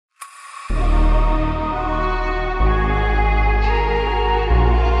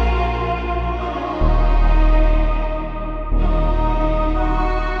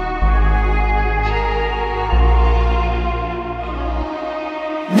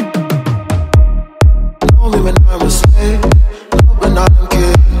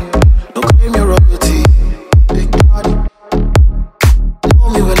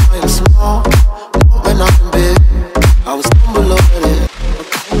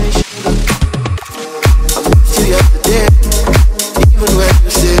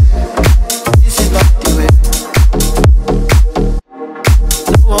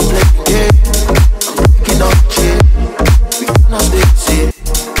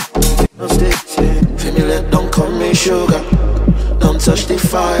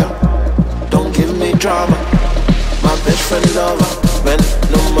drama. My best friend lover, when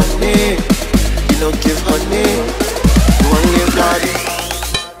no money, you don't give honey. You want live daddy,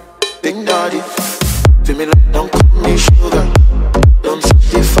 big daddy. Feel me like don't cut me sugar, don't set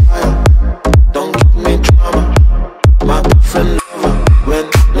the fire, don't give me drama. My best friend lover, when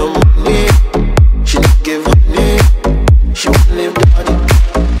no money, she don't give honey. She want live daddy,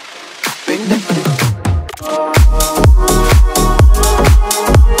 big daddy.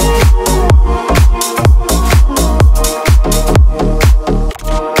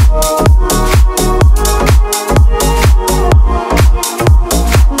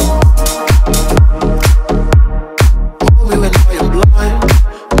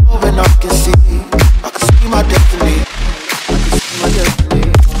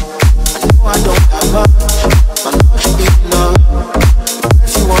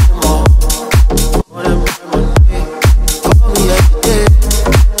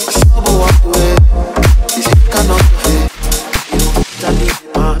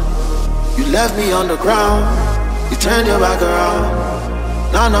 On the ground, you turn your back around.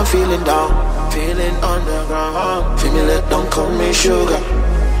 Now I'm feeling down, feeling underground. Feel me like don't call me sugar,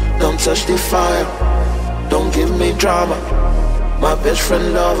 don't touch the fire, don't give me drama. My best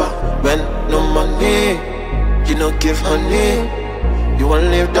friend lover, when no money, you don't give honey. You want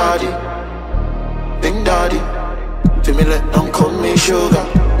live daddy, big daddy. Feel me like don't call me sugar,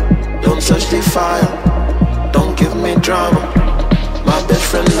 don't touch the fire, don't give me drama. My best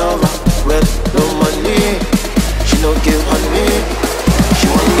friend lover, when no money, she don't give honey. She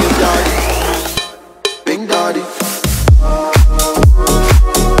want me daddy, big daddy.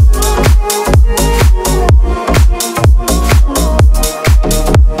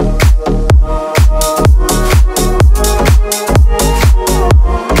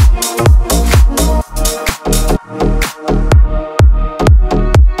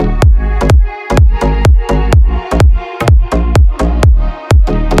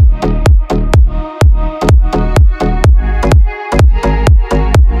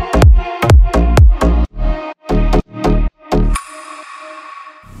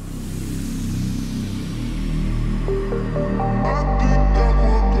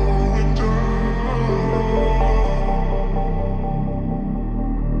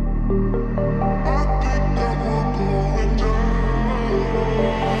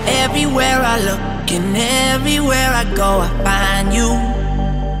 Everywhere I look and everywhere I go, I find you.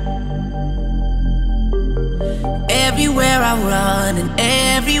 Everywhere I run and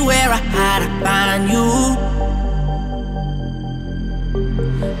everywhere I hide, I find you.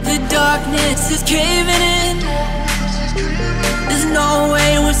 The darkness is caving in. There's no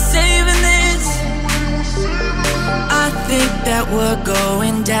way we're saving this. I think that we're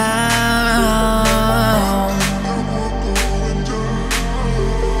going down.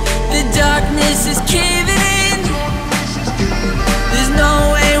 The darkness is caving in. There's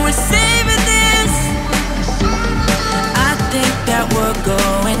no way we're saving this. I think that we're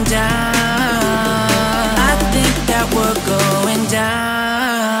going down. I think that we're going down.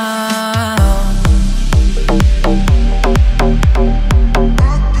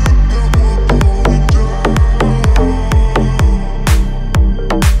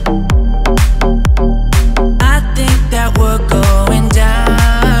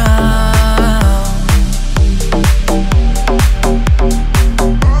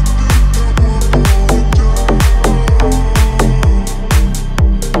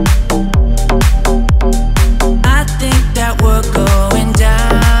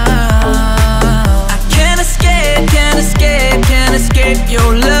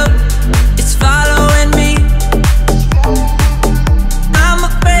 Your love, it's following me. I'm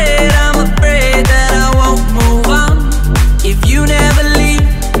afraid that I won't move on if you never leave.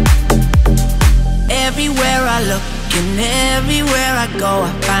 Everywhere I look and everywhere I go,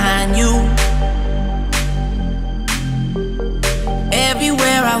 I find you.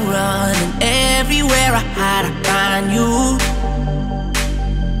 Everywhere I run and everywhere I hide, I find you.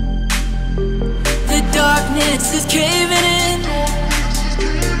 The darkness is caving in.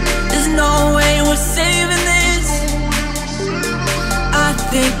 There's no way we're saving this. I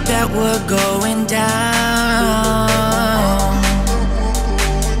think that we're going down.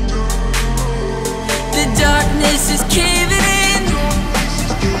 The darkness is caving in.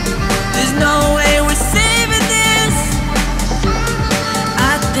 There's no way we're saving this.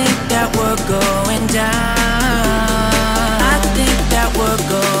 I think that we're going down. I think that we're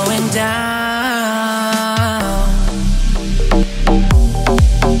going down.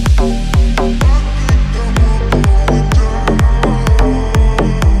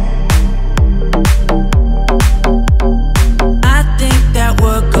 I think that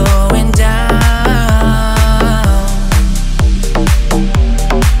we're going down.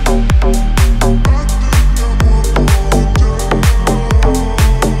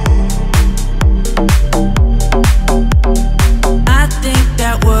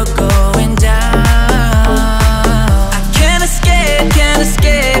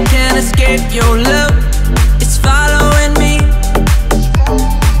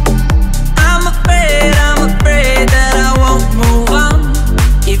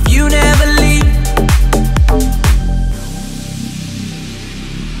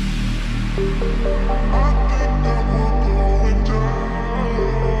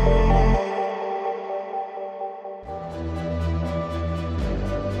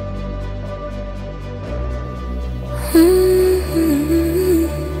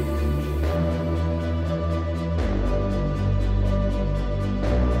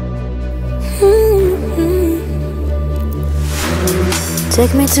 Take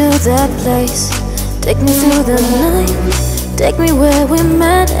me to that place, take me through the night, take me where we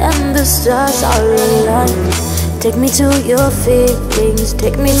met and the stars are aligned. Take me to your feelings,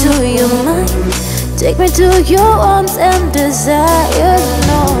 take me to your mind, take me to your arms and desires.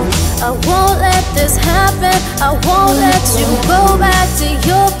 No, I won't let this happen, I won't let you go back to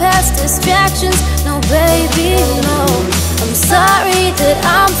your past distractions. No baby, no, I'm sorry that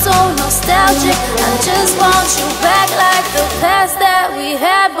I'm so nostalgic. I just want you back like the past that we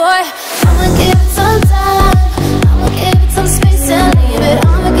had, boy. I'ma give it some time, I'ma give it some space and leave it.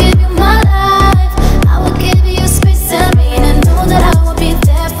 I'ma give you my life, I will give you space and mean, and know that I will be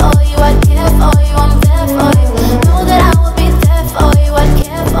there for you. I care for you, I'm there for you. Know that I will be there for you. I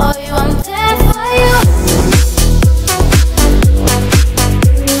care for you, I'm there for you.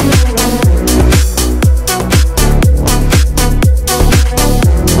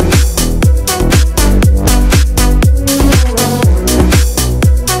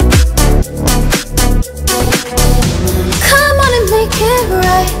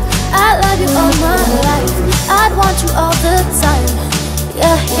 I love you all my life, I'd want you all the time.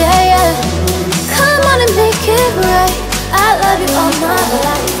 Yeah, yeah, yeah. Come on and make it right. I love you all my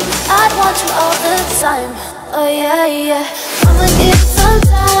life, I'd want you all the time. Oh yeah, yeah. I'ma give it some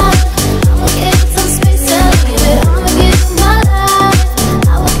time, I'ma give it some space and leave it. I'ma give you my life,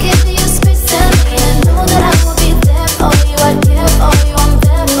 I will give you space and leave it. Know that I will be there for you. I care for you, I'm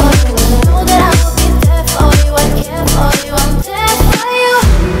there for you. Know that I will be there for you. I care for you, I'm there for you.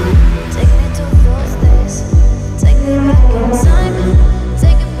 Take me to those days, take me back in time,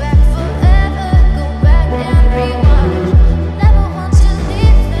 take it back forever, go back and rewind. Never want you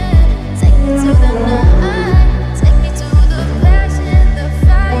leaving. Take me to the night, take me to the passion, the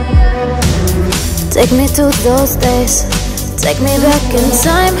fire. Take me to those days, take me back in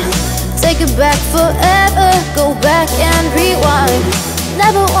time, take it back forever, go back and rewind.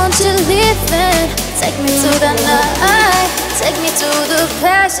 Never want you leaving. Take me to the night, take me to the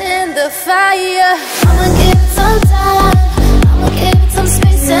passion, the fire. I'ma give it some time, I'ma give it some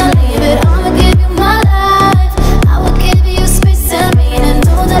space and leave it. I'ma give you my life, I will give you space and mean, and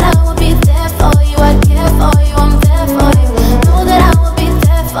know that I will be there for you. I care for you, I'm there for you. Know that I will be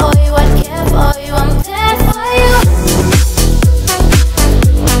there for you. I care for you, I'm there for you.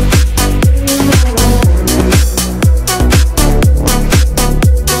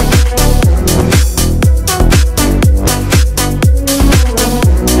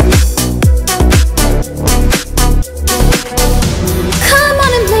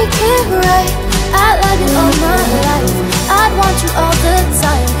 All the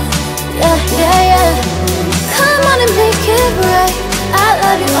time, yeah, yeah, yeah. Come on and make it right. I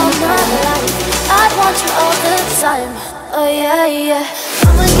love you all my life, I'd want you all the time. Oh yeah, yeah.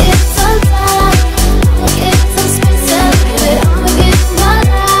 I'ma give it some time, I'ma give it some space and leave it. I'ma give you my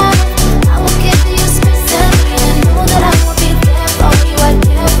life, I will give you space and leave it. Know that I will be there for you. I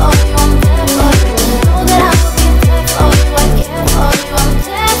care for you, I'm there for you. Know that I will be there for you. I care for you, I'm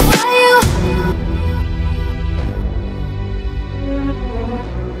there for you.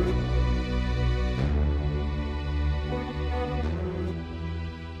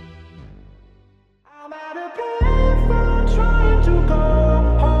 I'm at a payphone trying to go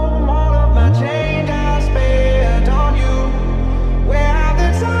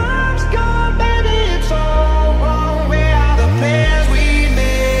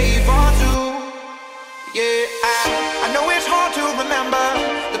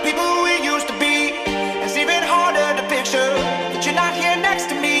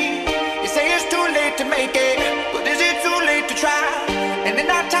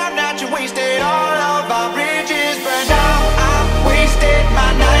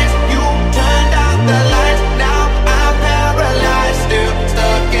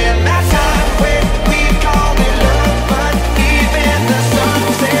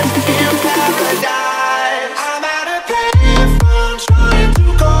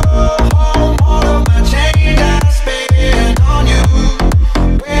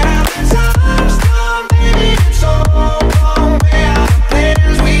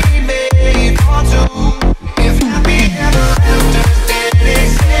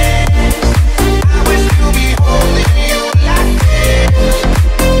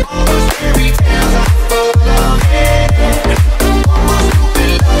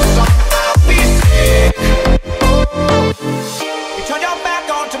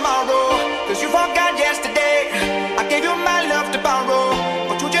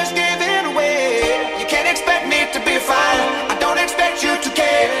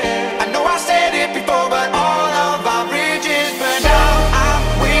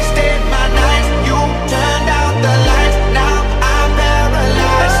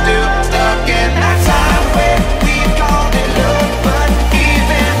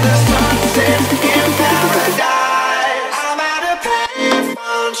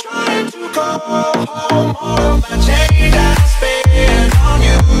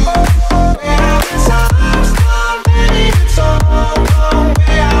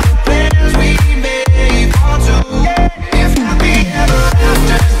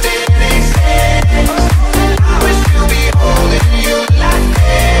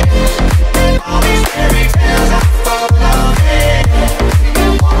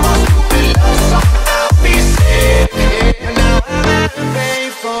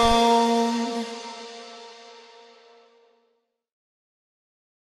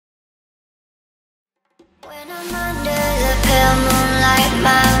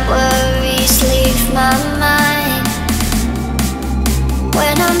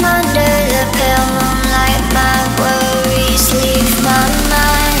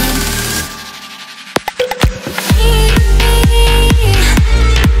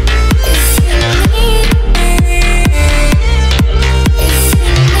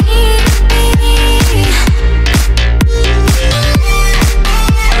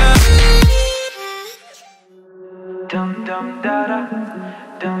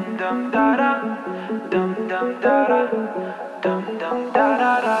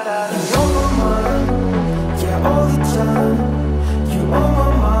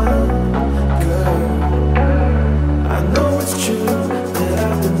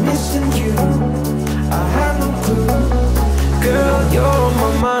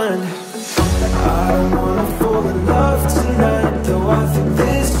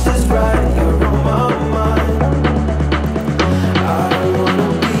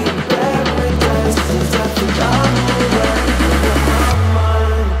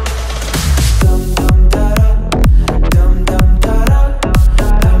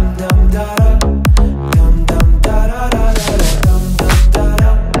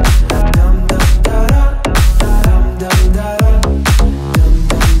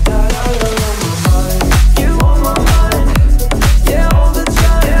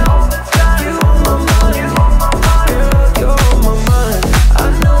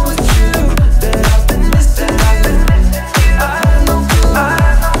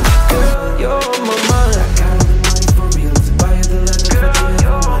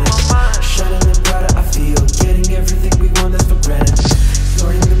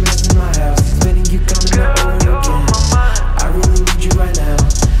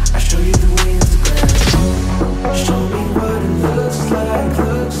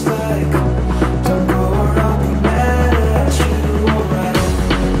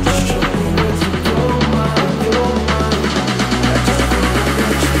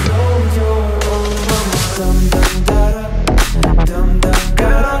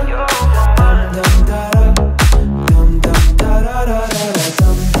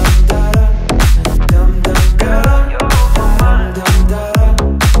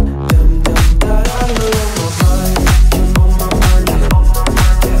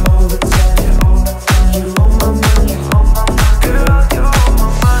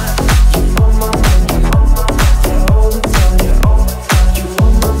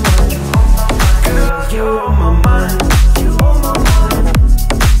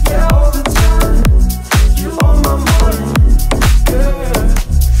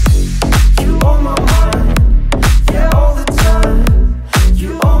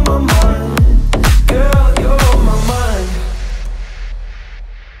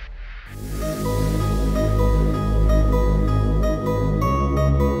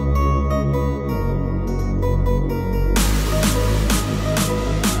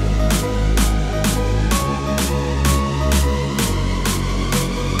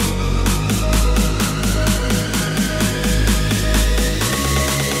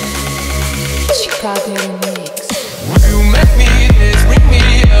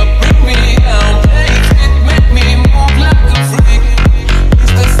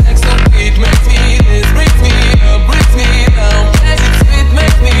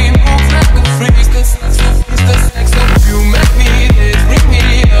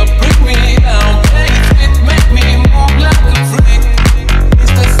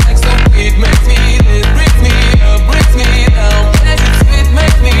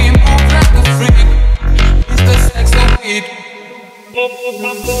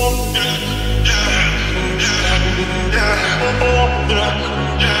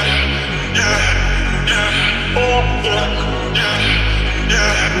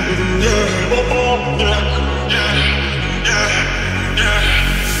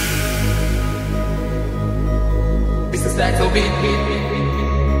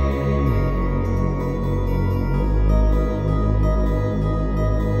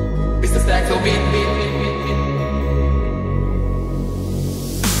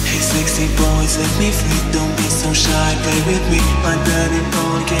sexy boy, set me free. Don't be so shy, play with me. My daddy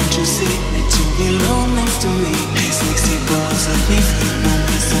boy, can't you see that you belong next to me? Hey, sexy boy, set me free. Don't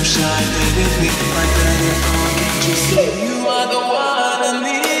be so shy, play with me. My daddy boy, can't you see? You are the one I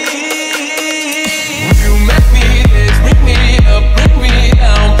need. You make me dance, bring me up, bring me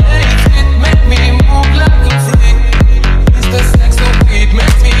down. Play it, make me move like a freak. It's the sex so beat,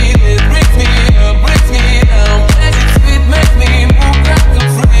 make me dance, bring me up, bring me down. Play it, make me move like a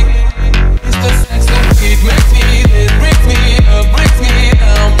freak. It's the sex so beat, make me dance, bring me up, bring me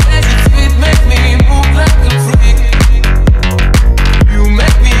down. Play it, make me move like a freak. You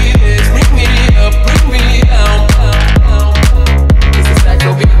make me dance, bring me up, bring me down.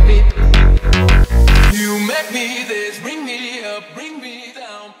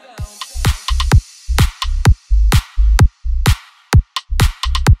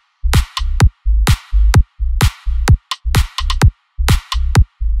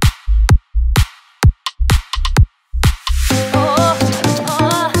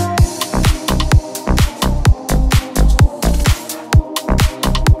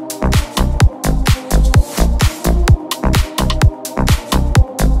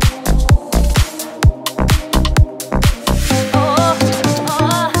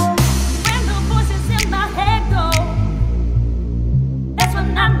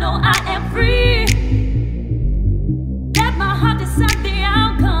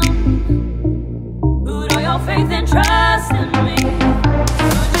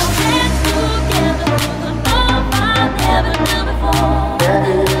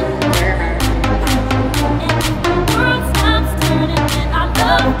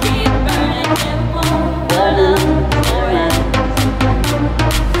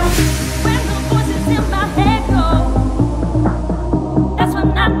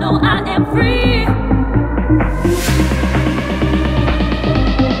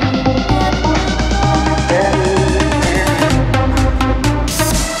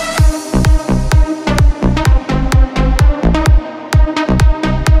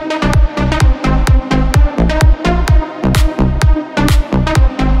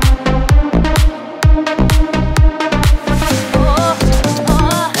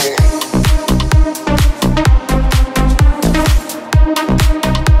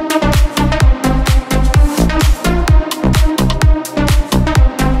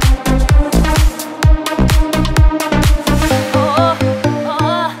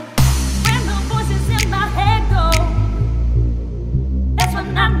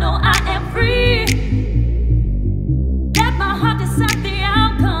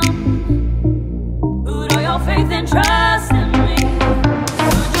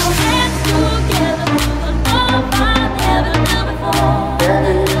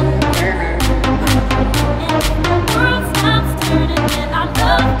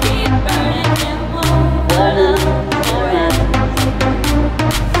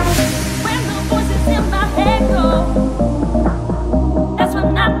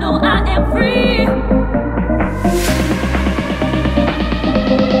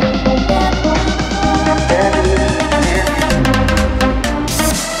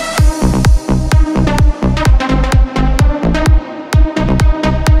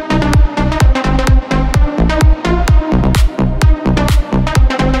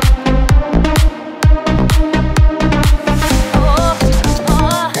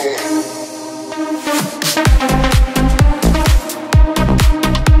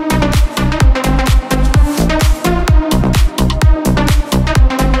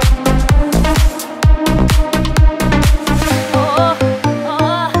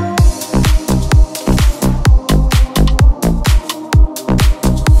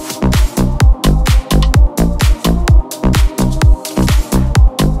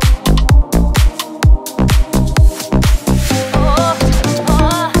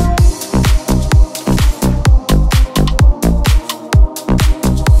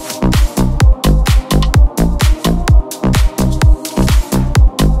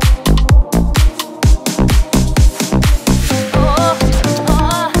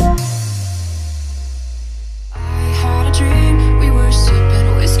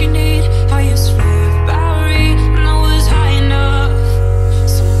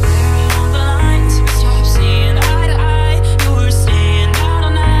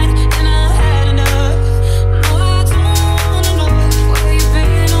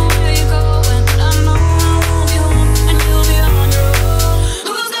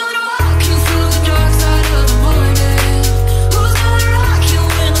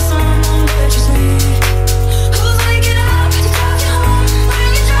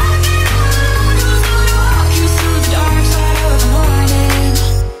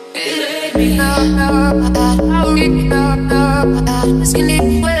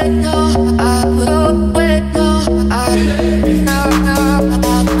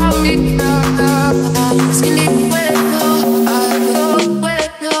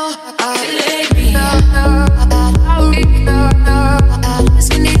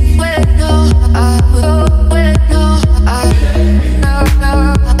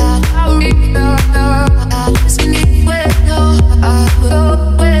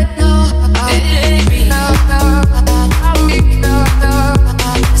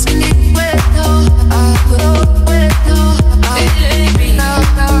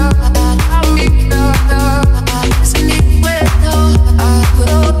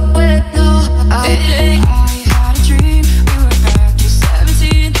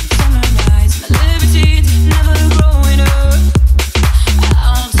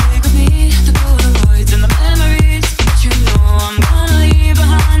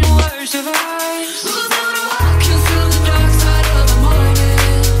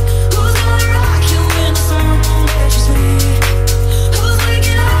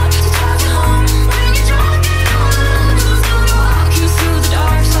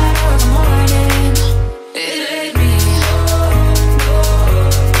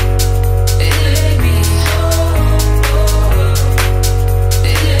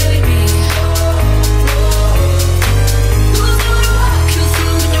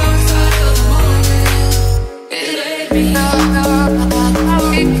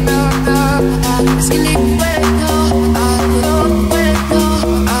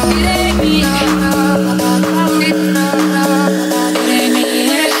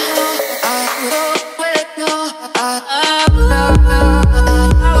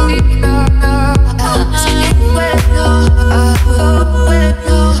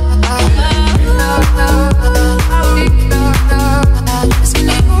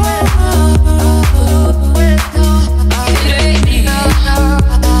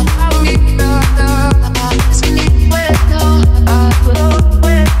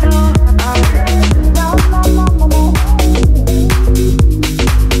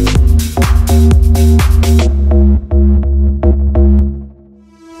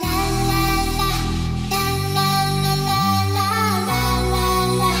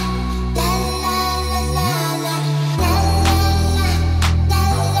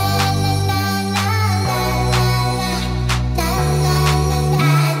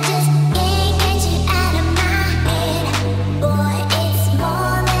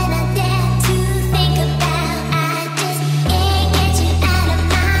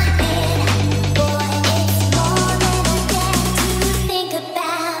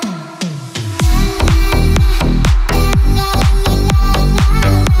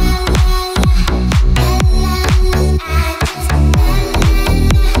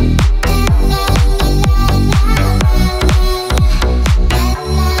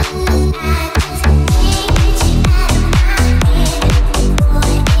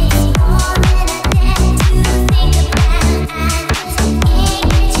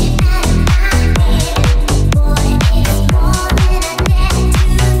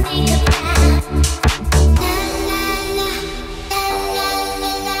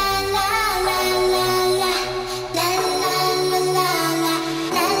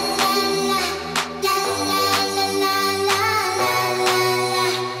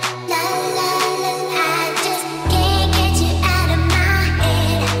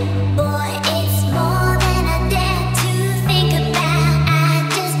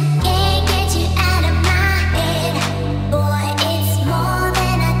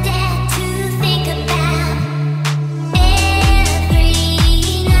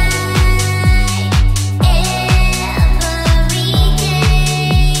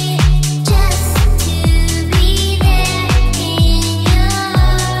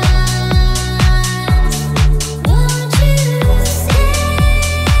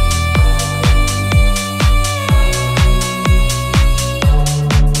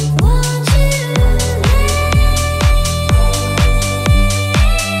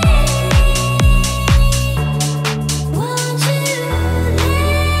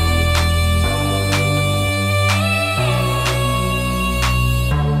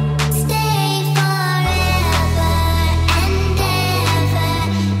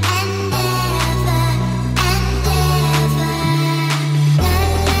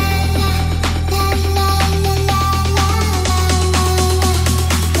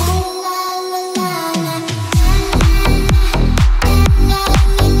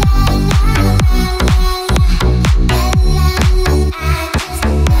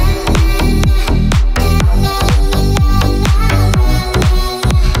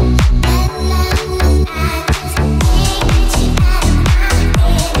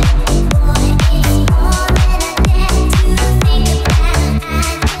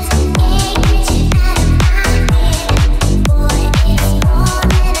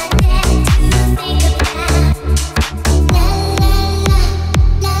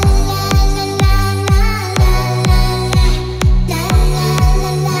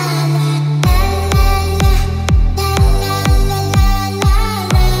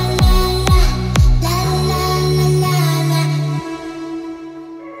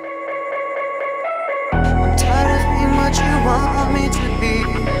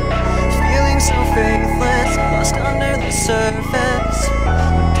 surface.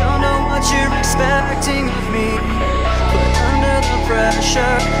 Don't know what you're expecting of me, but under the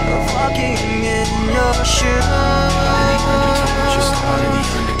pressure of walking in your shoes,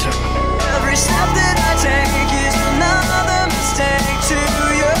 every step that I take is another mistake to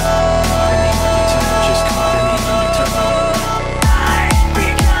you.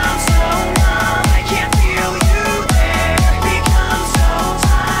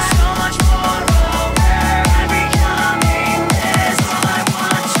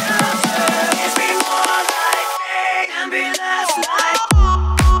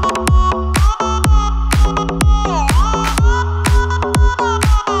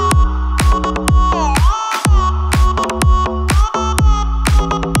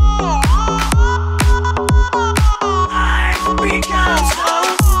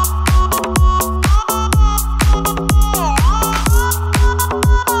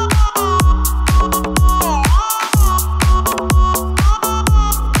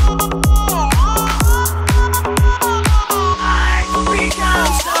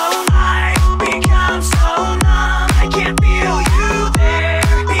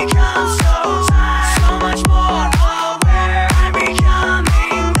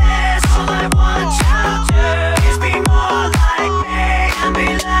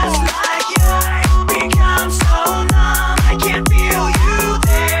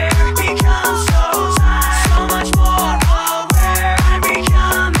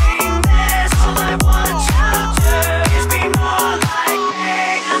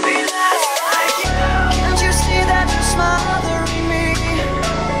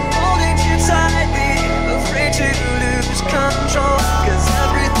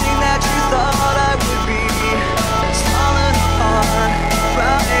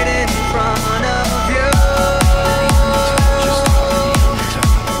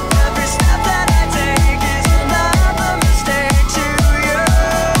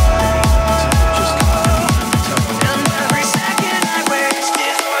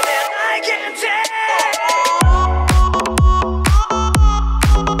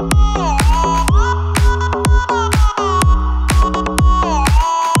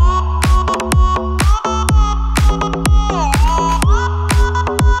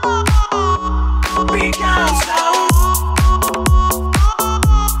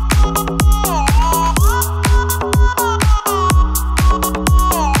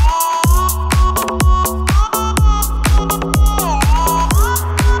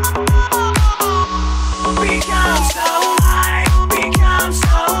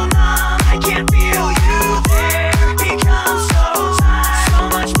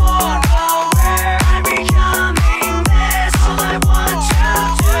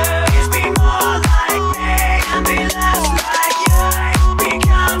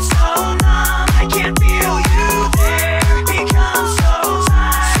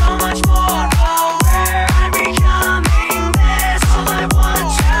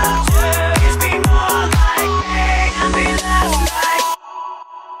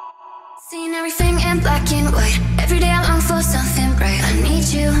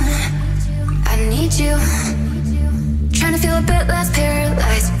 need you. Trying to feel a bit less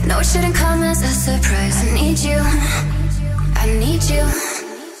paralyzed. No, it shouldn't come as a surprise. I need you, I need you.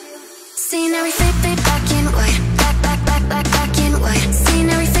 Seeing every fade black and white. Black and white. Seeing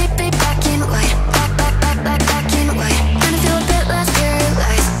every fade black and white. Black and white. Trying to feel a bit less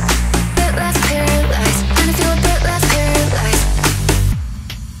paralyzed. Bit less paralyzed. Trying to feel a bit less paralyzed.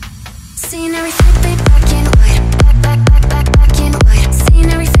 Seeing every fade black and white. Black and white. Seeing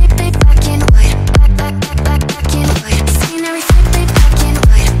every fade black and white. Black and white. Seeing every fade black and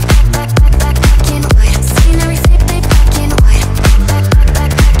white. Black and white. Seeing every fade black and white. Black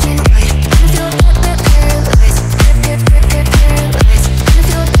and white. Trying to feel a bit paralyzed. Paralyzed. Trying to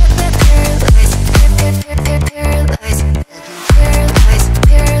feel a bit paralyzed. Paralyzed. Paralyzed. Paralyzed.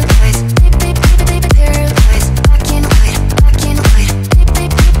 Paralyzed. Black and white. Black and white.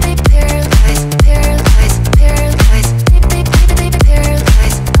 Paralyzed. Paralyzed. Paralyzed.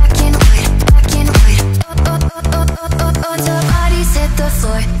 Paralyzed. Black and white. Black and white. Oh, till our bodies hit the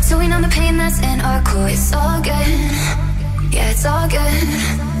floor. Suing on the pain that's in our core. It's all good. Yeah, it's all good.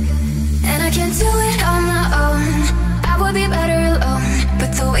 And I can't do it on my own. I would be better alone.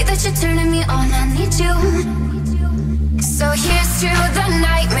 But the way that you're turning me on, I need you. So here's to the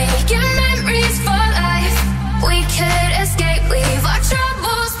night, making memories for life. We could escape, leave our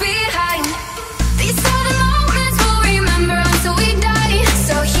troubles behind. These are the moments we'll remember until we die.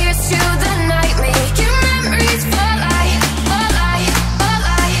 So here's to the night, making memories for life. For life, for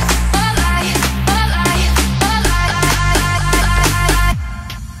life, for life, for life, for life.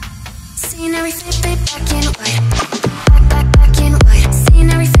 Seeing every fade black and white. Black and white. Seeing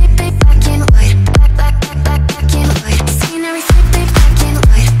every fade black and white. Black and white. Seeing every fade black and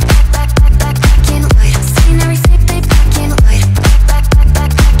white. Black and white. Seeing every fade black and white. Black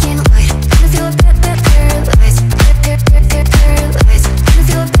and white. Trying to feel a bit paralyzed. Paralyzed. Trying to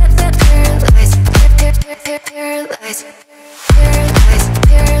feel a bit paralyzed. Paralyzed. Paralyzed.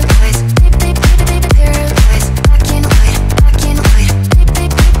 Paralyzed. Paralyzed. Black and white. Black and white.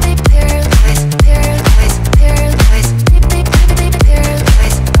 Paralyzed. Paralyzed. Paralyzed. Paralyzed. Black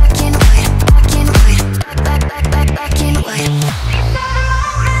and white. Black and white. Black and white.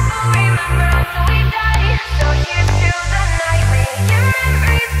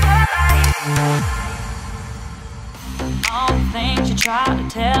 All the things you try to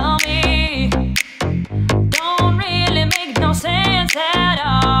tell me don't really make no sense at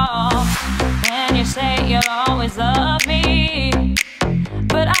all. When you say you'll always love me,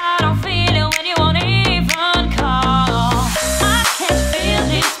 but I don't feel it when you won't even call. I can't feel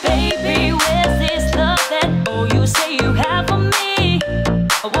this, baby. Where's this love that you say you have for me?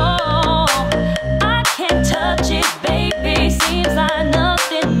 Whoa, I can't touch it, baby. Seems like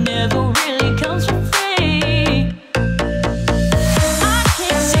nothing ever really comes for free. I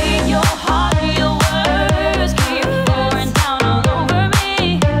can't see your heart, your words keep pouring down all over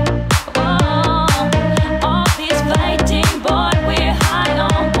me. Whoa, all this fighting, boy, we're high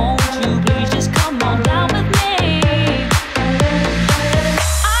on. Won't you please just come on down with me?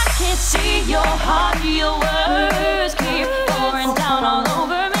 I can't see your heart, your words keep pouring down all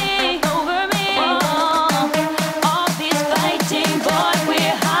over me. Over me. Whoa, all this fighting, boy,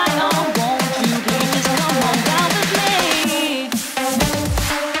 we're high on. Won't you please just come on down with me?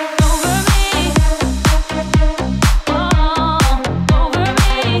 Over me. Whoa, over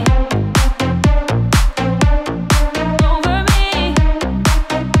me. Over me.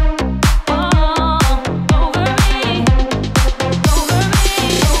 Whoa, over me. Over me. Over me.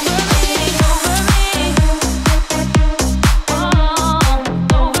 Over me.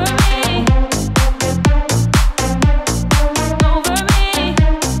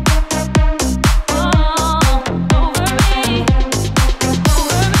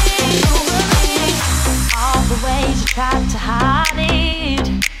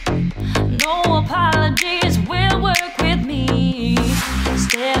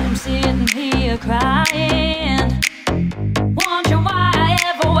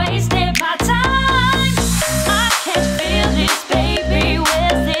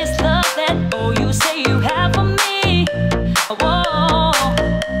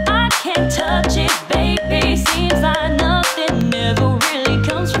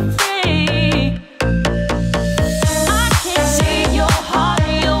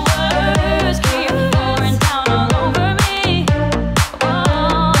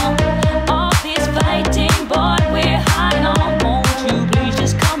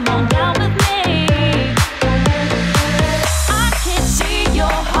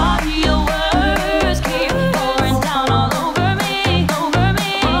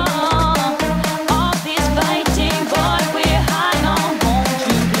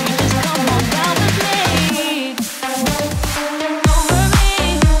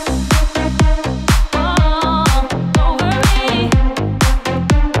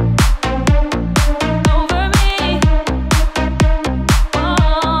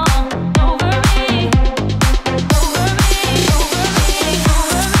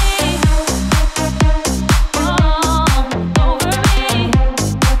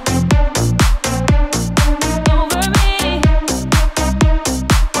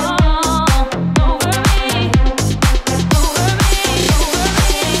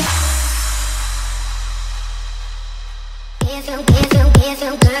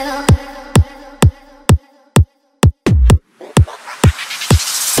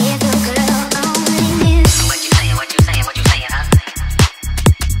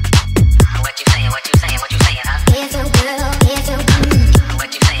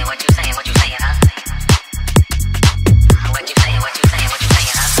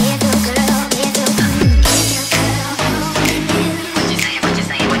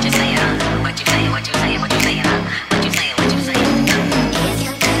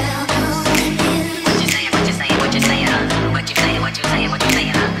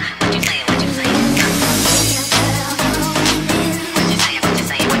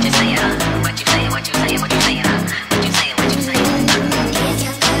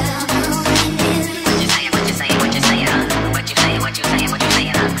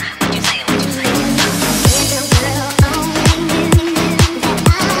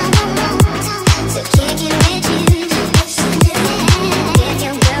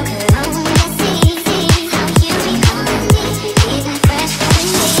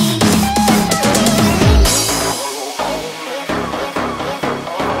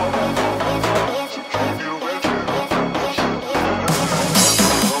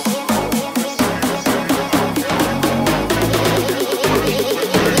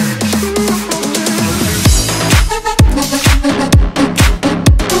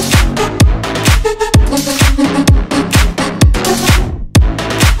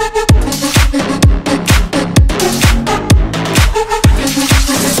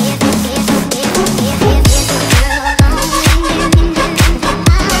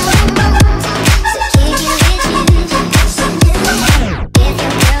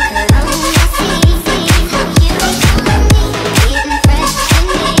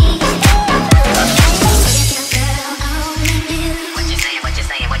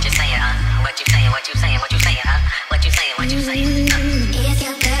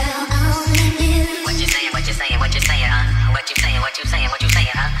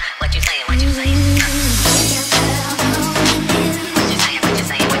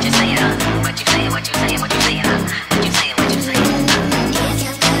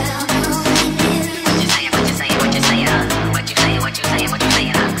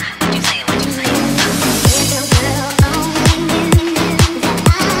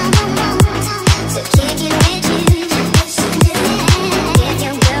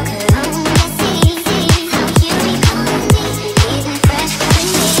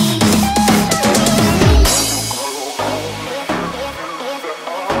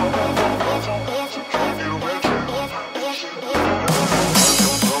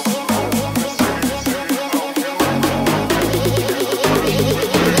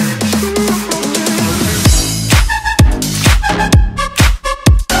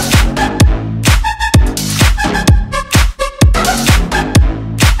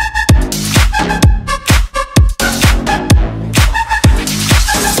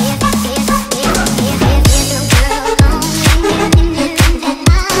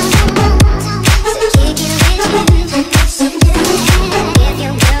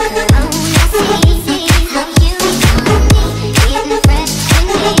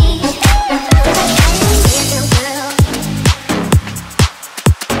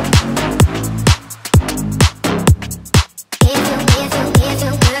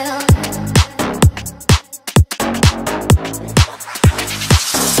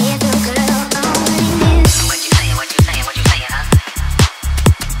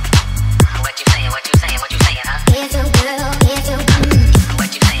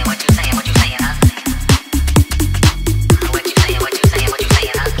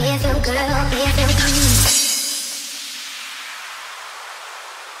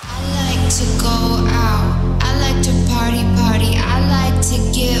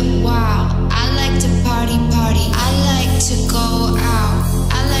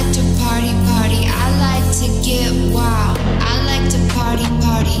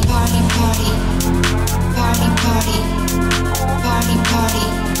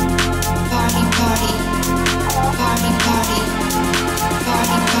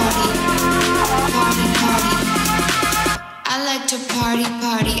 party,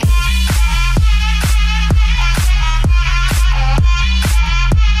 party.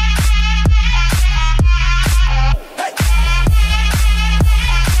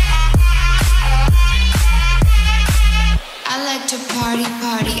 I like to party,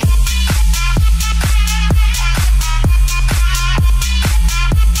 party.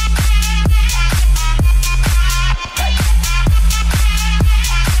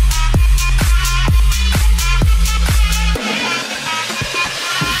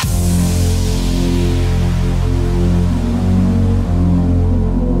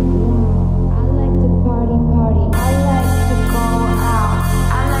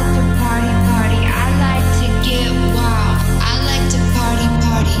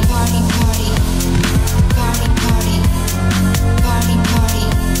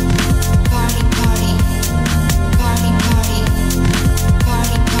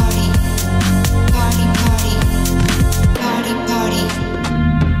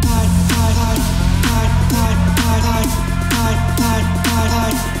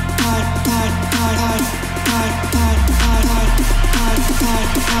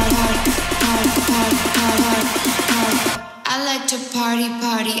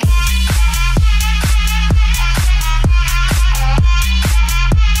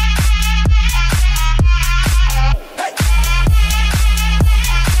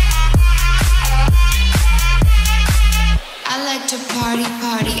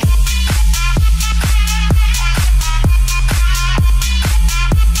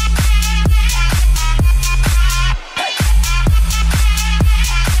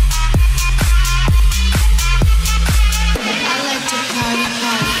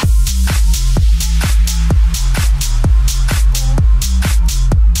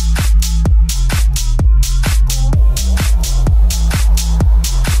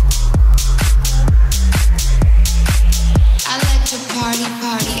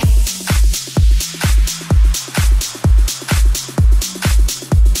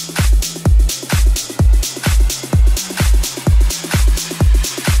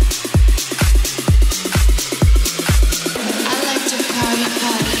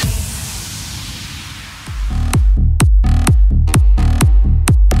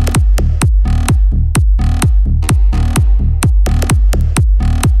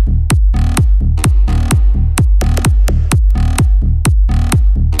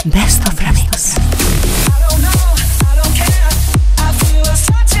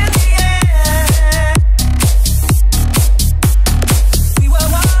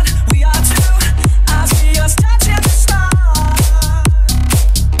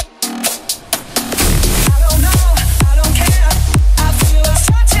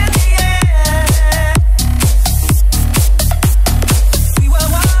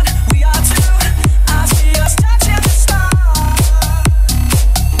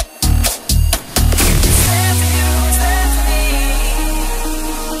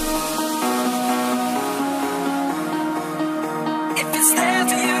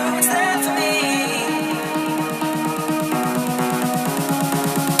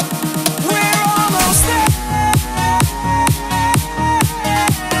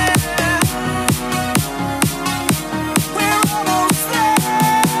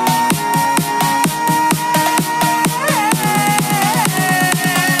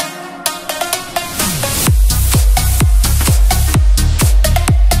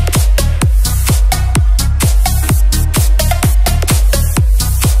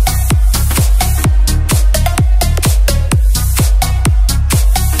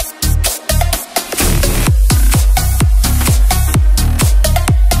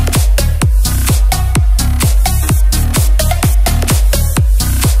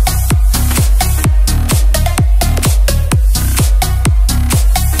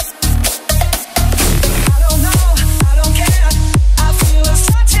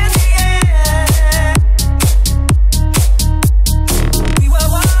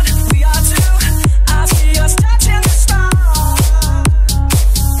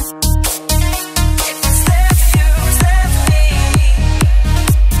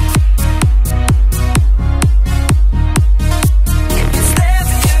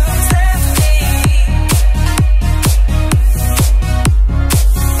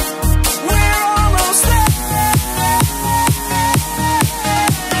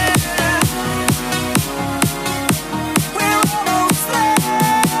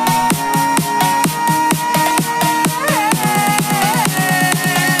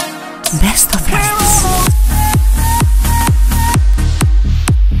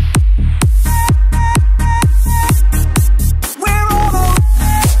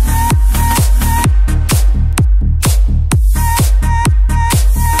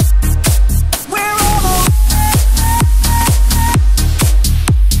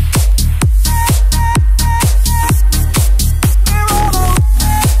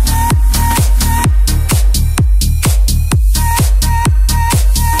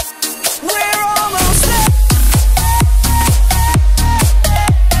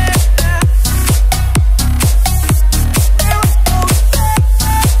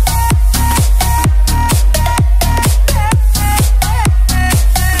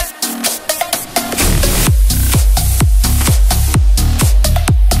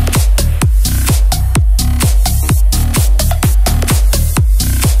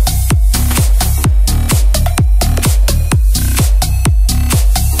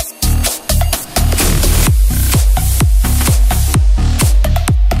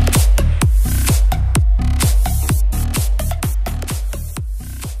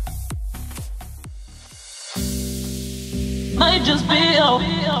 might just be a,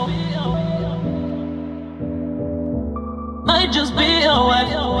 might just be a wife,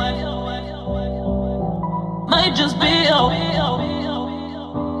 might just be a,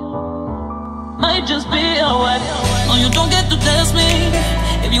 might just be a wife. Oh, you don't get to test me.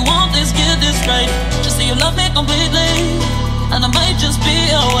 If you want this, get this right. Just say you love me completely, and I might just be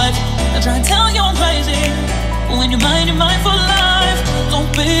a wife. I try and tell you I'm crazy, but when you're mine for life.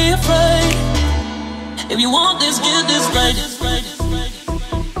 Don't be afraid. If you want this, get this right.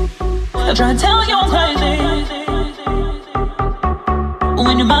 I try and tell you I'm crazy, but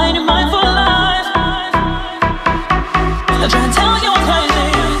when you're mine for life. I try and tell you I'm crazy,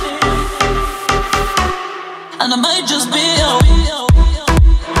 and I might just be a.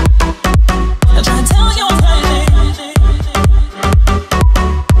 I try and tell you I'm crazy,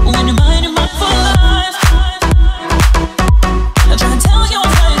 but when you're mine for life. I try and tell you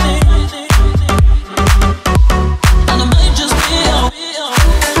I'm crazy, and I might just be a.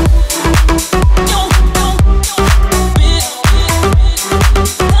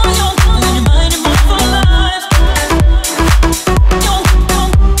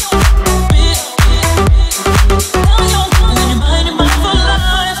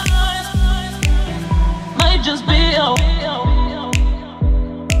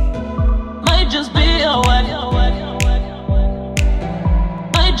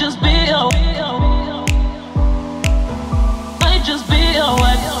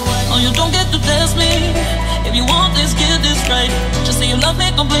 Just say you love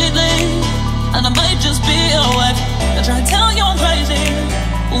me completely, and I might just be a wife. I try and tell you I'm crazy,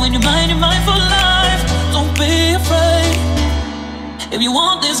 but when you're mine for life. Don't be afraid. If you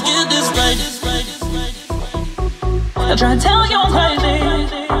want this, get this right. I try and tell you I'm crazy,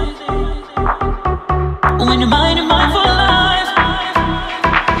 but when you're mine for life.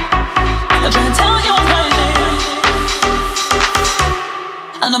 I try and tell you I'm crazy,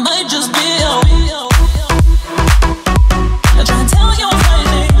 and I might just be a. I try and tell you I'm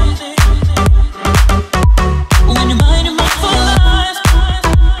crazy, but when you're mine for life.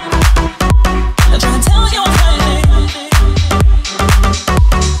 I try and tell you I'm crazy,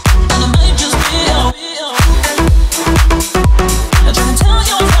 and I might just be a. I try and tell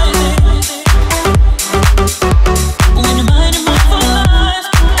you I'm crazy, but when you're mine for life.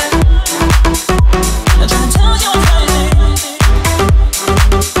 I try and tell you I'm crazy,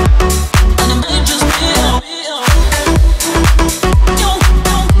 and I might just be a.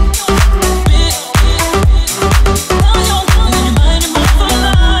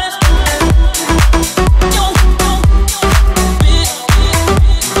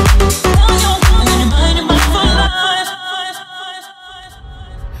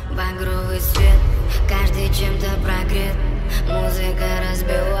 Багровый свет, каждый чем-то прогрет. Музыка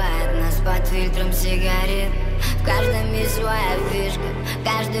разбивает нас под фильтром сигарет. В каждом есть своя фишка,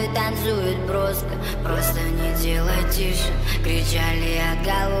 каждый танцует броско. Просто не делай тише, кричали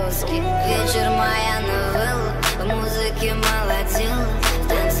отголоски. Вечер моя новелла, в музыке молотела. В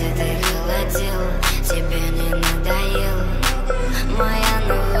танце ты холодела, тебе не надоело. Моя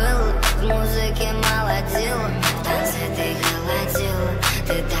новелла, в музыке молотела. В танце ты холодела,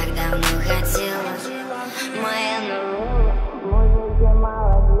 ты так давно хотела. Моя новелла, в музыке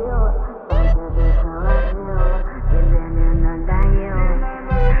молотела. В танце ты холодела, тебе не надоело.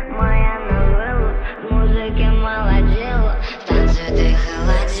 Моя новелла, в музыке молотела. В танце ты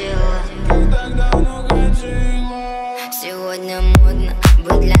холодела. Сегодня модно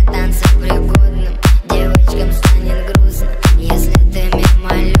быть для танца пригодным. Девочкам станет грустно, если ты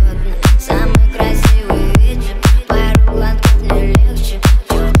мимолетна. Самый красивый вечер, пару глотков не легче.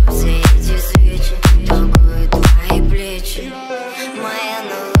 Чувствую все эти свечи, трогают твои плечи. Моя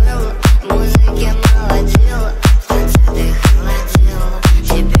новелла, в музыке молотела. В танце ты холодела,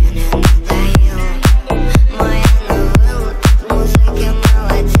 тебе не надоело. Моя новелла, в музыке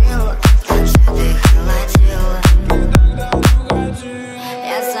молотела. В танце ты холодела.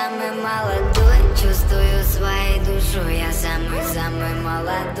 Я самый молодой, чувствую своей душой. Я самый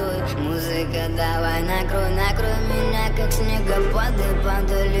молодой. Музыка, давай накрой меня, как снегопады.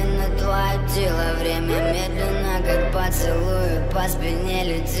 Падали на твое тело. Время медленно, как поцелуй. По спине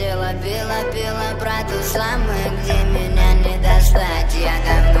летела, пела про ту самую, где меня не достать. Я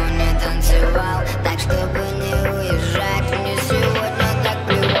давно не танцевал, так чтобы не уезжать. Мне сегодня так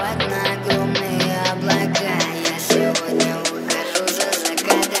плевать на огромные облака. Я сегодня ухожу за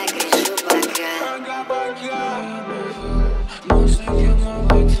закат, а кричу пока. Музыки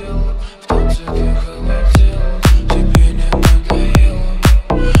налетела, в танце ты холодела, тебе не надоело.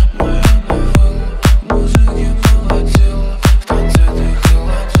 Моя новелла, музыки налетела, в танце ты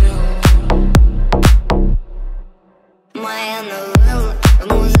холодела. Моя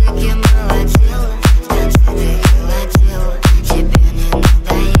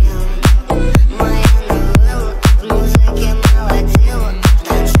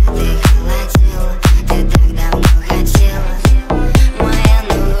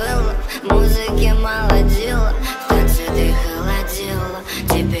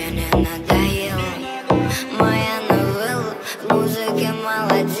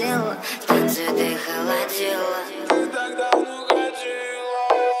молодила, в танце ты холодила. Ты так давно ходила.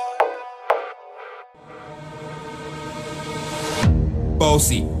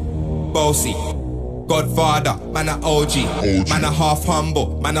 Bossy, bossy, Godfather, man a OG, man a half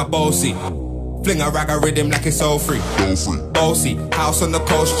humble, man a bossy. Fling a rag a rhythm like it's all free. Bossy, house on the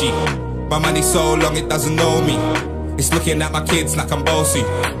coast G. My money so long it doesn't know me. It's looking at my kids like I'm bossy.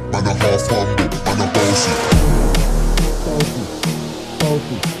 Man a half humble, man a bossy. Bossy,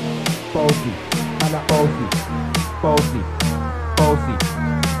 bossy, bossy, man a bossy, bossy, bossy,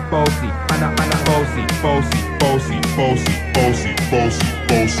 bossy, man a bossy, bossy, bossy, bossy, bossy, bossy,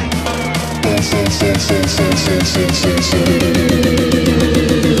 bossy,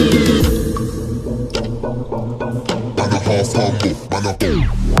 man a half humble, man a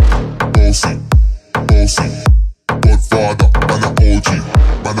bossy, bossy, Godfather, man a OG,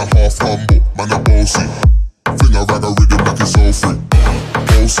 man a half humble, man a bossy. Fling a rag a rhythm like it's all free.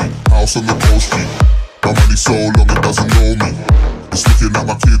 Bossy, house on the coast G. My money so long it doesn't know me. It's looking at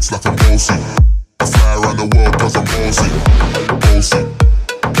my kids like I'm bossy. I fly around the world cause I'm bossy. Bossy,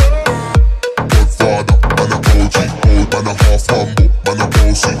 Godfather, man a OG, man a half humble, man a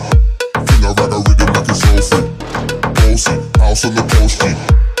bossy. Fling a rag a rhythm like it's all free. Bossy, house on the coast G.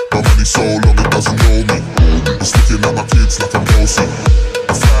 My money so long it doesn't know me. It's looking at my kids like I'm bossy.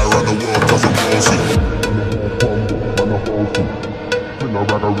 I fly around the world cause I'm bossy. Man a bossy, fling a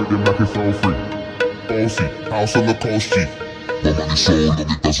rag a rhythm like it's all free. Bossy, house on the coast G. My money so long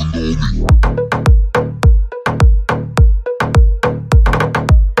it doesn't know me.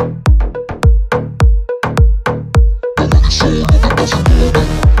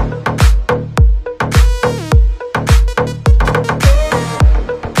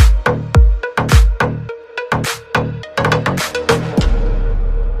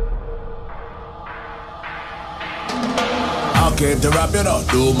 Came to rap, you know,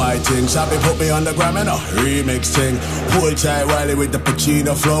 do my thing. Sabi put me on the gram, you know, remix thing. Hold tight Wiley with the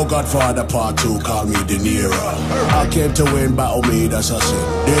Pacino flow. Godfather part 2, call me De Niro. I came to win, battle me, that's a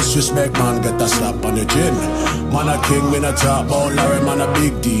sin. Disrespect, man, get a slap on the chin. Man a king, man a top, oh Larry, man a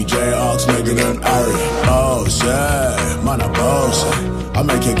big DJ, Ox, Megan and Harry. Oh, say, man a boss. I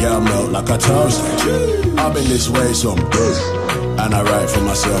make your girl melt like a toast. I've been this way someday, and I write for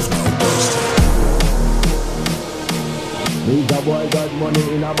myself, no ghost. Me's a boy got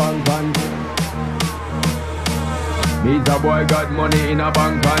money in a bank and Me's a boy got money in a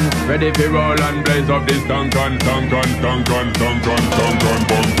bank and ready for roll and blaze up this Duncan, Duncan, Duncan, Duncan, Duncan, Duncan,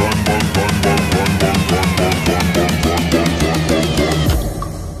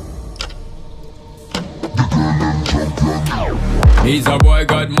 Me's a boy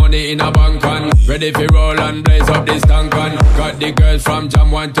got money in a bank and ready for roll and blaze up this Duncan. Got the girls from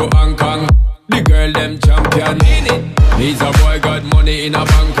Jam 1 to Hong Kong. The girl them champion. He's a boy got money in a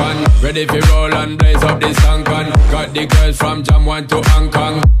bank and ready for roll and blaze up this Duncan. Got the girls from Jam 1 to Hong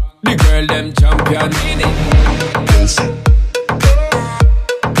Kong. The girl them champion. Bossy,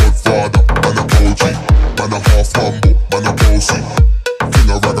 Godfather, man a OG, man a half humble, man a bossy. Fling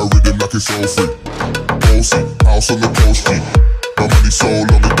a rag a rhythm like it's all free. Bossy, house on the coast G. My money so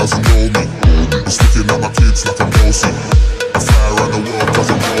long it doesn't know me. It's looking at my kids like I'm bossy. I fly around the world cause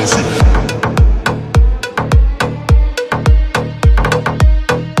I'm bossy.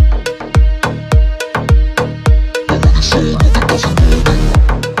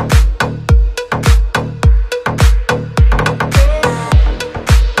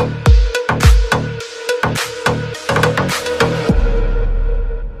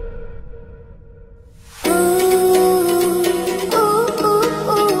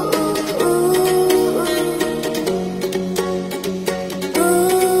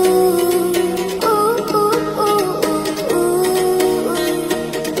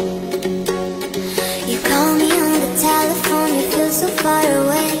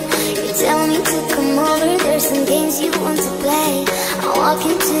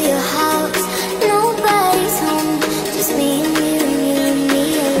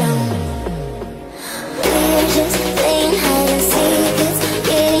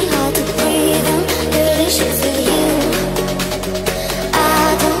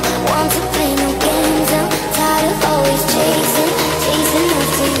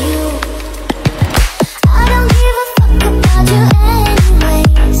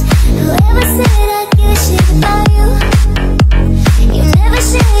 You never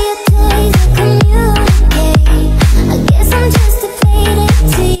share your toys.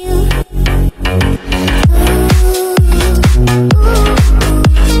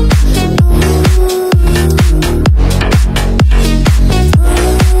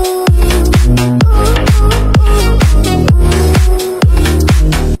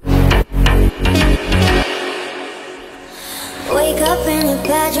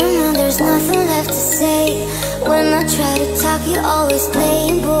 to say. When I try to talk, you're always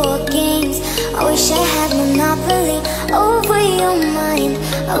playing board games. I wish I had monopoly over your mind.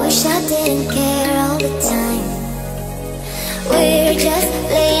 I wish I didn't care all the time. We're just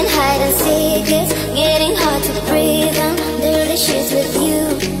playing hide and seek. It's getting hard to breathe under the sheets with you.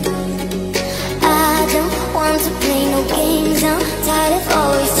 I don't want to play no games. I'm tired of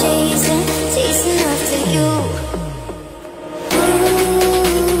always chasing after you.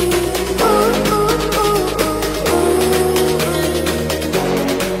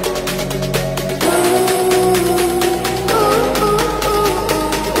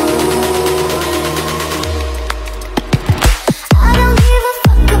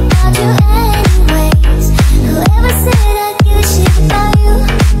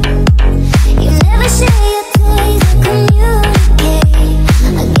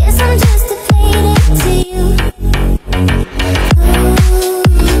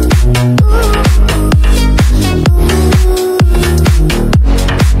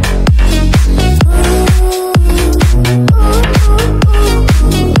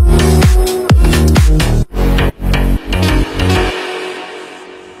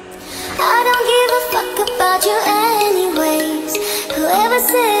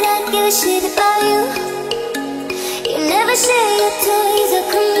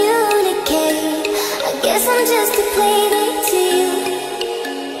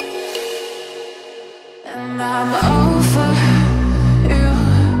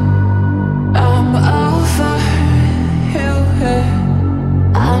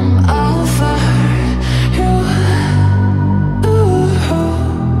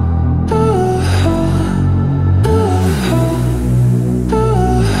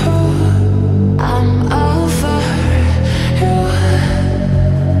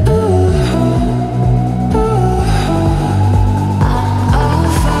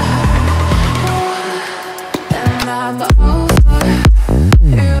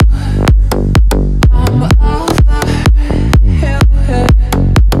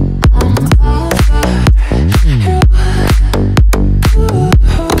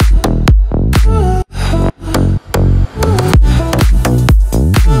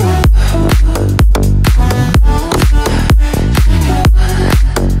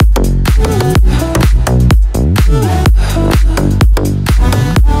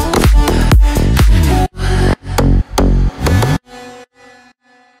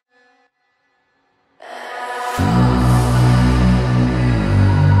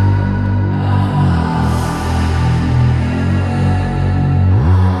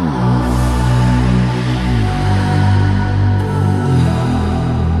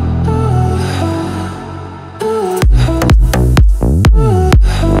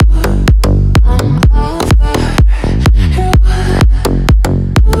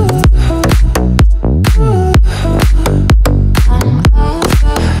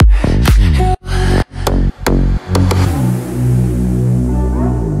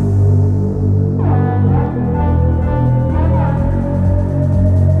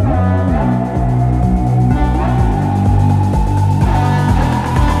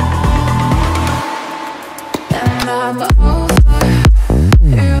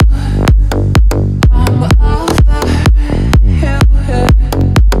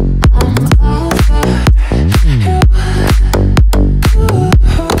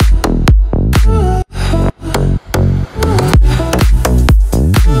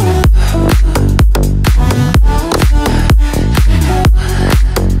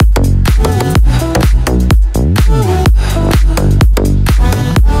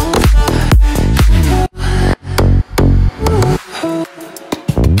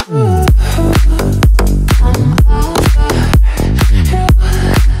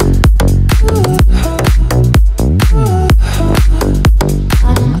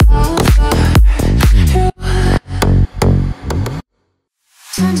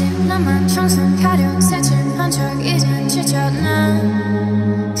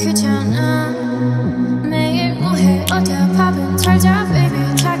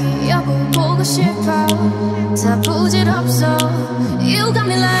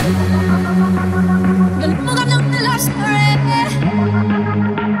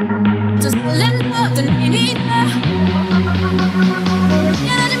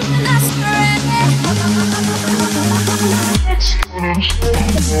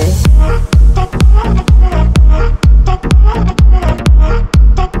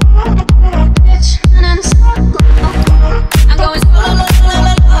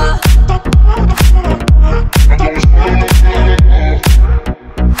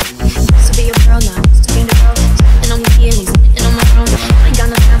 And on the feelings, and on my own. I ain't got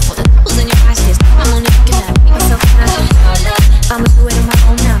no time for the doubles in your eyes.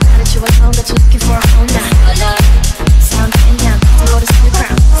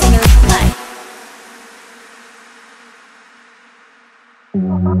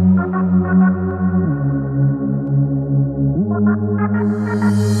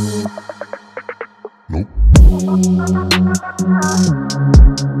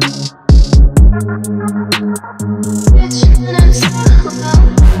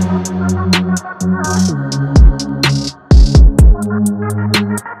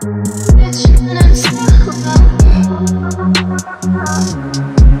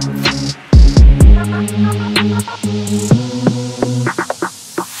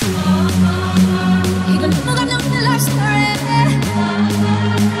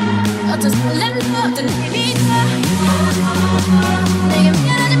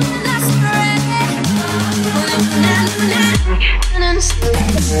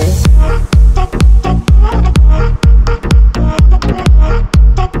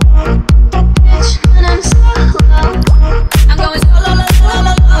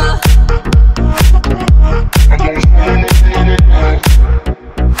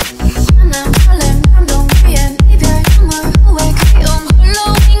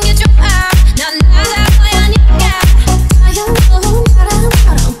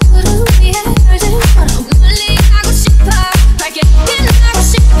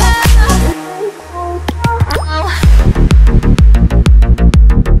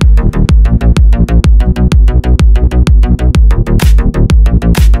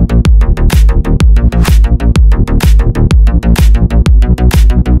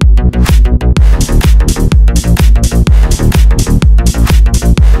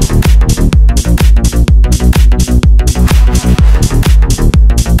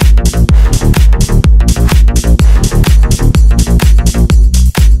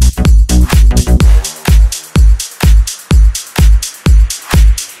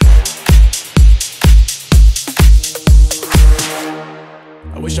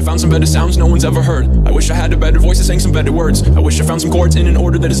 better sounds no one's ever heard. I wish I had a better voice and sang some better words. I wish I found some chords in an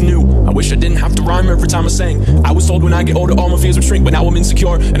order that is new. I wish I didn't have to rhyme every time I sang. I was told when I get older all my fears would shrink, but now I'm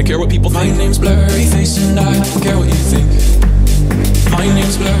insecure and I care what people think. My name's Blurry Face and I don't care what you think. My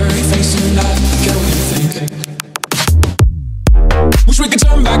name's Blurry Face and I don't care what you think. Wish we could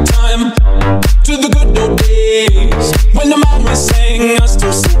turn back time to the good old days when the mama sang us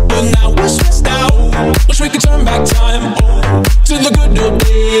to sleep, but now we're stressed out. Wish we could turn back time to the good old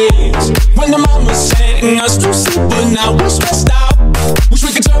days when the mama sang us to sleep, but now we're stressed out. Wish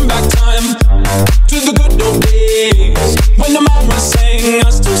we could turn back time to the good old days when the mama sang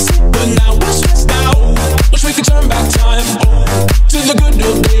us to sleep, but now we're stressed out. Wish we could turn back time to the good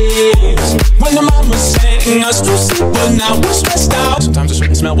old days when the mama sang us to sleep, but now we're stressed out. Sometimes a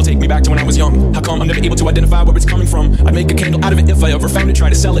certain smell will take me back to when I was young. How come I'm never able to identify where it's coming from? I'd make a candle out of it if I ever found it. Try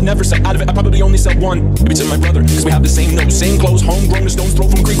to sell it, never sell out of it. I probably only sell one. Maybe to my brother, cause we have the same nose, same clothes, homegrown, a stone's throw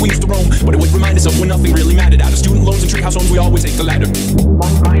from a creek we used to roam. But it would remind us of when nothing really mattered. Out of student loans and treehouse homes, we always take the ladder.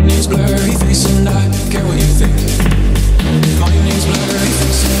 My name's Blurry Face and I don't care what you think. My name's Blurry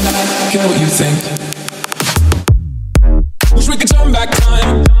Face and I don't care what you think. Wish we could turn back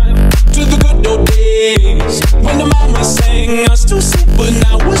time to the good old days when the mama sang us to sleep, but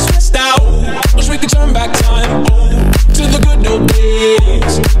now we're stressed out. Wish we could turn back time to the good old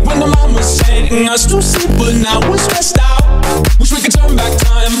days when the mama sang us to sleep, but now we're stressed out. Wish we could turn back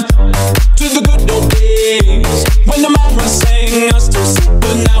time to the good old days when the mama sang us to sleep,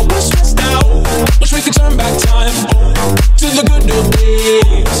 but now we're stressed out. Wish we could turn back time to the good old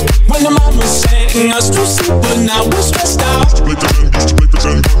days when the mama sang us to sleep, but now we're stressed out.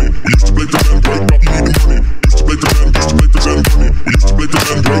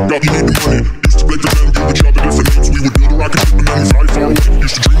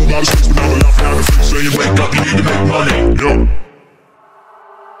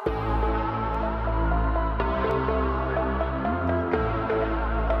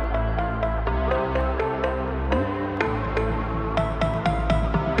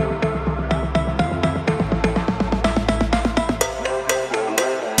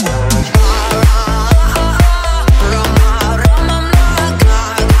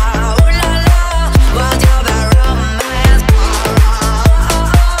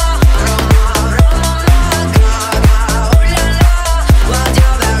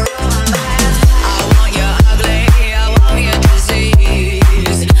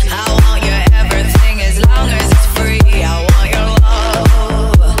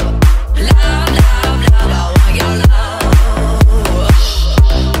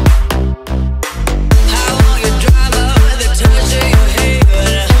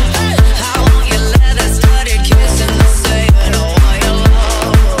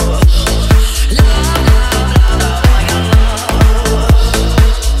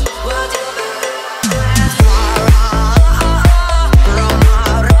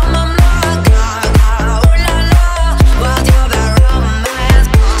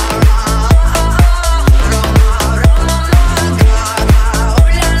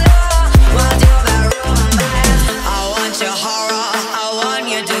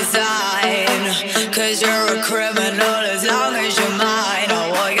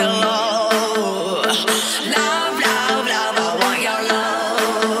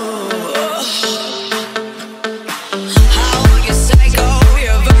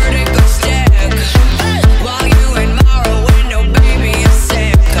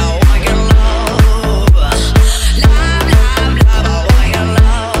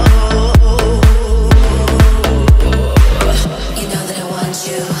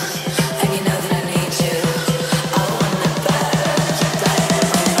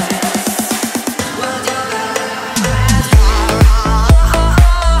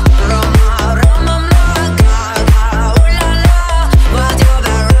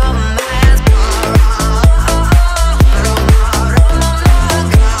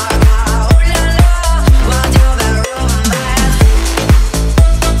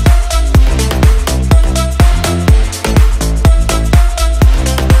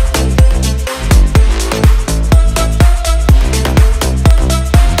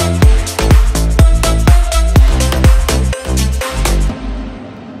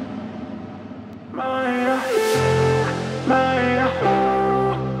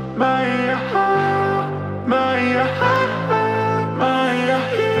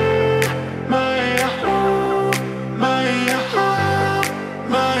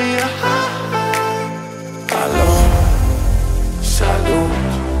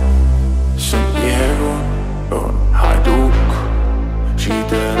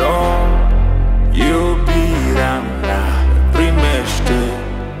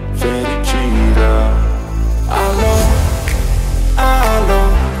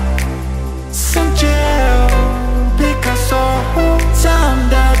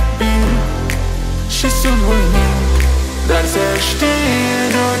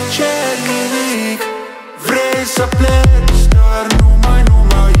 să pleci, dar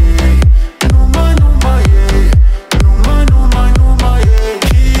numai ei, numai ei, numai ei.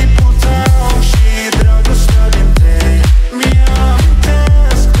 Chipul tău și dragostea din tei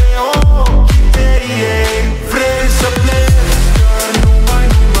mi-amintesc de ochii tăi. Vrei să pleci, dar numai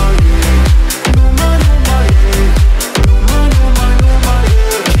ei, numai ei, numai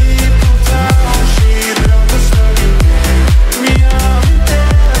ei. Chipul tău și dragostea din tei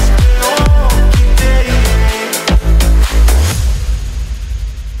mi-amintesc de ochii tăi.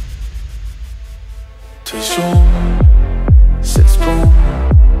 Te sun, să-ți spun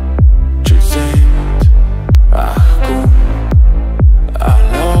ce simt acum.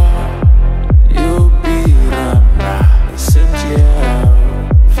 Alo, iubirea mea, sunt eu,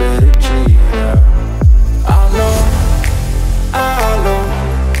 fericirea. Alo, alo,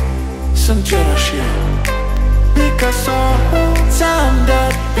 sunt cereșie Picasso, ți-am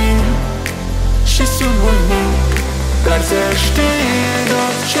dat pin și sunt uimic, dar să știi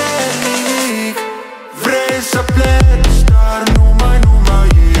doar ce nimic. Vrei să pleci, dar numai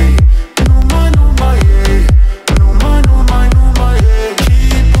ei, numai ei, numai ei.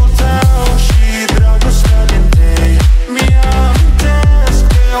 Chipul tău și dragostea din tei mi-amintesc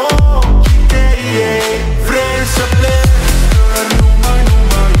de ochii tăi. Vrei să pleci, dar numai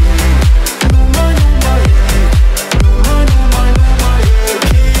ei, numai ei, numai ei.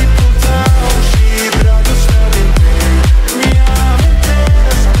 Chipul tău și dragostea din tei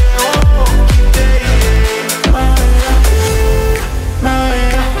mi-amintesc de ochii tăi.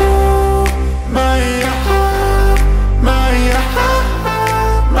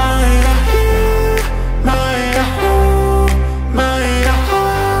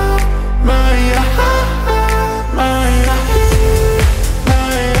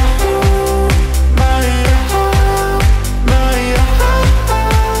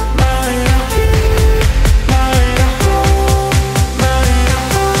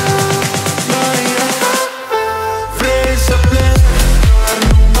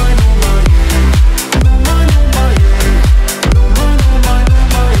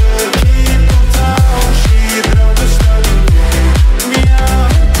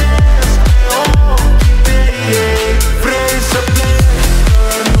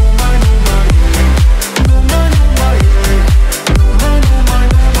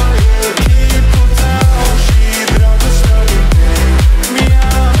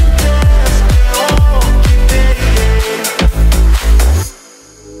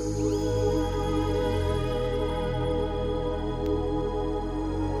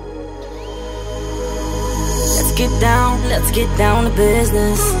 Let's get down to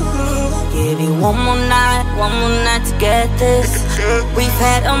business. Give you one more night to get this. We've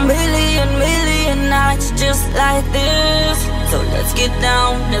had a million nights just like this. So let's get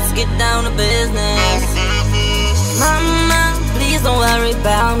down to business. Mama, please don't worry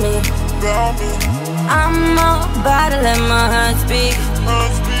about me. I'm about to let my heart speak.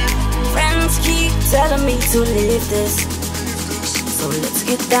 Friends keep telling me to leave this. So let's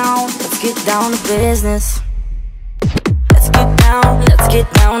get down to business. Let's get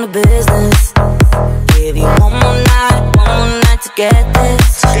down to business. Give you one more night to get this.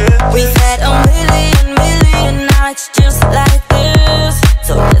 We've had a million nights just like this.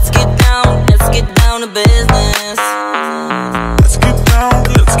 So let's get down to business. Let's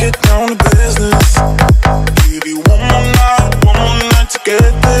get down to business. Give you one more night to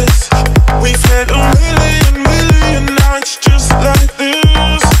get this. We've had a million nights just like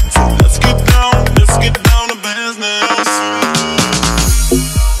this. So let's get down to business.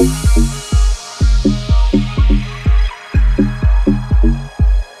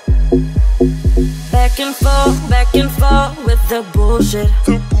 Back and forth with the bullshit.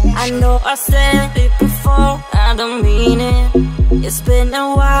 I know I said it before, I don't mean it. It's been a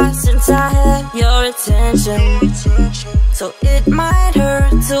while since I had your attention, so it might hurt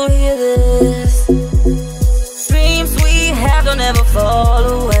to hear this. Dreams we have don't ever fall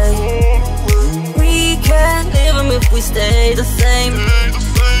away. We can't live them if we stay the same.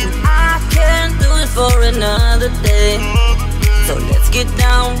 I can't do it for another day. So let's get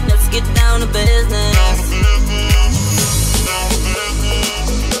down to business.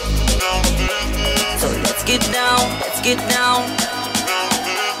 So let's get down.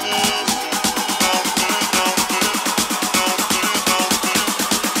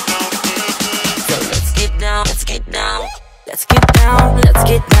 So let's get down. Let's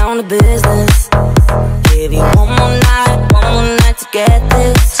get down to business. Give you one more night to get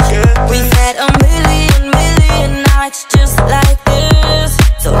this. We've had a million nights just like this.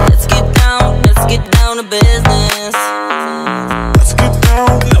 So let's get down to business. Let's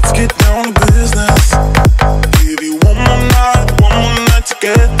get down to business. Give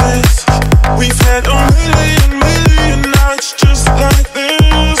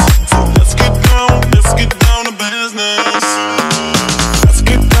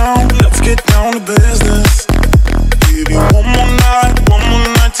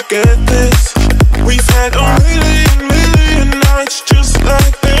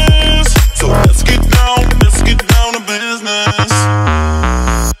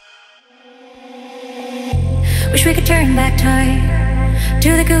Wish we could turn back time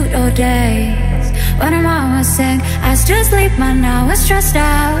to the good old days when our mama sang, I still sleep, man, now we're stressed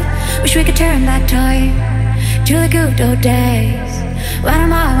out. Wish we could turn back time to the good old days when our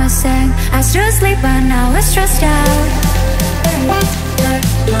mama sang, I still sleep, man, now we're stressed out.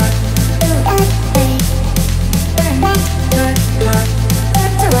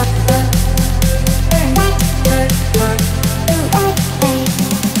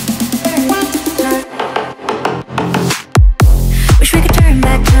 Wish we could turn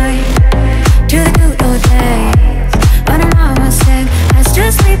back time to the good old days when our mama sang, I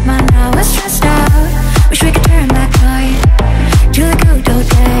still sleep, man, now we're stressed out. Wish we could turn back time to the good old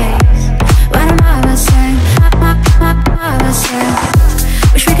days when our mama sang, mama sang.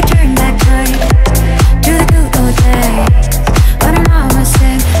 Wish we could turn back time to the good old days when our mama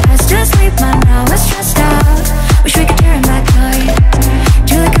sang, I still sleep, man, now we're stressed out. Wish we could turn back time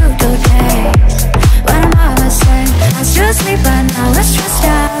to the good old days when our mama sang, I still sleep, man, now we're stressed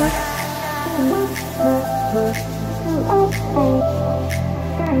out.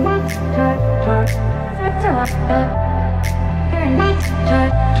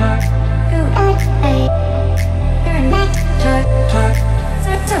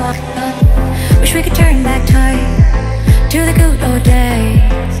 Wish we could turn back time to the good old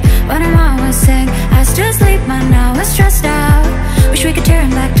days when our mama sang, I still sleep, man, now we're stressed out. Wish we could turn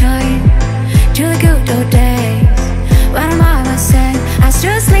back time to the good old days when our mama sang, I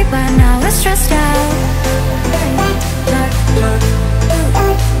still sleep, man, now we're stressed out.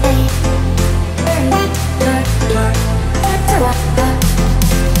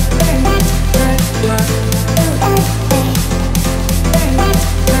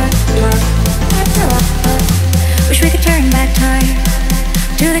 Wish we could turn back time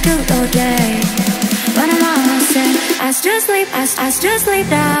to the good old days when our mama said, I still sleep, I still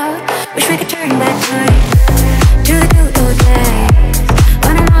sleep out. Wish we could turn back time to the good old days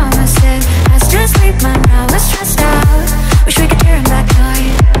when our mama said, I still sleep, man, now we're stressed out. Wish we could turn back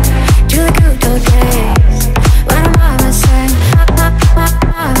time to the good old days when our mama said,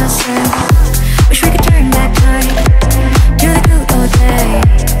 mama said. Wish we could turn back time to the good old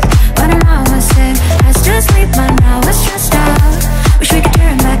days when our mama said, I still sleep, man, now we're stressed out. Wish we could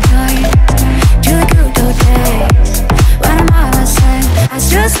turn back time to the good old days when our mama said, I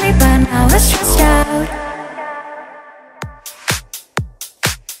still sleep, man, now we're stressed out.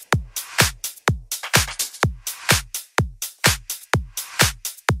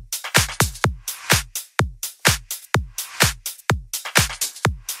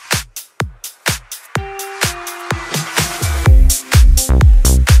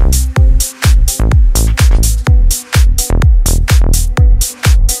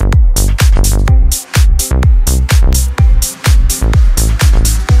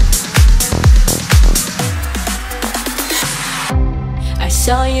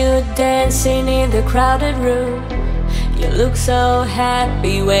 Saw you dancing in the crowded room. You look so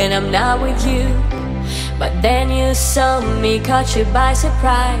happy when I'm not with you. But then you saw me, caught you by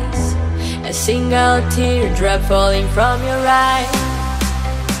surprise. A single teardrop falling from your eye.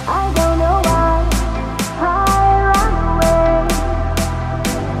 I don't know why I ran away.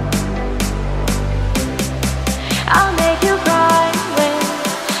 I'll make you cry when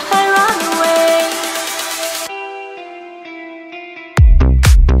I run away.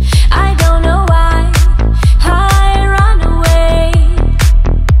 I don't know why I run away.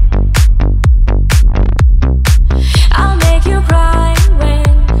 I'll make you cry when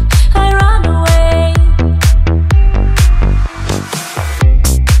I run away.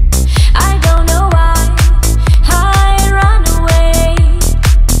 I don't know why I run away.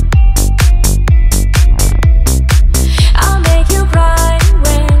 I'll make you cry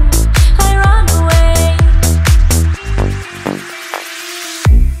when I run away.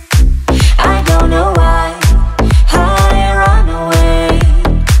 I don't know why I run away.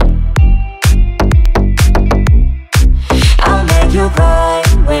 I'll make you cry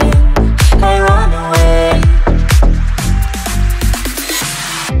when I run away.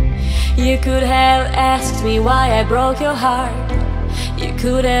 You could have asked me why I broke your heart. You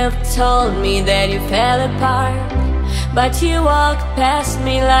could have told me that you fell apart. But you walked past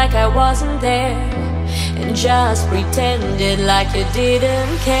me like I wasn't there, and just pretended like you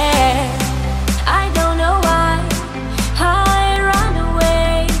didn't care. I don't know why I run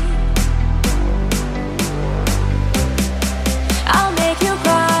away. I'll make you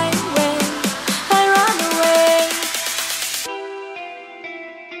cry when I run away.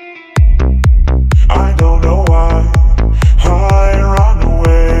 I don't know why I run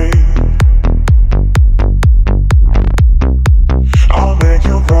away. I'll make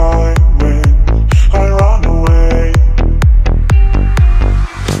you cry when I run away.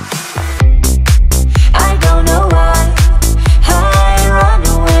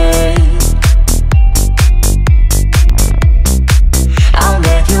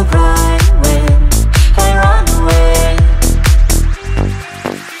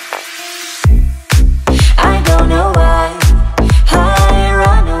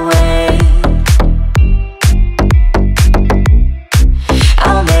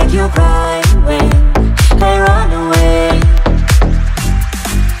 your bright wing and run away.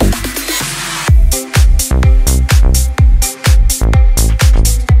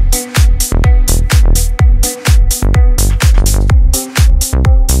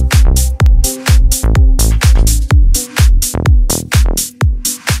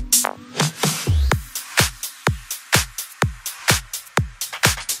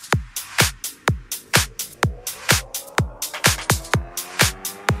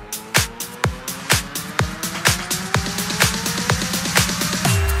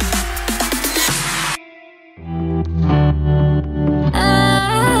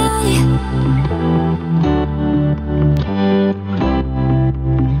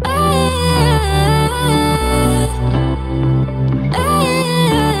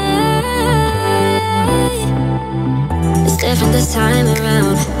 Different this time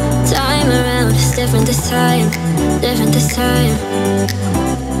around, it's different this time, different this time.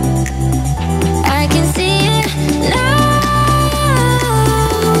 I can see it now,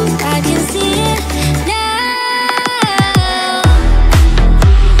 I can see it now.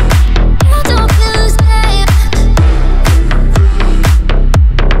 I don't feel the same.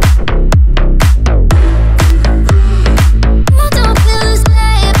 I don't feel the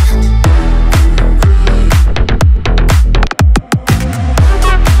same.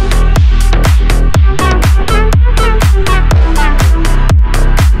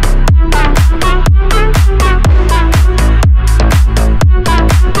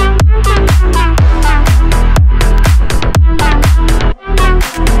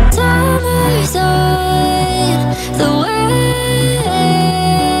 Summer's on the way.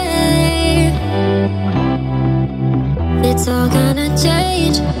 It's all gonna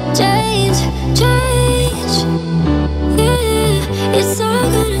change, change, change. Yeah, it's all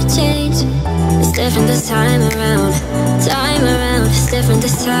gonna change. It's different this time around, it's different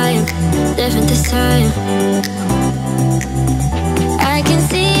this time, different this time. I can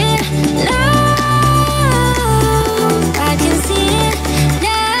see it now, I can see it now.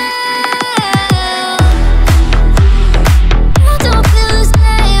 I don't feel the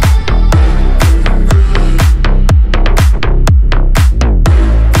same.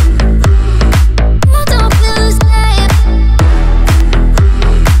 I don't feel the same.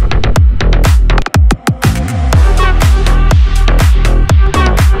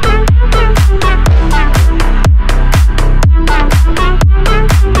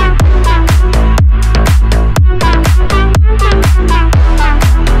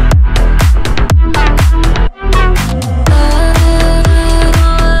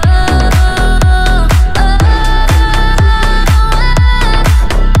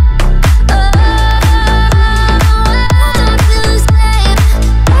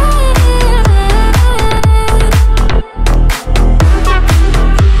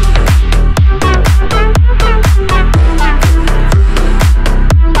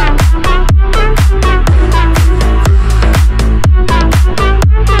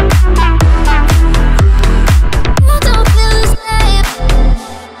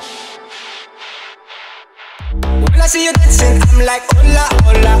 When I see you dancing, I'm like hola,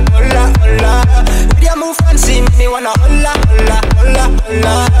 hola, hola, hola. With your move fancy, make me wanna hola, hola, hola,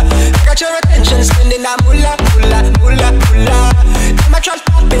 hola. I got your attention, spending that moolah, moolah, moolah, moolah. I'm a trans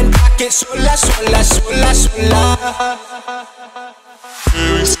popping pocket, sola, sola, sola, sola.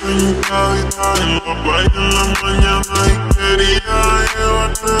 Baby, sentada y está en la playa en la mañana y quería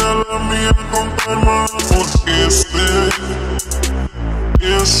llevarte a la mía con calma porque sé que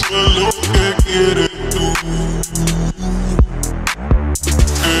eso es lo que quieres tú.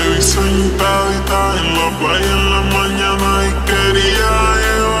 Baby, sentada y está en la playa en la mañana y quería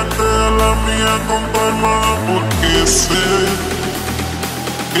llevarte a la mía con calma porque sé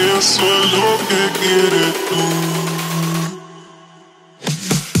que eso es lo que quieres tú.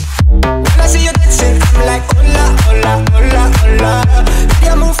 When I see you dancing, I'm like hola, hola, hola, hola. With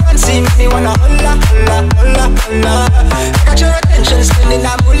your move fancy, make me wanna hola, hola, hola, hola. I got your attention, spending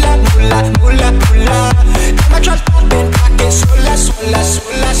that moolah, moolah, moolah, moolah. I'm a trans popping pocket, sola, sola,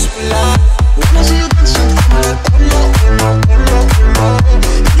 sola, sola. When I see you dancing, I'm like hola, hola, hola, hola.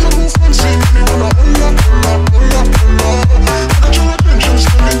 With your move fancy, make me wanna hola, hola, hola, hola. I got your attention,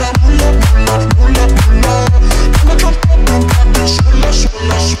 spending that moolah, moolah, moolah, moolah. I'm a trans popping pocket, sola,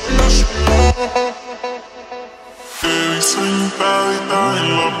 sola, sola, sola. Baby, sentadita en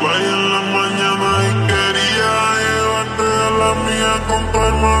la playa en la mañana y quería llevarte a la mía con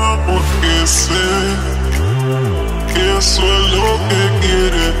calma porque sé que eso es lo que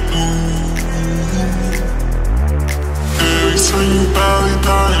quieres tú. Baby,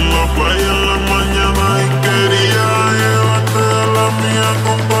 sentadita en la playa en la mañana y quería llevarte a la mía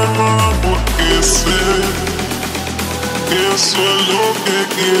con calma Eso es lo que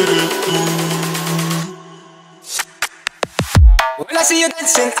quieres tú. When I see you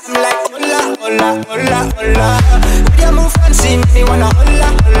dancing, I'm like, hola, hola, hola, hola. When you move fancy, make me wanna hola,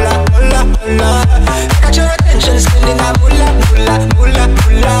 hola, hola, hola. I got your attention, spending that moolah, moolah, moolah,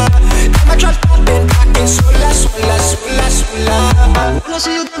 moolah. Got my trap popping, packing, sola, sola, sola, sola. When I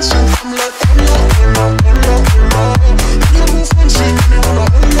see you dancing, I'm like, hola, hola, hola, hola. When you move fancy, make me wanna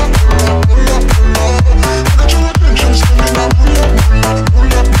hola, hola, hola, hola. I got your attention, spending that moolah, moolah,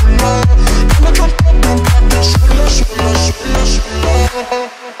 moolah, moolah. Got my trap popping, packing, sola, sola, sola, sola.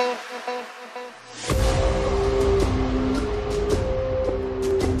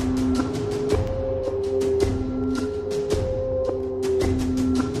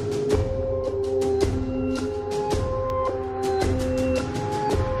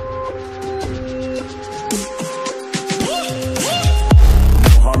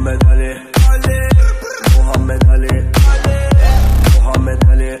 Muhammed Ali, Muhammed Ali, Muhammed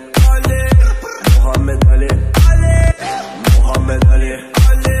Ali, Muhammed Ali, Muhammed Ali,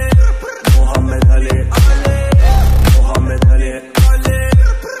 Muhammed Ali, Muhammed Ali,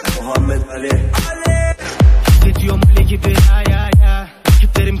 Muhammed Ali. Hissediyorum Ali gibi ya ya ya.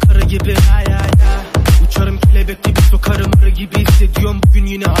 Rakiplerim karı gibi ya ya ya. Uçarım kelebek gibi sokarım arı gibi. Hissediyorum bugün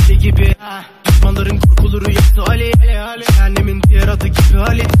yine Ali gibi. Düşmanların korkuları yaktı Ali. Cehennemin diğer adı gibi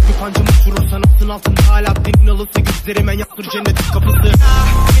Ali. Bir pancamı vurursan olsun altında hala. Dinin alısı gözlerime yaktır cennetin kapısı.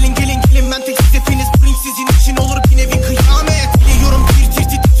 Gelin gelin gelin ben tek siz hepiniz durayım sizin için olur bir nevi kıyamet. Biliyorum tir tir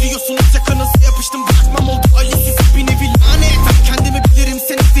titriyorsunuz yakınızda yapıştım bırakmam oldu Ali siz bir nevi lanet. Ben kendimi bilirim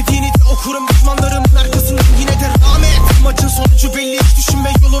sen istediğini de okurum düşmanlarımın arkasından yine de rahmet. Maçın sonucu belli hiç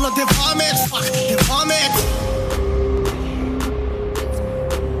düşünme yoluna devam et. Bak devam et.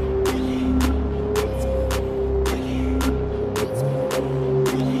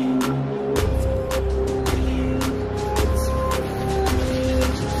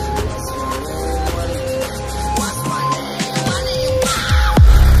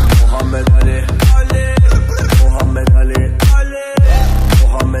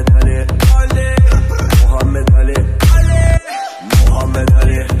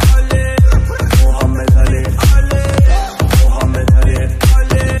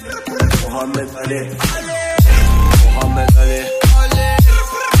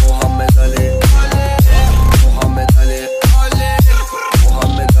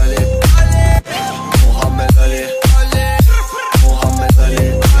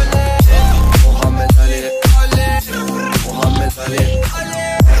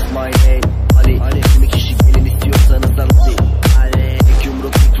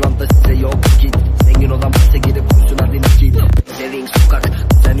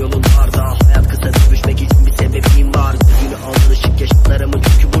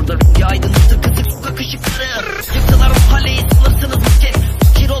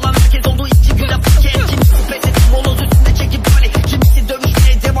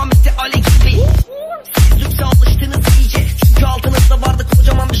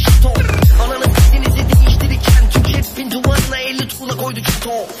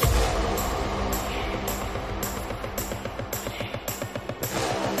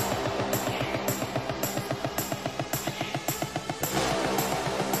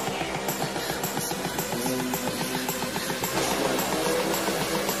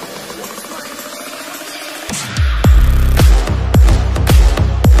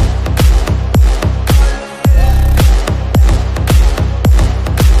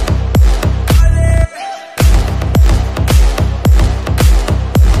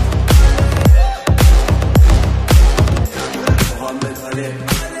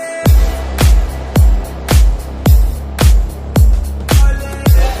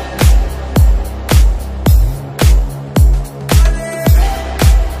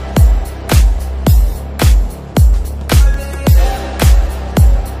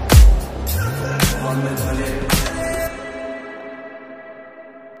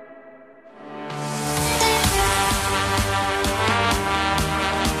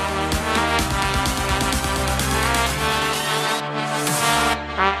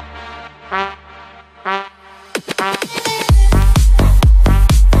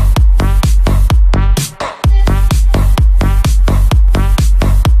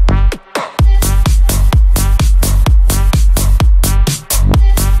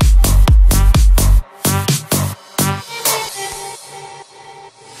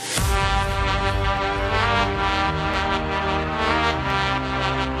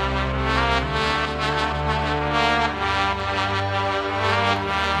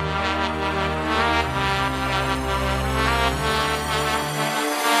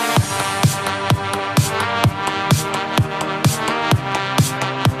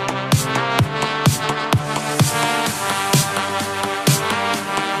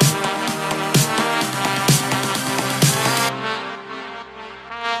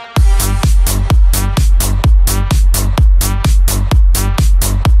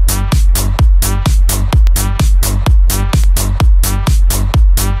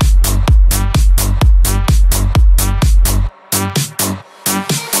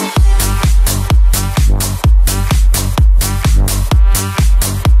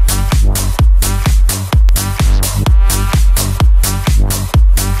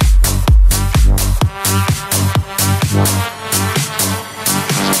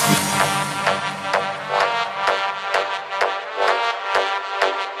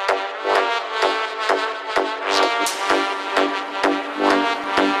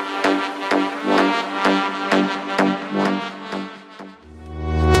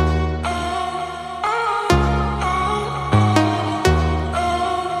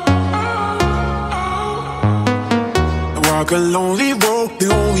 walk a lonely road,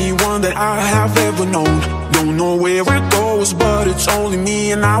 the only one that I have ever known. Don't know where it goes, but it's only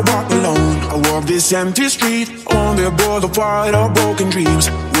me and I walk alone. I walk this empty street on the boulevard of broken dreams,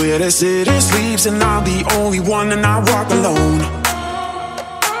 where the city sleeps and I'm the only one and I walk alone.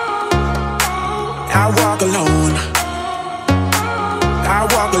 I walk alone. I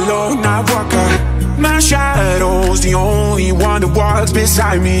walk alone, I walk out. My shadow's the only one that walks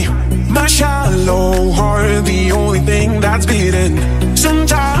beside me. My shallow heart, the only thing that's beating.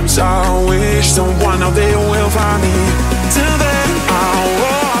 Sometimes I wish someone out there will find me. Till then I'll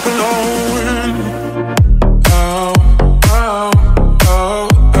walk alone. Oh, oh, oh,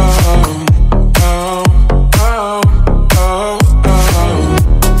 oh, oh, oh,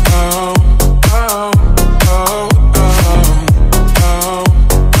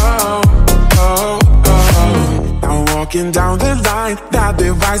 oh, walking down the line that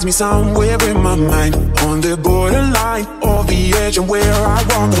divides me somewhere in my mind, on the borderline of the edge and where I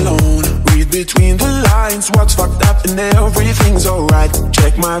walk alone. Read between the lines what's fucked up and everything's alright.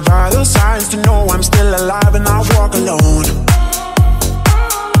 Check my vital signs to know I'm still alive and I walk alone.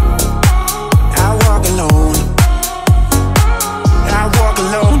 I walk alone. I walk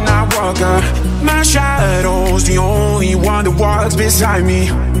alone, I walk out. My shadow's the only one that walks beside me.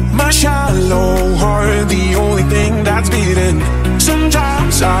 My shallow heart, the only thing that's beating.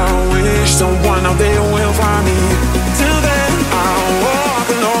 Sometimes I wish someone out there will find me. Till then I'll walk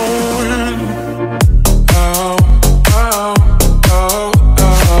alone. Oh, oh, oh,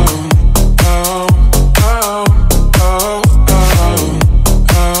 oh, oh, oh, oh,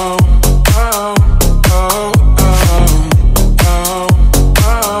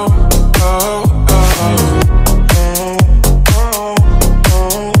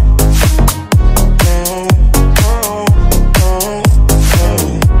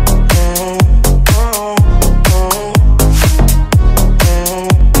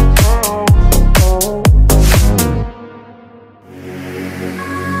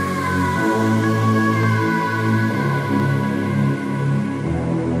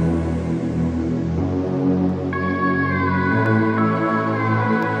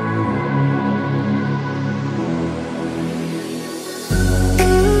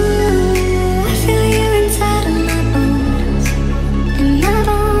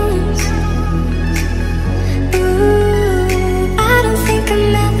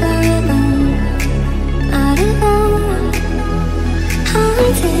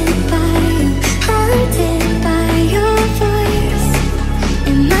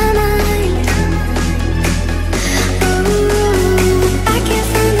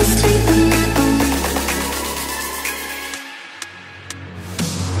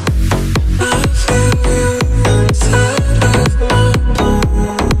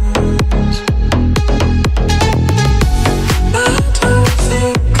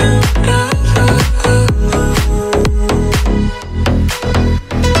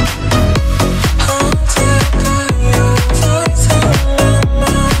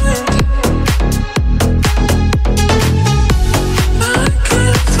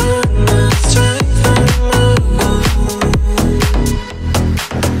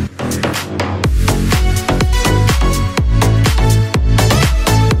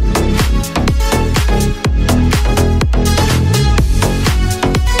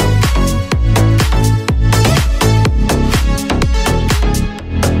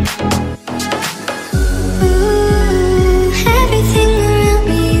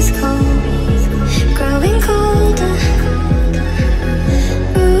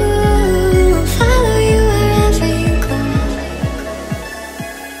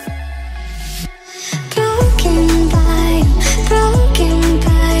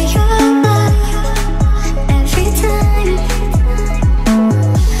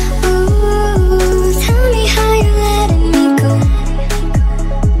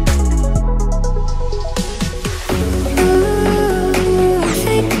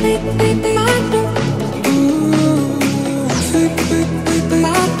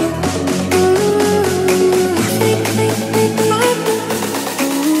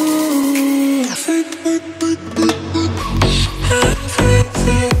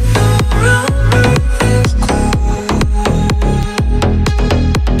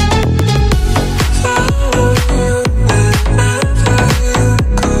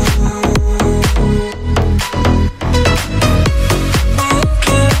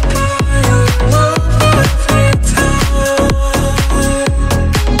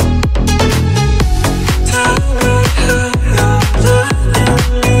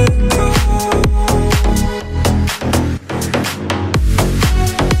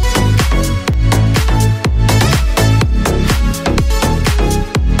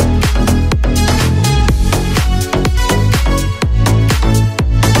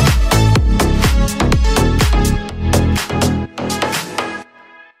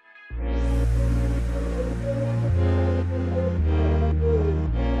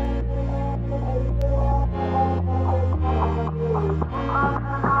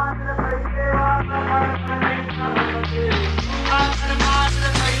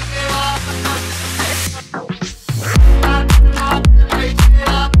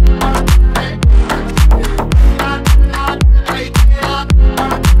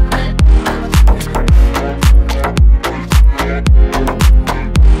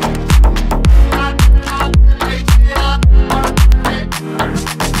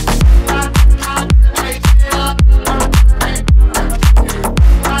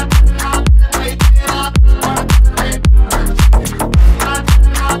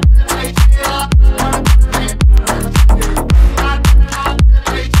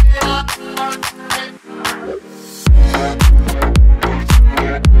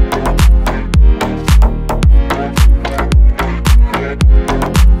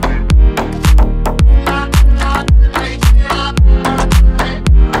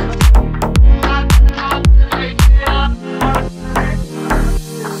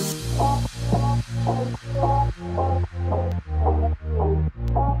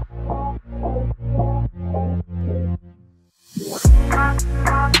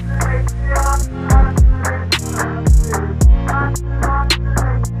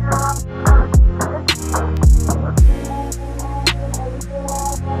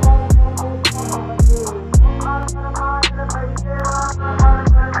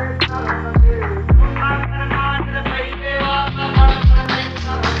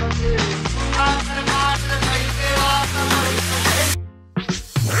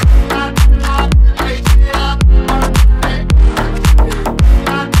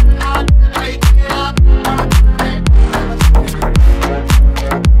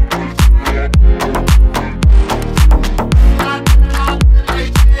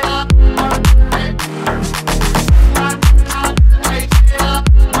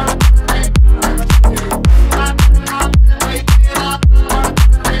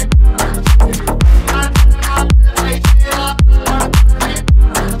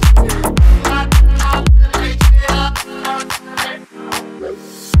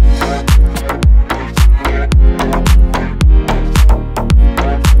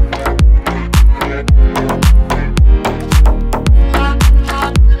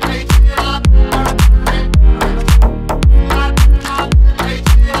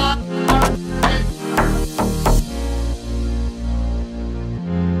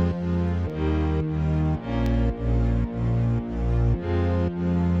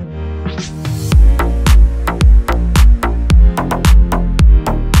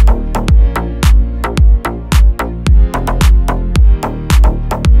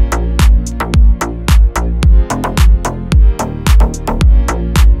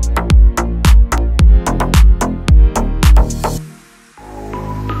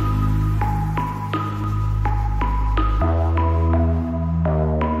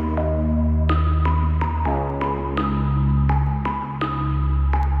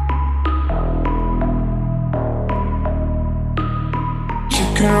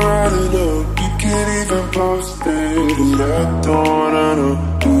 posted it. I don't wanna know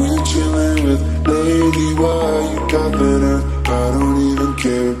who you chilling with. Lady, why you got that nerve? I don't even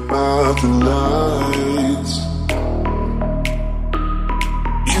care about the lights.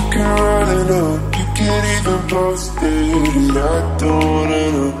 You can write it up, you can't even post it. I don't wanna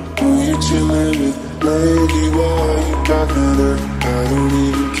know who you chilling with. Lady, why you got that nerve? I don't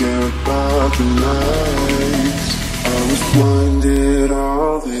even care about the lights. I was blinded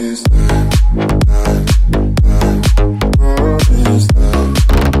all this time. All this time.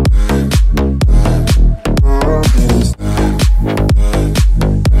 All this time. All this time.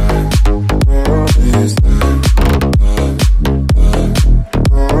 All this time.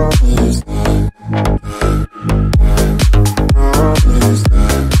 All this time.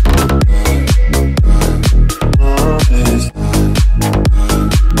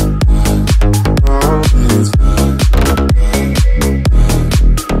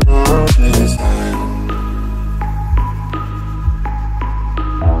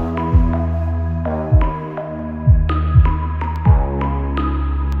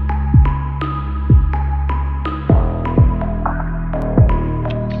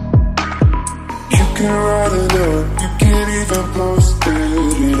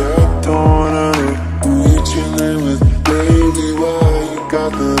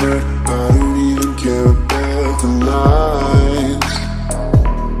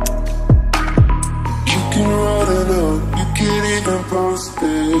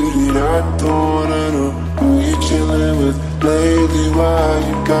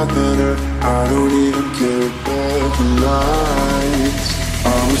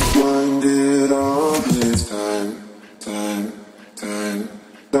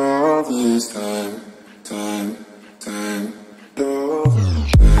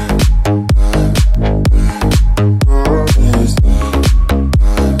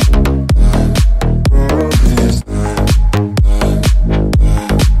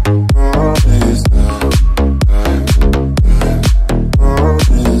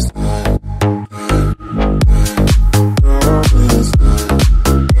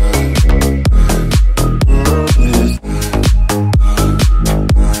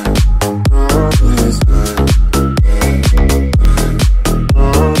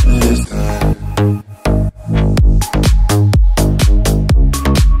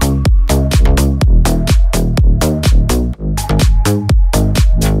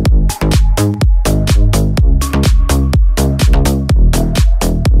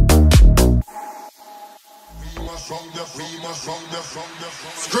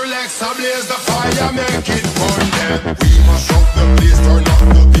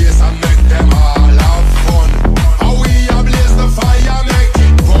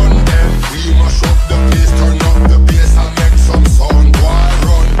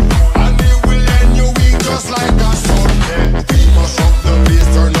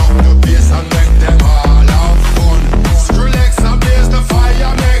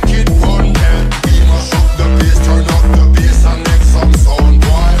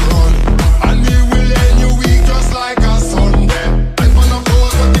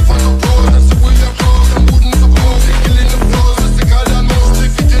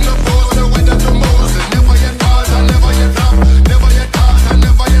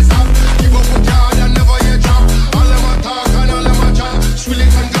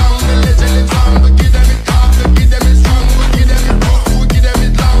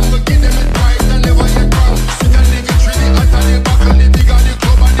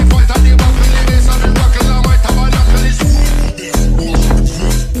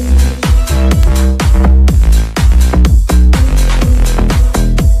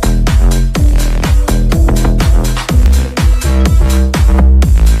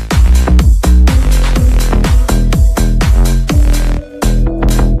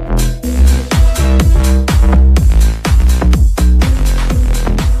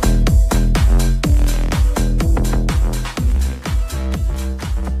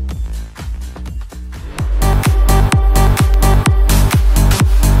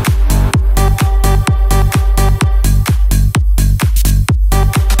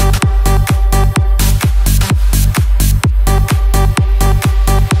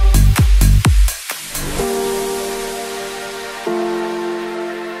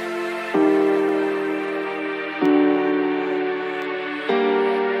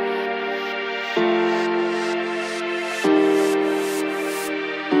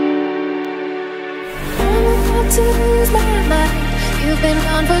 to lose my mind. You've been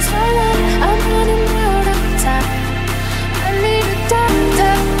gone for so long, I'm running out of time. I need a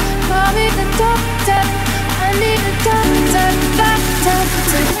doctor, call me the doctor. I need a doctor, doctor,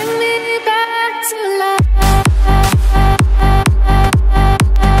 to bring me back to life.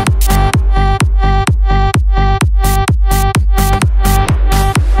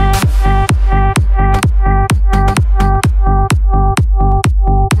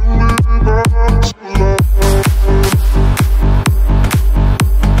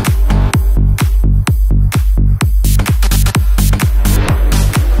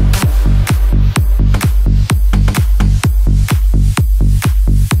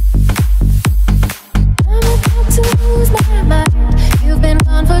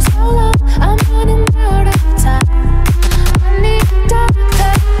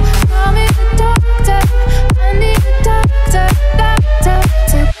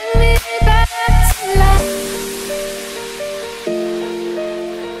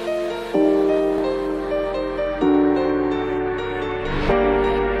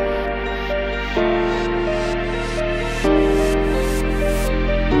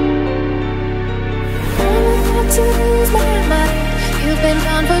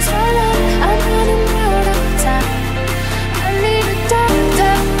 on for so long, I'm running out of time. I need a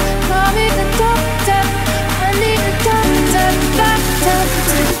doctor, call me the doctor. I need a doctor, doctor,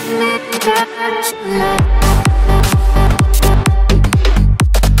 take me back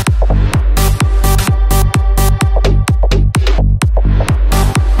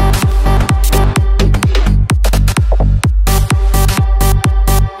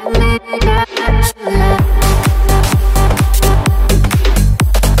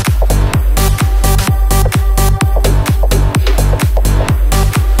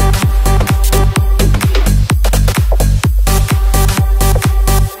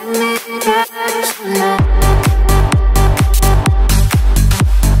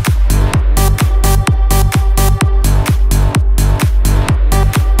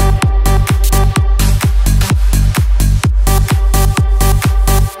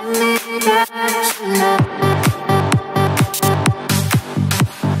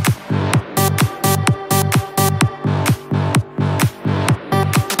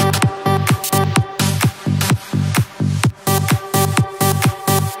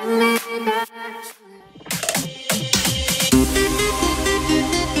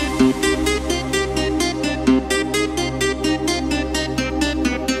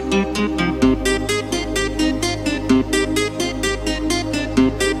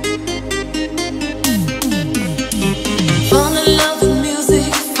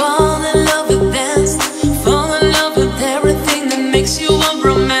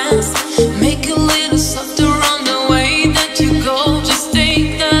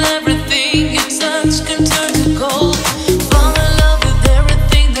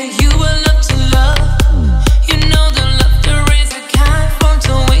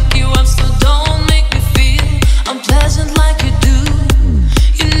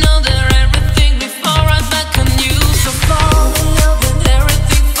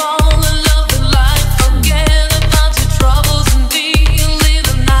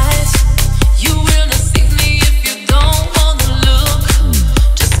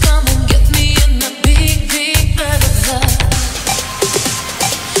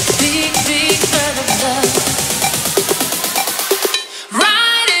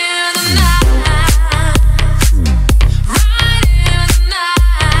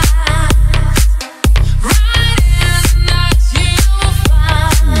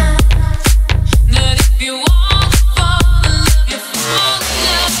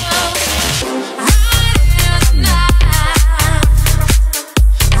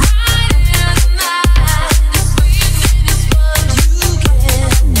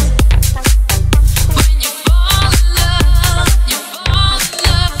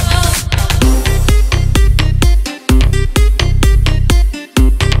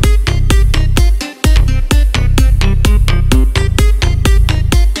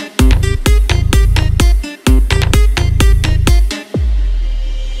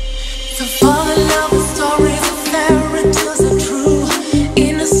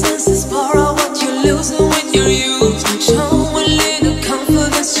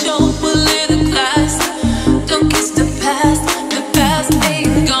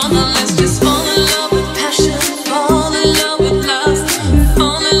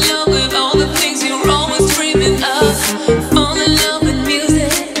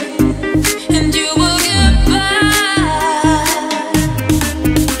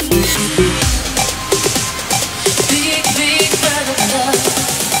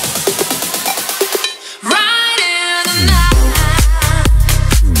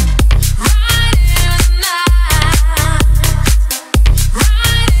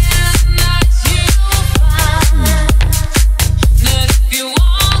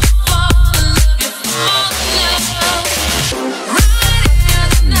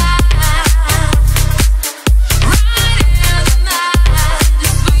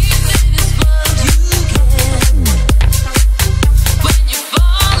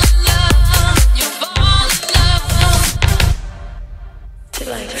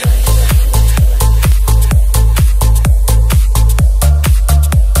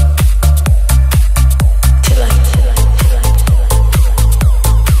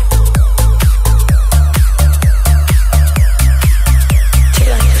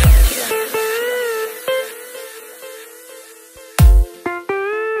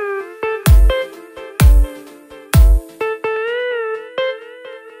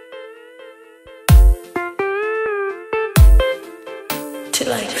to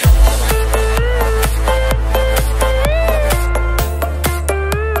life.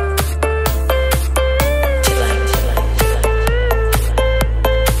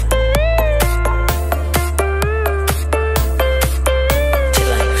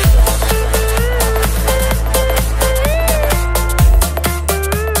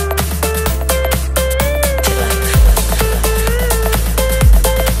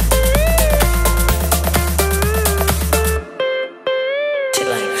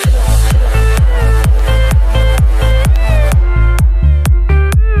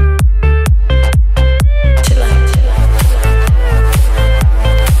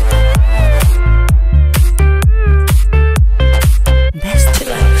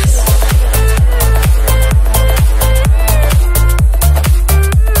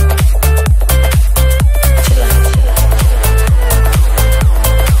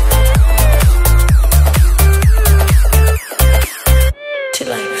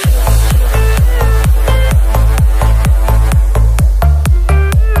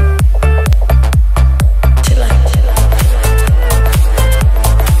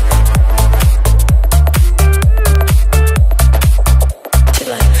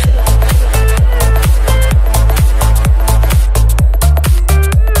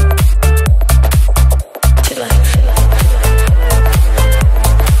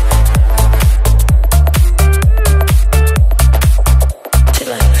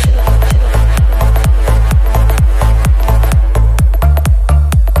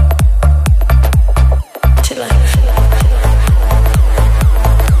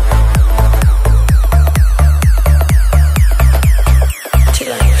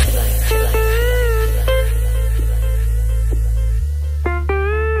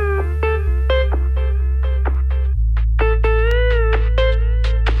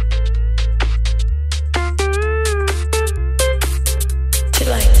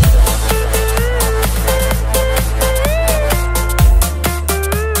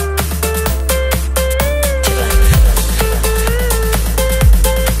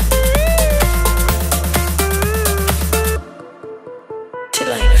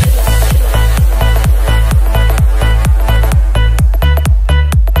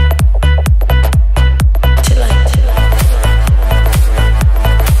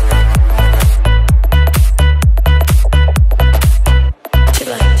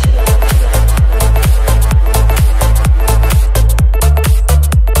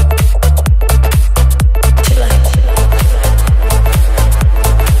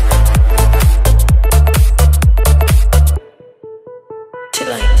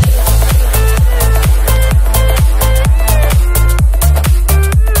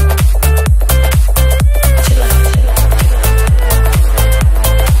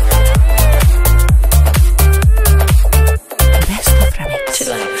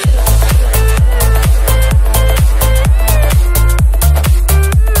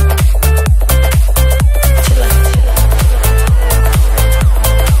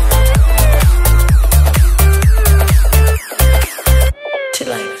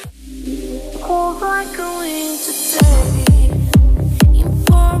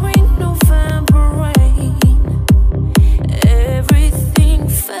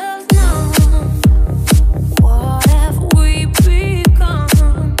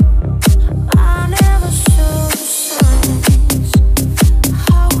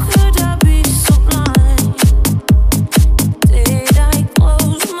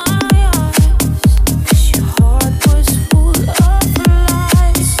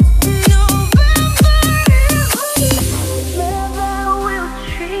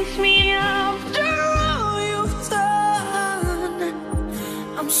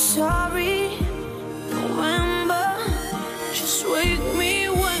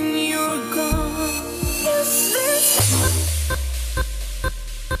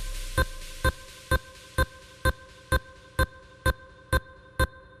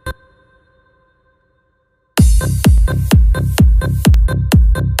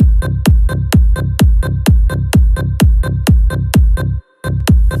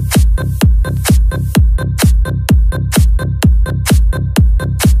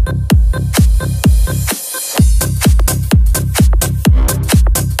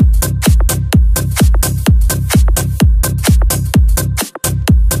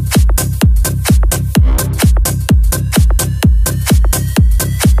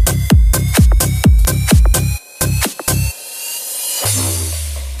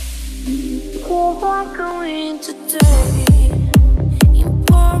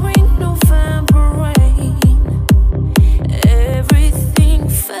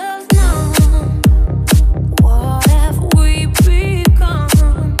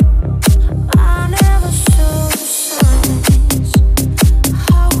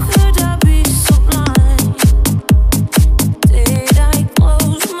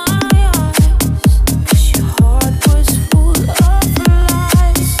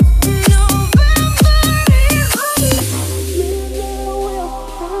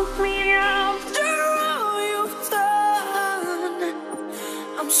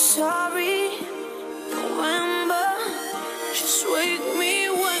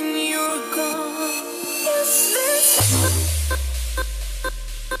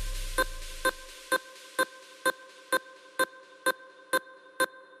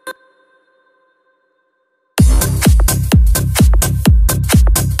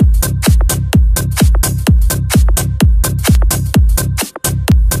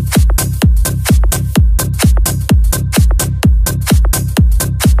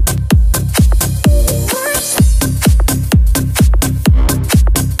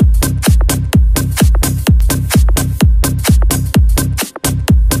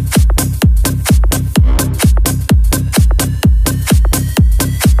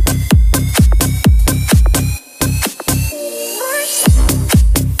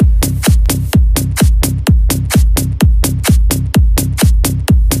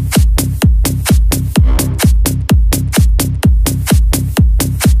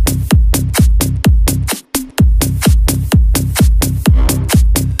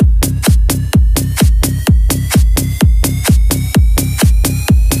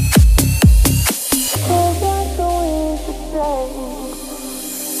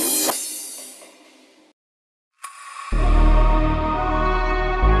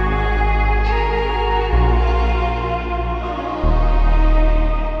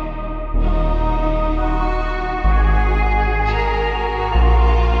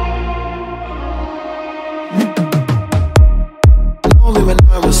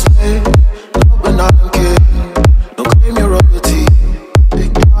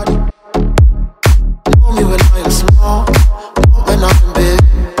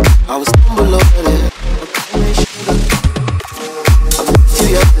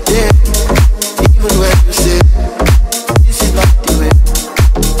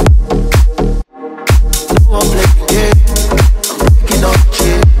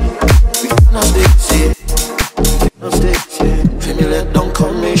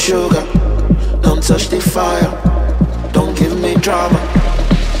 touch the fire, don't give me drama.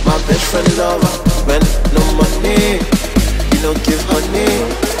 My best friend lover, when no money, you don't give honey.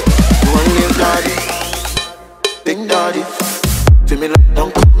 You want live daddy, big daddy. Feel me like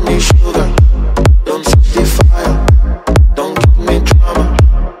don't cut me sugar, don't touch the fire, don't give me drama.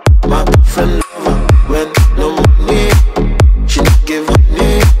 My best friend lover, when no money, she don't give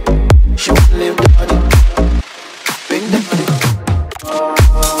honey. She want live daddy, big daddy.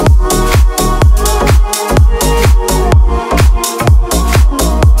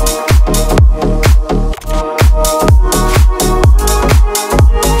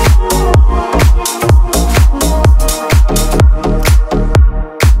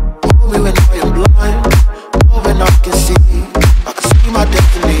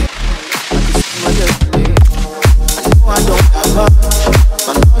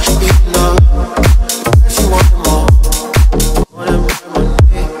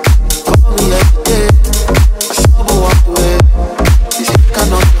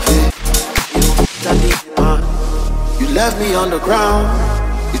 On the ground,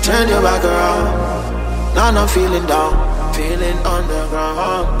 you turn your back around. Now I'm feeling down, feeling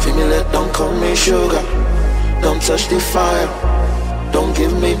underground. Feel me let don't call me sugar, don't touch the fire, don't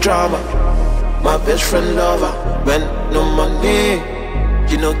give me drama. My best friend lover, when no money,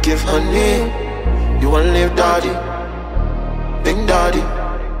 you don't give honey. You want live daddy, big daddy.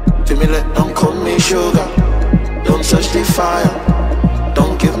 Feel me let don't call me sugar, don't touch the fire,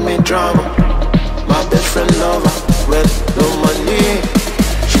 don't give me drama. My best friend lover, when no money,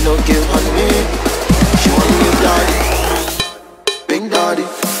 she don't give honey. She want live daddy, big daddy.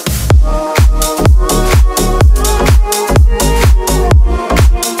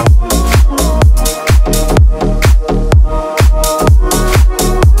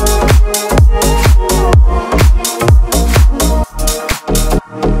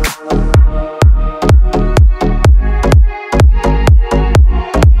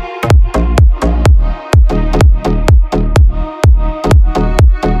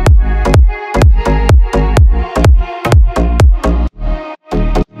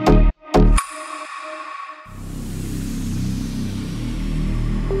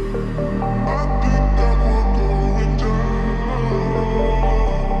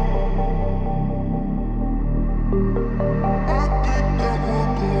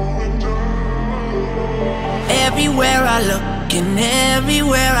 Everywhere I look and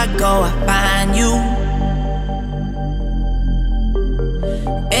everywhere I go, I find you.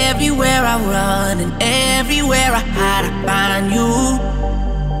 Everywhere I run and everywhere I hide, I find you.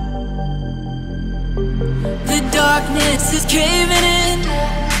 The darkness is caving in.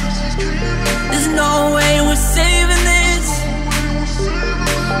 There's no way we're saving this.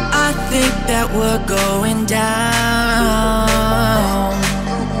 I think that we're going down.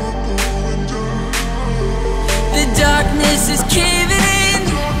 The darkness is caving in.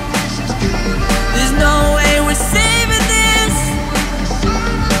 There's no way we're saving this.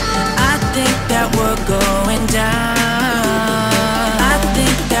 I think that we're going down. I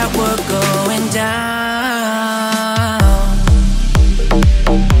think that we're going down.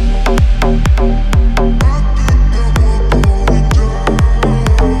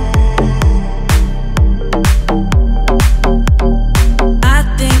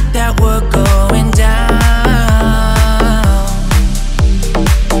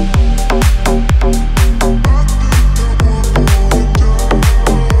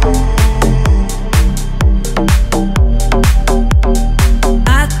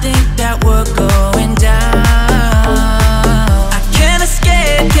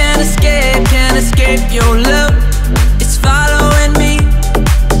 Your love, it's following me.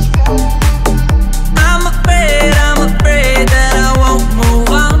 I'm afraid that I won't move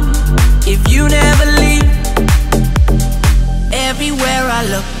on if you never leave. Everywhere I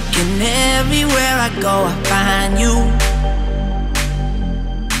look and everywhere I go, I find you.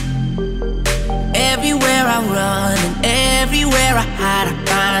 Everywhere I run and everywhere I hide, I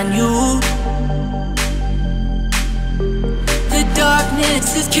find you. The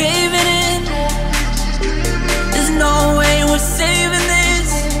darkness is caving in. There's no way we're saving this.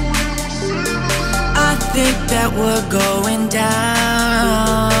 I think that we're going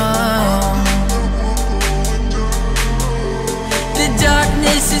down. The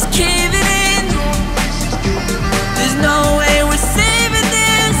darkness is caving in. There's no way we're saving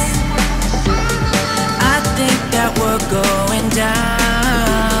this. I think that we're going down.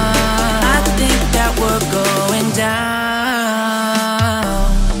 I think that we're going down.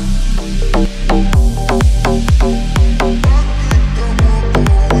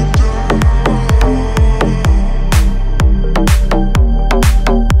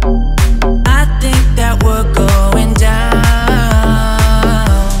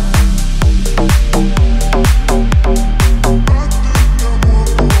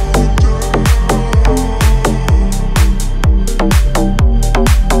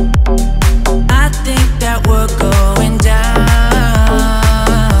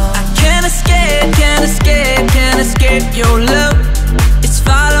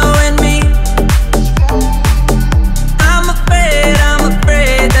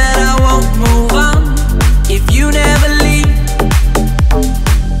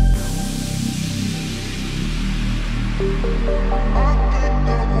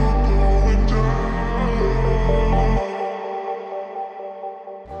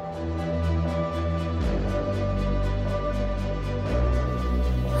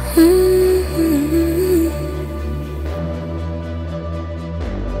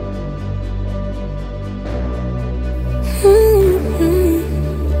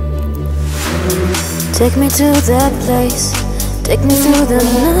 Take me to that place, take me through the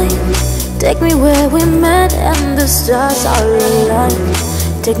night. Take me where we met and the stars are aligned.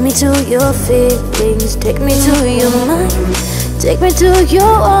 Take me to your feelings, take me to your mind. Take me to your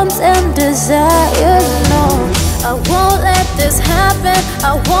arms and desire, no. I won't let this happen,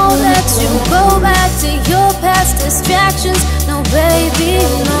 I won't let you go back to your past distractions. No baby,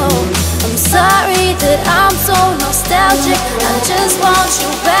 no. I'm sorry that I'm so nostalgic. I just want you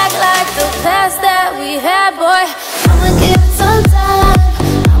back like the past that we had, boy. I'ma give it some time,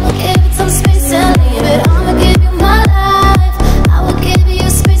 I'ma give it some space and leave it. I'ma give you my life, I will give you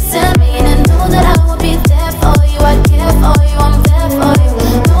space and mean. And know that I will be there for you, I care for you, I'm there for you.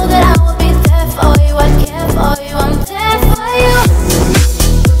 Know that I will be there for you, I care for you, I'm there for you.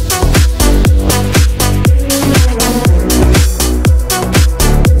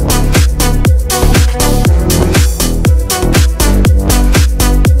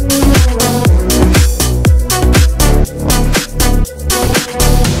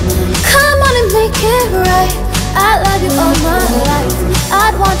 I love you all my life,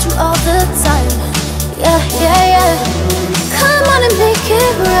 I'd want you all the time. Yeah, yeah, yeah. Come on and make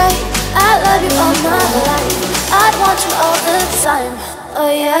it right. I love you all my life, I'd want you all the time. Oh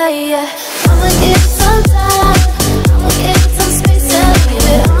yeah, yeah. I'ma give it some time, I'ma give it some space and leave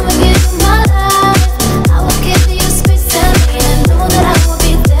it. I'ma give you my life, I will give you space and leave it. Know that I will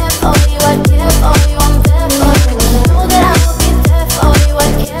be there for you, I care for you, I'm there for you. Know that I will be there for you, I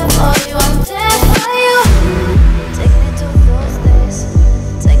care for you, I'm there for you. Take me to those days,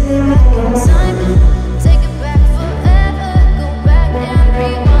 take me back in time, take it back forever, go back and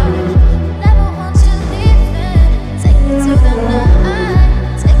rewind. Never want you leaving, take me to the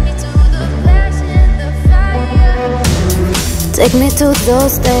night, take me to the passion, the fire. Take me to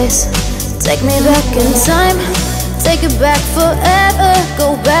those days, take me back in time, take it back forever,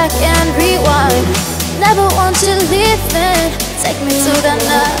 go back and rewind. Never want you leaving, take me to the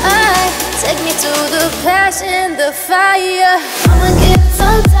night, take me to the passion, the fire. I'ma give it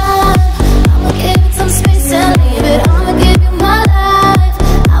some time, I'ma give it some space and leave it. I'ma give you my life,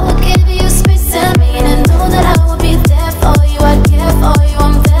 I will give you space and mean. And know that I will be there for you, I care for you,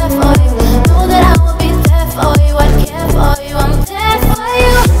 I'm there for you. Know that I will be there for you, I care for you, I'm there for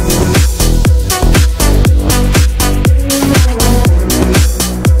you.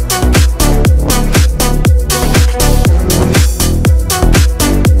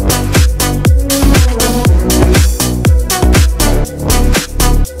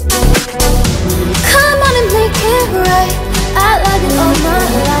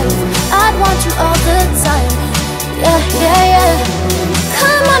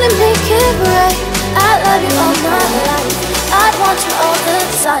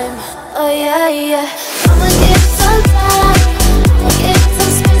 Oh yeah, yeah. I'ma give it some time, I'ma give it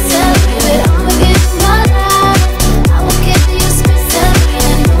some space and leave it. I'ma give you my life, I will give you space and leave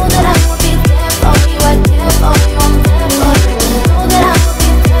it. Know that I will be there for you, I care for you, I'm there for you. Know that I will be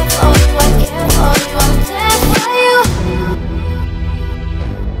there for you, I care for you, I'm there for you.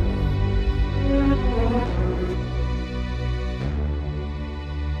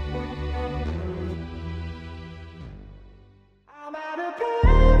 I'm at a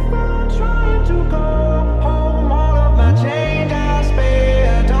payphone trying to go home. All of my change I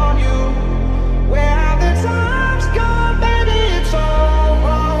spent on you. Where have the times gone, baby? It's all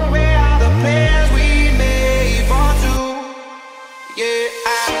wrong. Where are the plans we made for two? Yeah,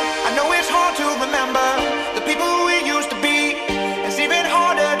 I know it's hard to remember the people we used to be. It's even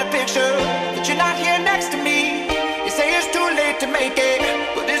harder to picture that you're not here next to me. You say it's too late to make it,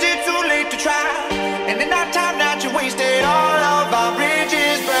 but is it too late to try? And in that time that you wasted, all of our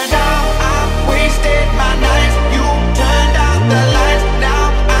bridges burned out. I've wasted my nights, you turned out the lights.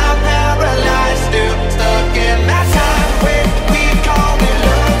 Now I'm paralyzed, still stuck in that time when we called it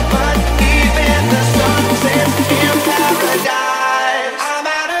love. But even the sun sets in paradise. I'm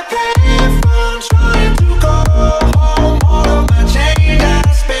at a payphone trying to go home. All of my change I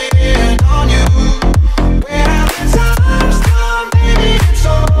spent on you. Where have the times gone, baby?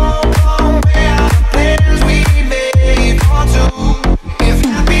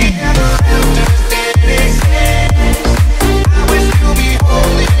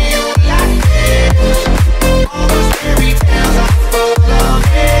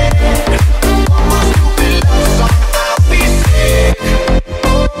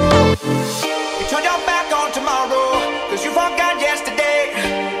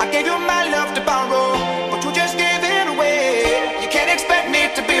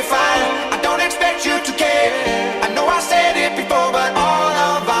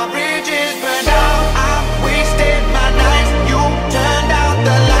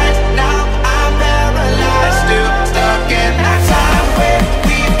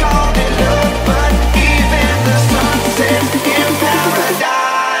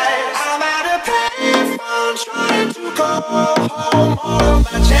 All of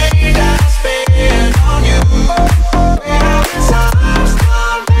my change I spend on you. Where are the times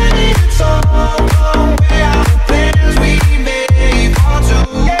gone, baby, it's all gone. Where are the plans we made for two?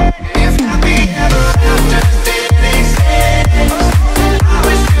 If happy ever after didn't exist, I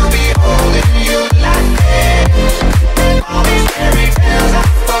wish to be holding you like this. All these fairy tales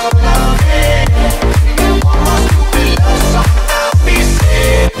are full of it. One more stupid love song, I'll be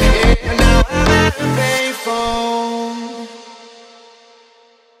sick. Now I'm at a payphone.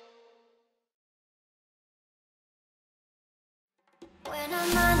 When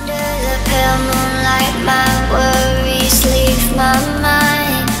I'm under the pale moonlight, my worries leave my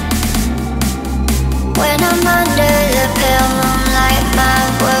mind. When I'm under the pale moonlight, my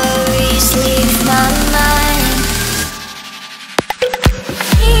worries leave my mind.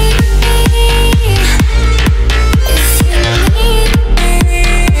 If you need me,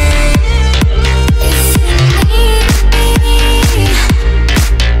 if you need me.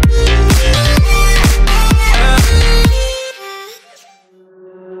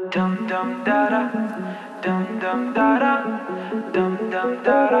 Dum dum da da, dum dum da da, dum dum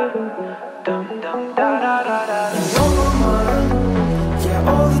da da, dum dum da da da da. You on my mind,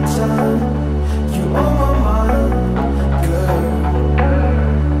 yeah, all the time. You on my mind, girl.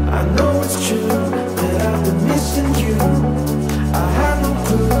 I know it's true that I've been missing you. I had no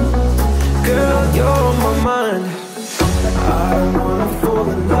clue, girl, you're on my mind. I don't wanna fall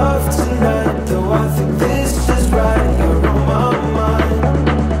in love tonight, though I think this is right. You're on my mind.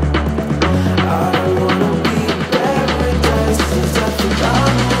 I don't wanna be in paradise, 'cause I think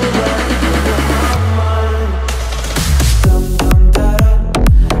I'm alright. You're on my mind. Dum dum da da,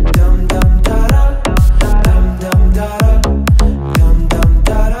 dum dum da da, dum dum da da, dum dum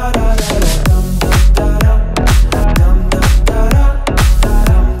da da da da, dum dum da da, dum dum da da,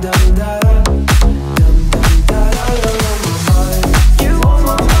 dum dum da da, dum dum da da. You on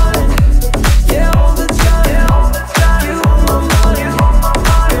my mind, yeah, all the time. You on my mind,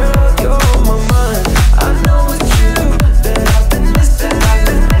 girl, you're on my mind. I know it's true that I've been missing you.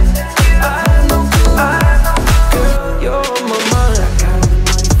 I had no clue, girl, you're on my mind. I got all the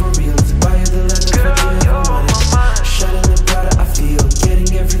money for real to buy you the leather, girl, you're on my mind. Shining the brighter I feel,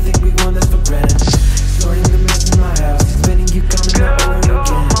 getting everything we want, that's for granted. Storing the mess in my house, expecting you coming out over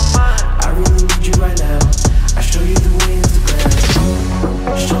again. I really need you right now. I show you the way Instagram.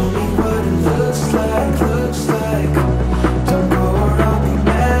 Show me what it looks like, looks like. Don't go or I'll be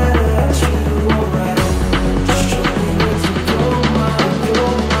mad at you, alright. Just show me what's in your mind,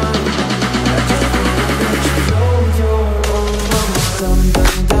 your mind. I just wanna let you know you're on my mind. Dum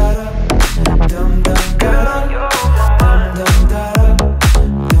dum da da, dum dum da da, dum dum da da,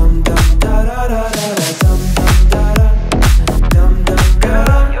 dum dum da da da da, dum dum da da, dum dum da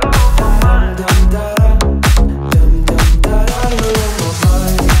da, dum dum da da, dum dum da da. You're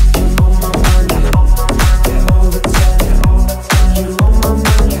on my mind, you're on my mind, yeah, all the time. You're on my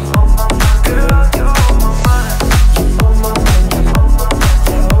mind, girl, you're on my mind. You're on my mind, yeah, all the time. You're on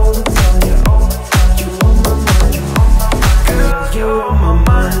my mind, girl, you're on my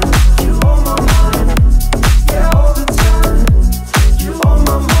mind. You're on my mind, yeah, all the time. You're on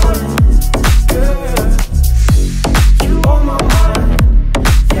my mind, girl. You're on my mind,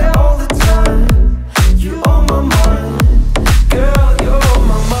 yeah, all the time. You're on my mind, girl, you're on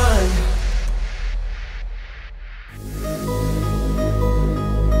my mind.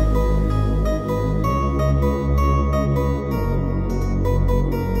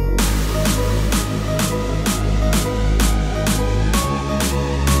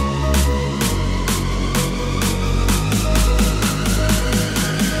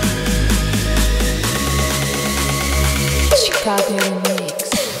 Chicago mix.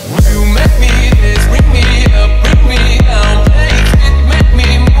 You make me this, bring me up, bring me down. Take it, make me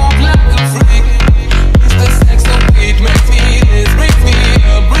move like a freak. It's the sex so sweet, make me this, bring me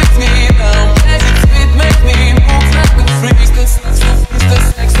up, bring me down. Take it, make me move like a freak. It's the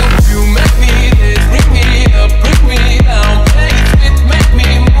sex so you make me this, bring me up, bring me down. Take it, make me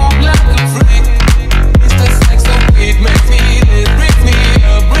move like a freak. It's the sex so sweet, make me this, bring me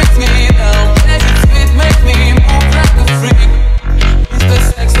up, bring me down. Take it, make me move like a freak. It's the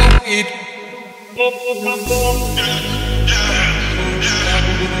sex so sweet.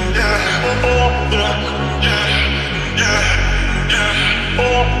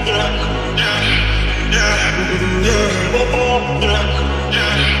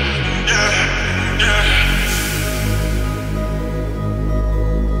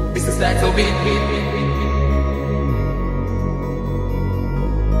 It's the sex so beat.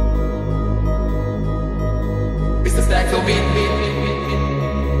 It's the sex so beat.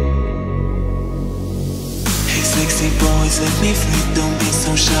 Hey sexy boy, please let me free. Don't be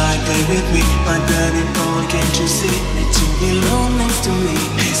so shy, play with me. I got it all, can't you see? That you belong next to me.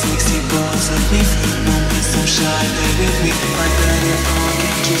 Hey sexy boss, let me free. Don't be so shy, play with me. I got it all,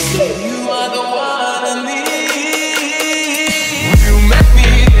 can't you see? You are the one I need. You make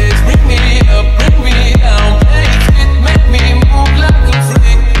me this, bring me up, bring me down. Play it, make me move like a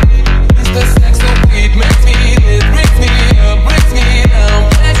freak. It's the sex so beat, make me this, bring me up, bring me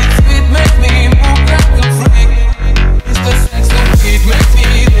down. Play it, make me move like a freak. It's the sex so beat, make me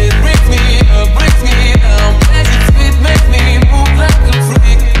this, bring me up, bring me down. Play it, make me move like a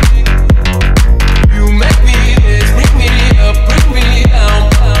freak. You make me this, bring me up, bring me down.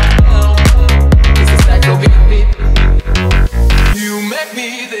 It's the sex so beat. You make me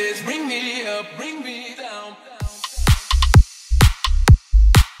this, bring me up, bring me down.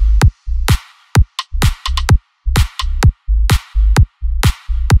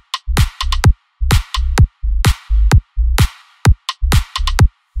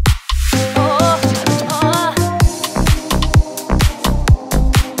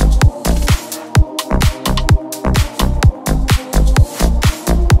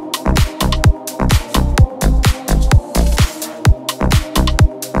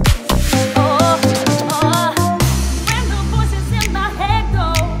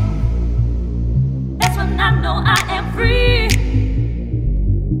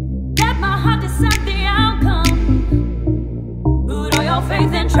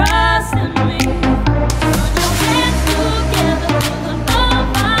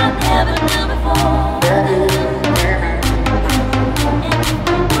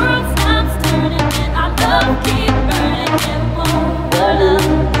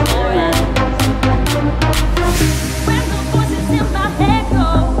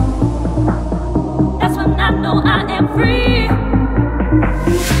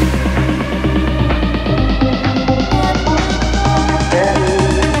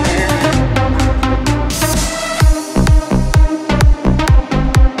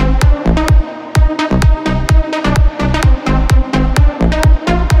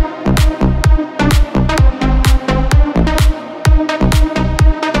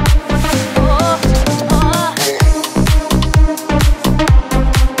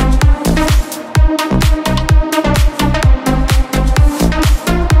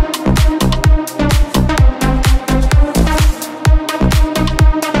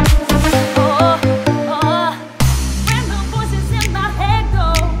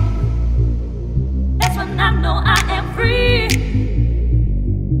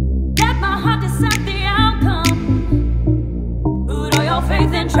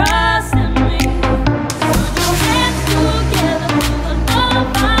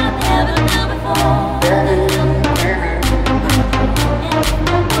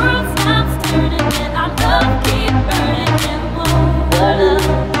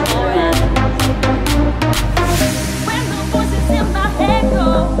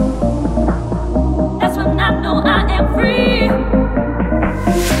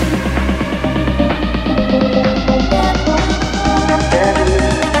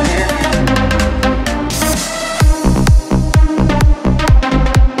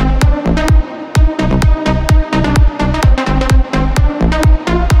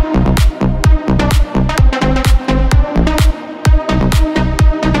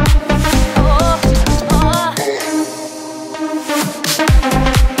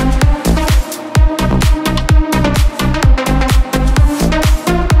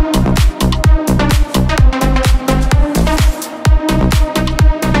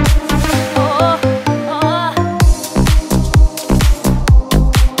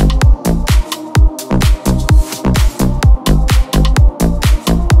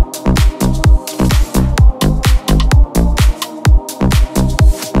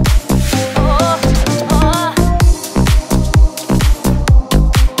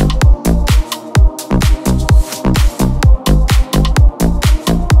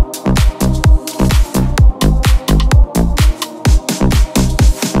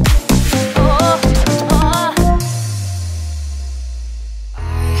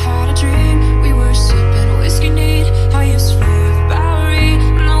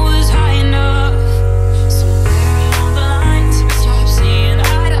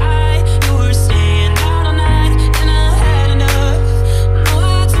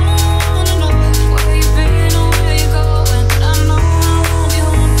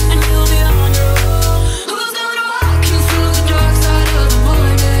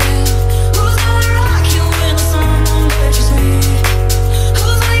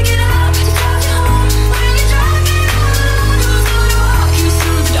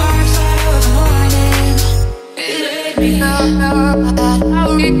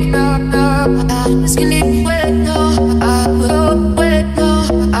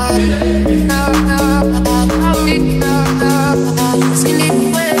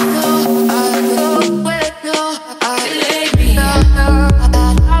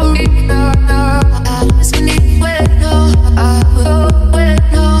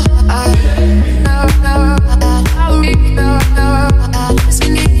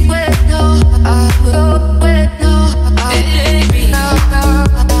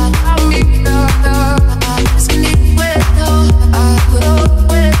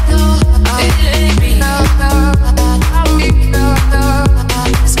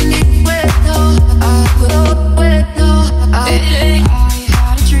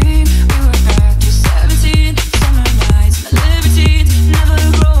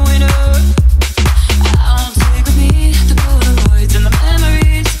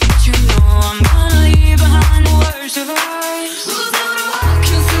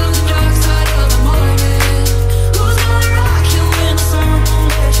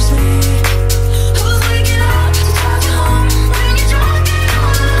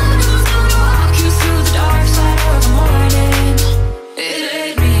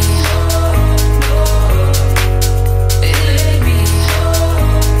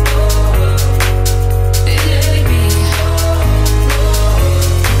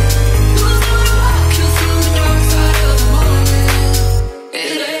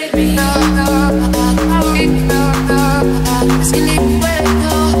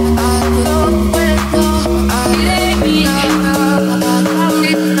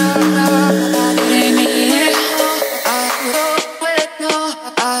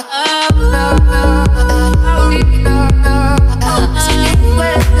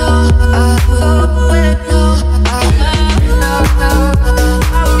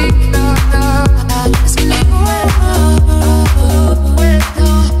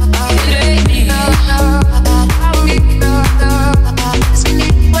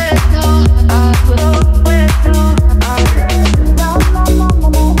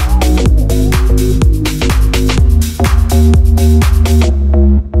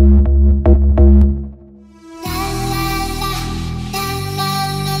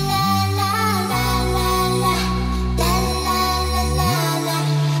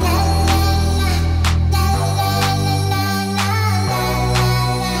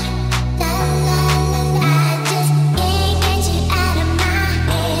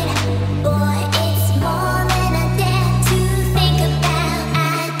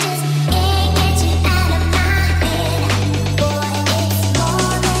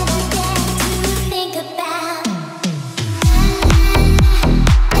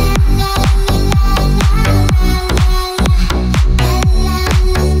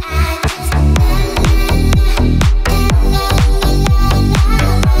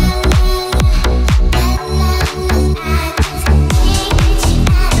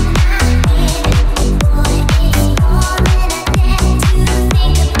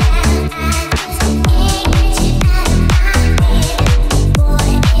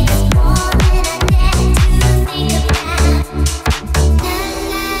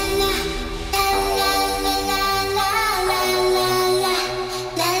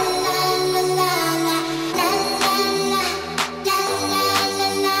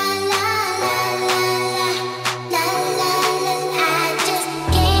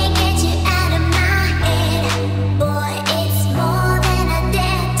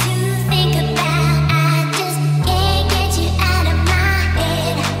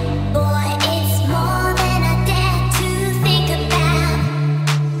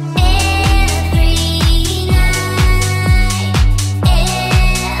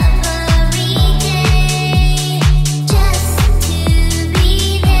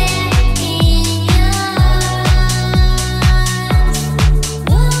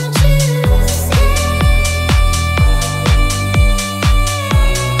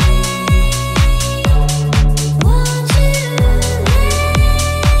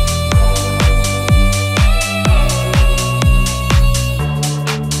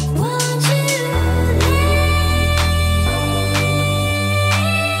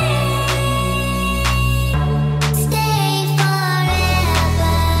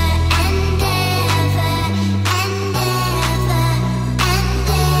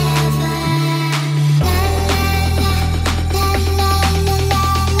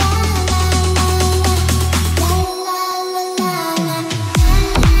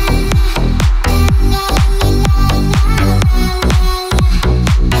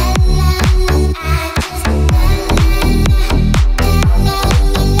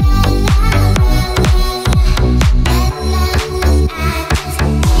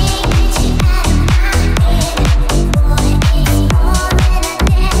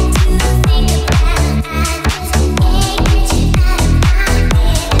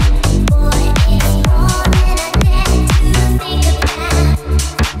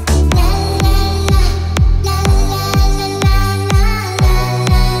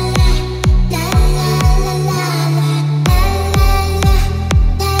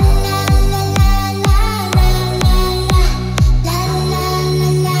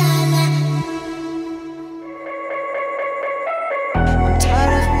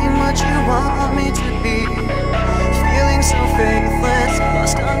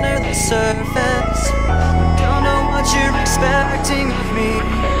 surface. Don't know what you're expecting of me,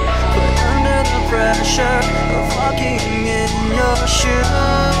 but under the pressure of walking in your shoes,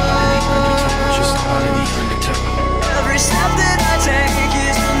 every step that I take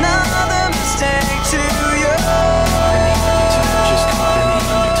is another mistake to you.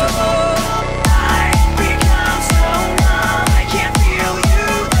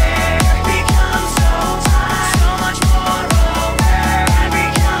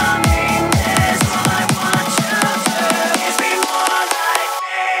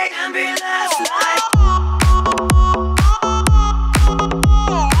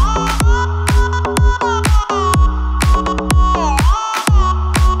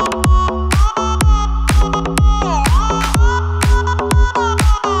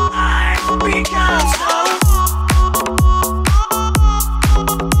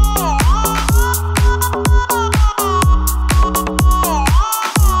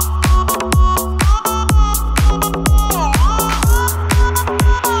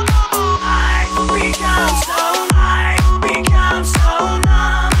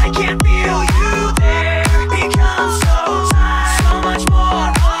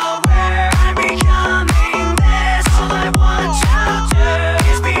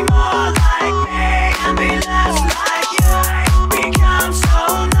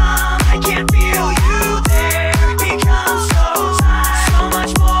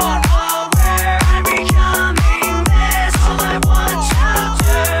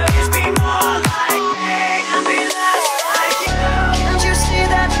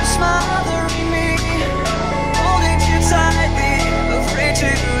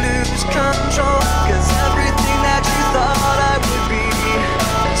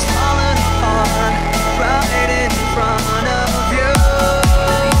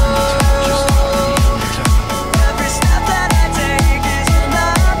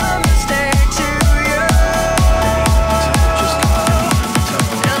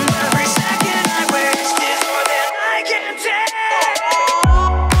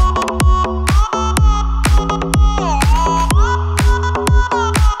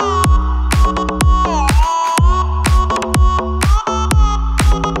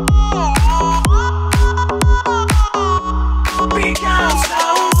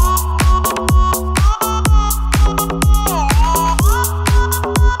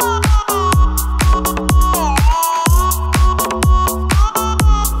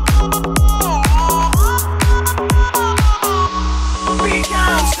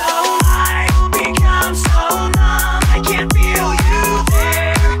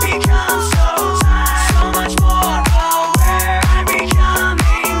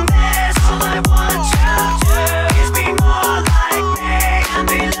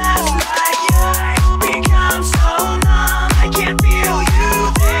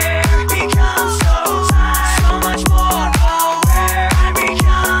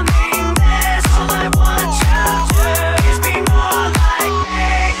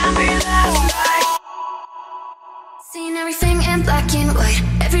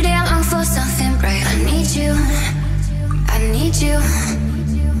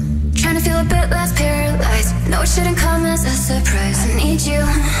 feel a bit less paralyzed. No, it shouldn't come as a surprise. I need you,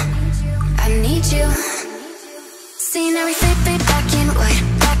 I need you. Seeing every fade back in white,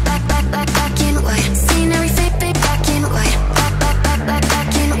 back in white. Seeing every fade back in white,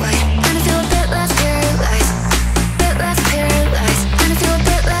 back in white. Trying to feel a bit less paralyzed, bit less paralyzed. Trying to feel a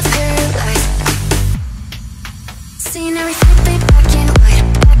bit less paralyzed. Seeing every fade back in white,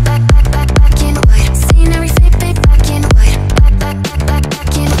 back in white. Seeing every fade back in white, back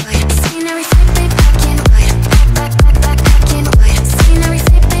in white. Seeing every fade back in white, back in white. Seeing every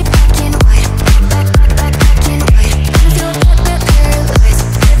fade back in white, back in white. Trying to feel a bit paralyzed,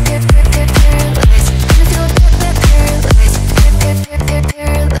 paralyzed. Trying to feel a bit paralyzed, paralyzed,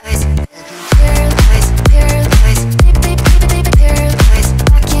 paralyzed, paralyzed, paralyzed. Back in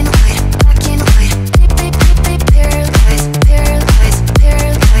white, back in white. Paralyzed, paralyzed,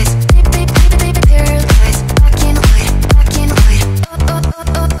 paralyzed. Paralyzed, back in white, back in white. Oh,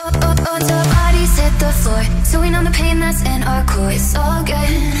 till our bodies hit the floor. So we numb the pain that's in our core. It's all good,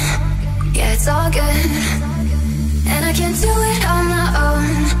 yeah, it's all good. And I can't do it on my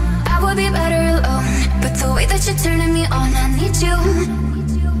own. I would be better alone. But the way that you're turning me on, I need you.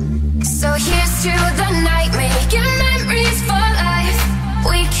 So here's to the night, making memories for life.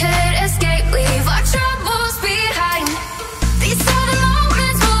 We could escape, leave our troubles behind. These are the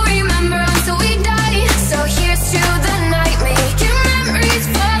moments we'll remember until we die. So here's to the night, making memories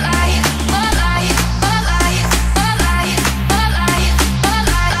for life, for life, for life, for life, for life, for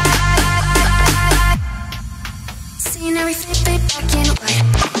life. Seeing every fade back in white,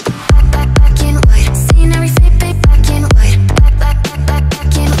 back in white. Seeing every fade back in white, back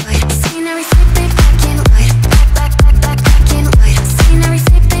in white. Seeing every fade back in white, back in white. Seeing every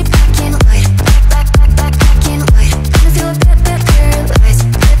fade back in white, back in white. Trying to feel a bit paralyzed,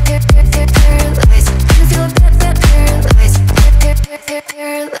 paralyzed. Trying to feel a bit paralyzed, paralyzed,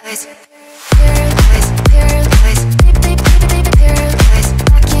 paralyzed, paralyzed, paralyzed.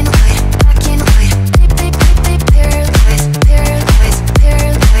 Back in white, back in white. Paralyzed, paralyzed, paralyzed.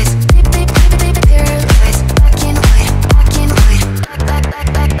 Paralyzed, back in white, back in white,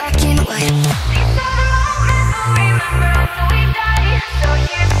 back in white.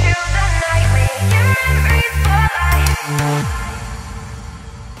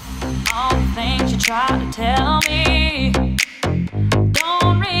 All the things you try to tell me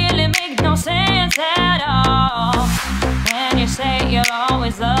don't really make no sense at all. When you say you'll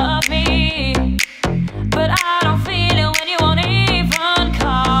always love me, but I don't feel it when you won't even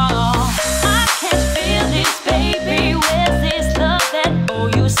call. I can't feel this, baby. Where's this love that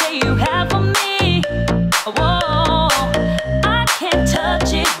you say you have for me? Whoa, I can't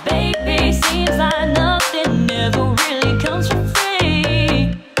touch it, baby. Seems like nothing ever really comes for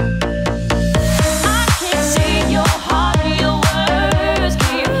free. I can't see your heart, your words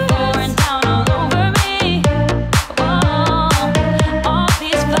keep pouring down all over me. Whoa, all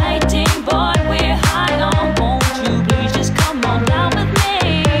these fighting, boy, we're high on. Won't you please just come on down with me?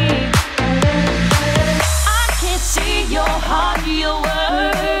 I can't see your heart, your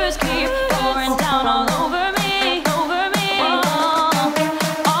words keep pouring down all over me, over me. Whoa,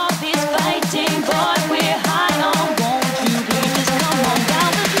 all these fighting, boy, we're high on. Won't you please just come on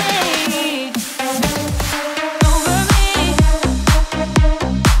down with me? Over me.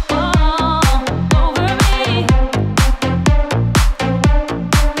 Whoa, over me.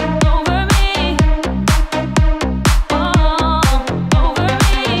 Over me. Whoa, over me.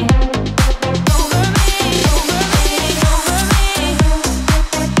 Over me.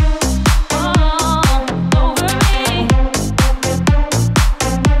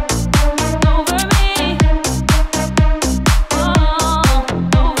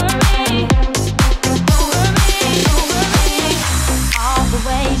 All the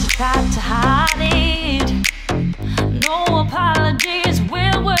ways you tried to hide it, no apologies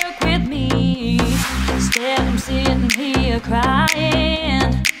will work with me. Instead I'm sitting here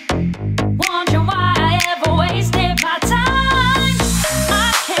crying, wondering why I ever wasted my time.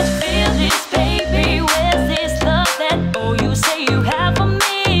 I can't feel this, baby. Where's this love that you say you have for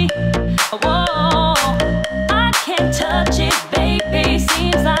me? Whoa, I can't touch it, baby.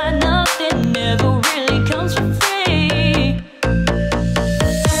 Seems like nothing ever really comes for free. I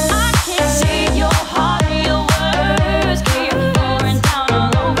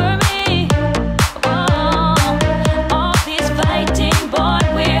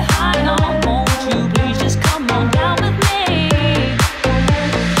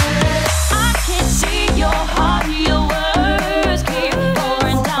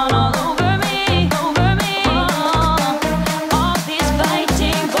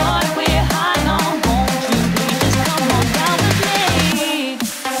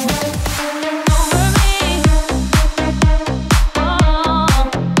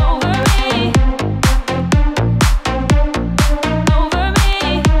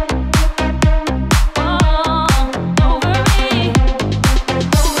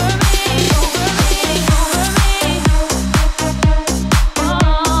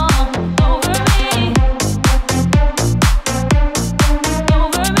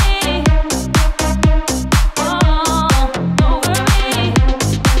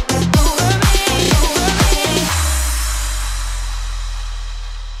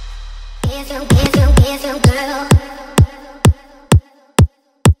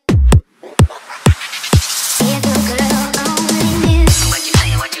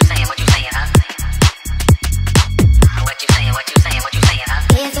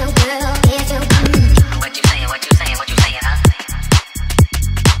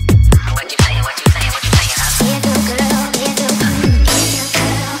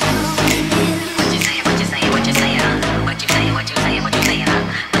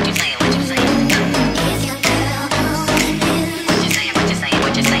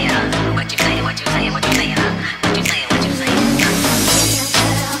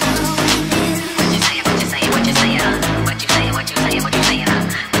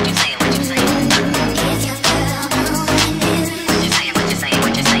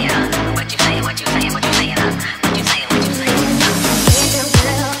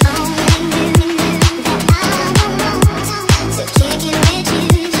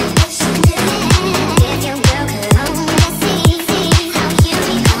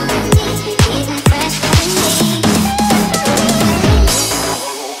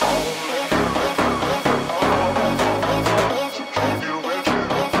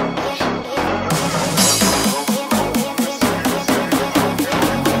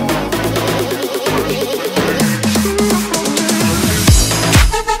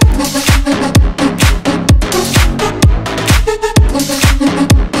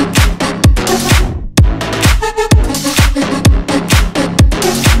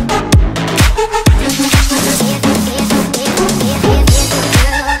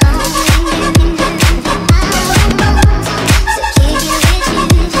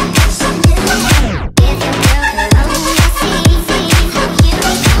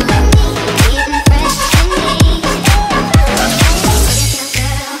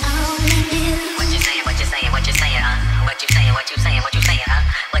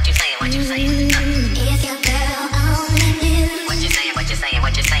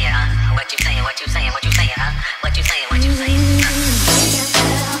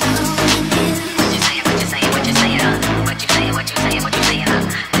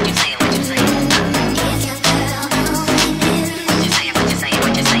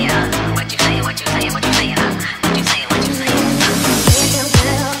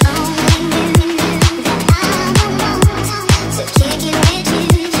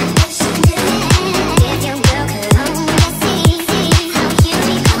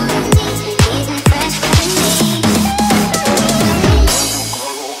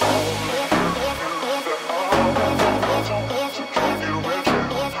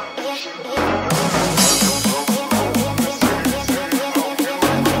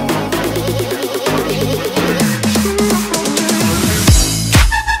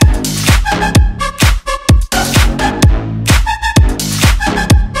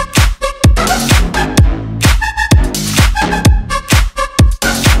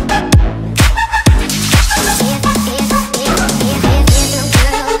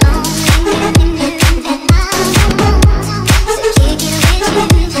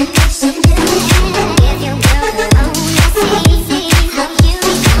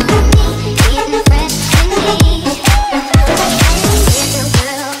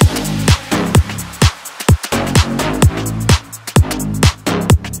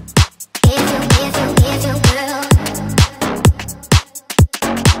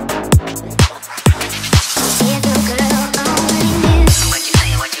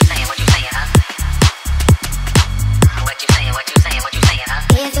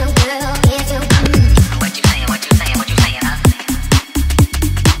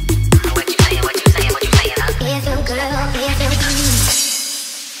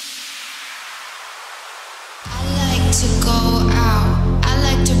to go out. I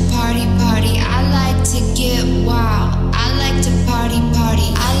like to party, party. I like to get wild. I like to party,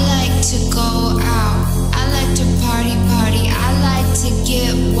 party. I like to go out. I like to party, party. I like to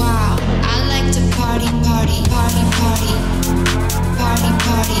get wild. I like to party, party, party, party, party,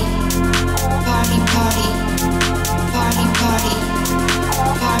 party, party, party, party, party, party,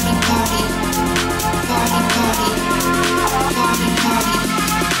 party, party, party, party, party.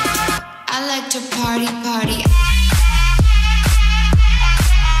 I like to party, party.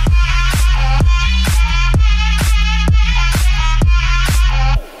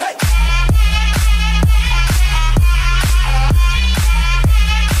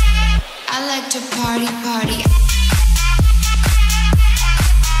 I like to party, party.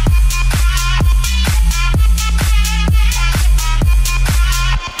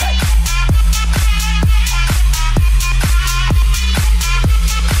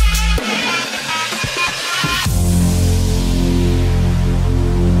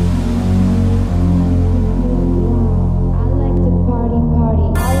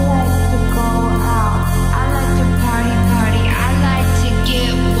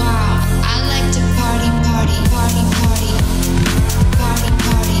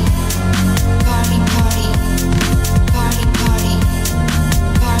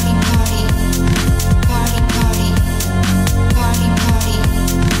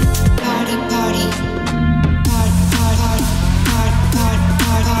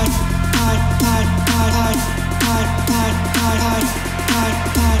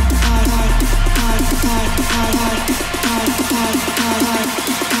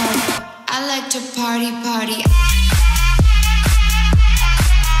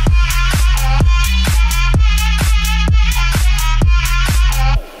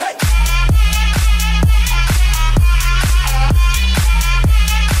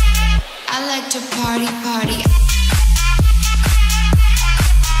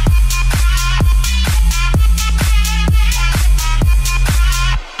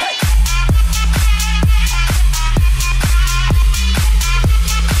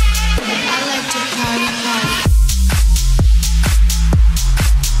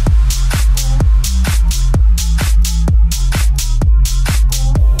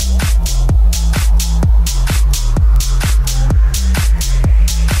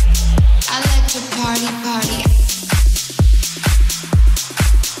 Party, party.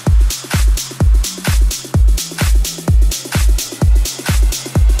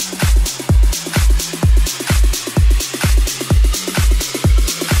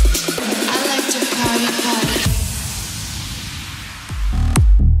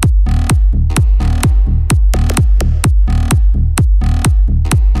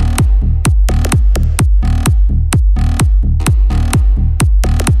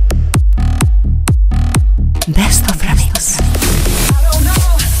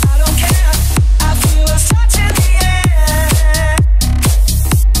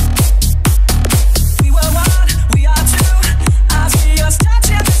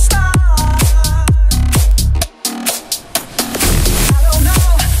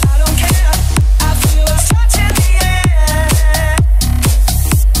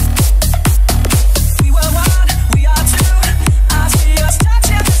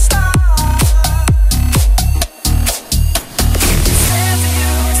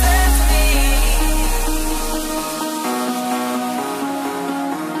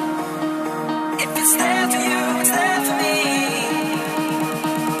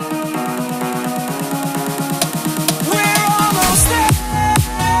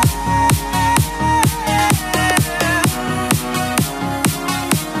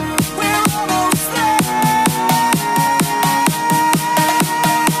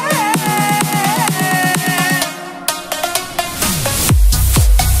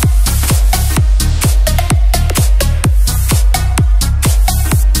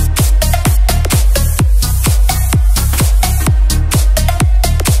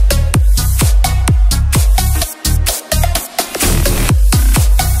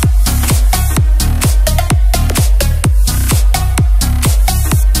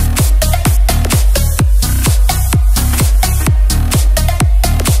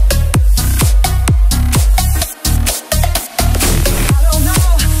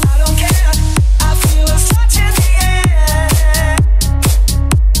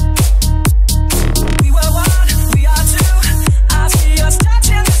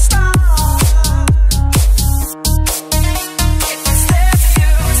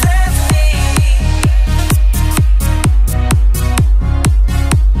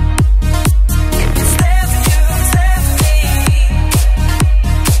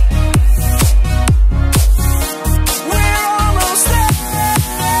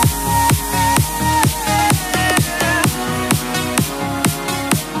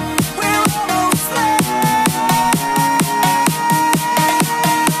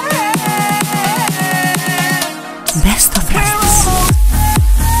 Best of Remix.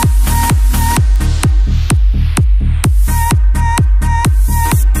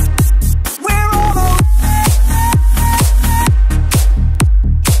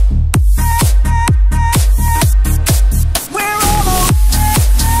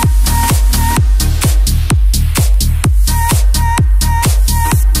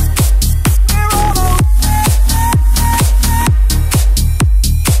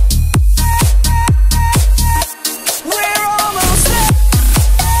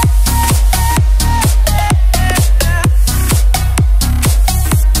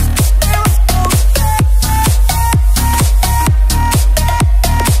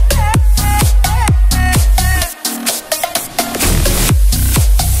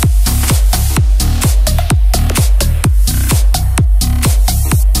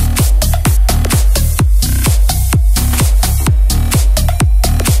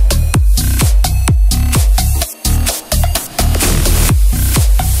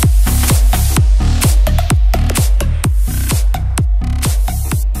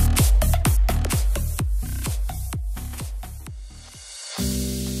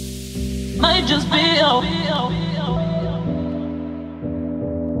 Might just be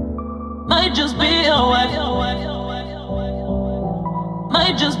might just be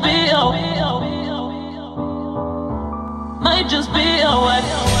might just be might just be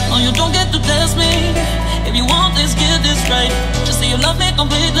Oh, you don't get to test me. If you want this, get this right. Just say you love me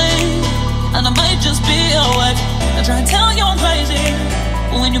completely, and I might just be I try and tell you I'm crazy,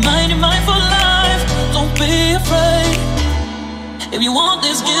 but when you're mine for life, don't be afraid. If you want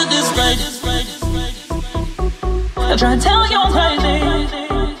this, get this right. I try and tell you I'm crazy,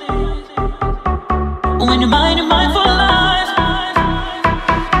 but when you're mine for life,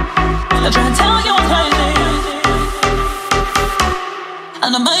 I try and tell you I'm crazy,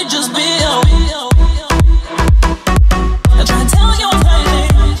 and I might just be I try and tell you I'm crazy,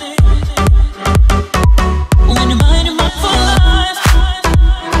 but when you're mine for life,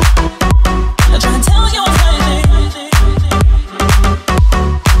 I try and tell you I'm crazy,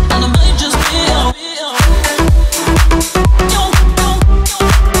 and I might just be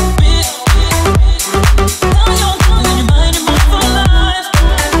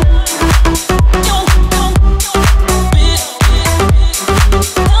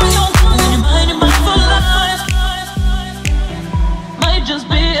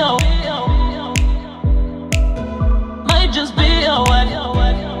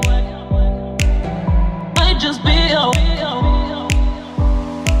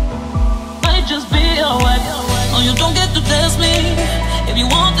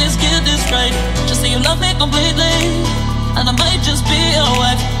completely, and I might just be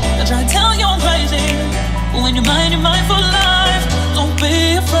I try to tell you I'm crazy, but when you're mine for life, don't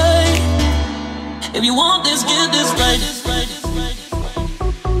be afraid. If you want this, get this right.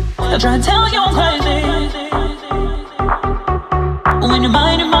 I try to tell you I'm crazy, but when you're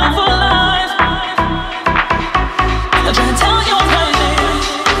mine for life, I try to tell you I'm crazy,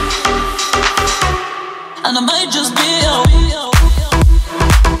 and I might just be I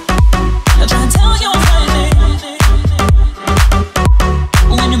try to tell you I'm crazy,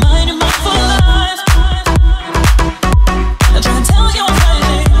 but when you're mine for life, I try to tell you I'm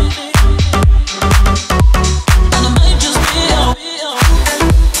crazy, and I might just be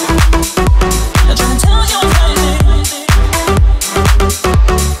I try to tell you I'm crazy,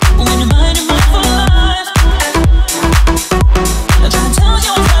 but when you're mine for life, I try to tell you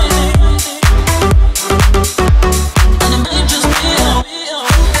I'm crazy, and I might just be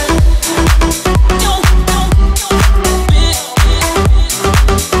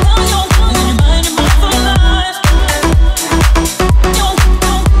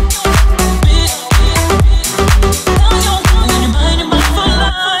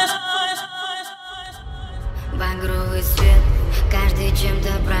Багровый свет, каждый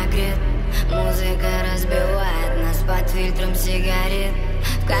чем-то прогрет. Музыка разбивает нас под фильтром сигарет.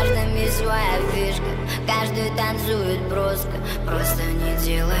 В каждом есть своя фишка, каждый танцует броско. Просто не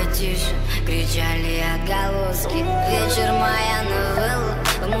делай тише, кричали отголоски. Вечер моя новелла,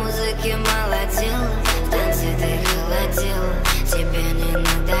 в музыке молотела, в танце ты холодела, тебе не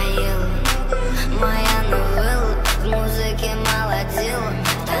надоело. Моя новелла, в музыке молотела,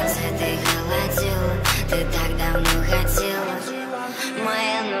 в танце ты холодела, ты так давно хотела.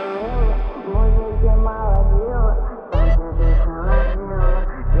 Моя новелла, в музыке молотела, в танце ты холодела,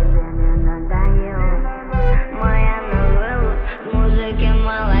 тебе не надоело. Моя новелла, в музыке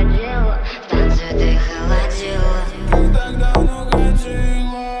молотела, в танце ты холодела.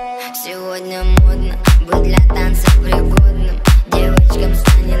 Сегодня модно быть для танца пригодным. Девочкам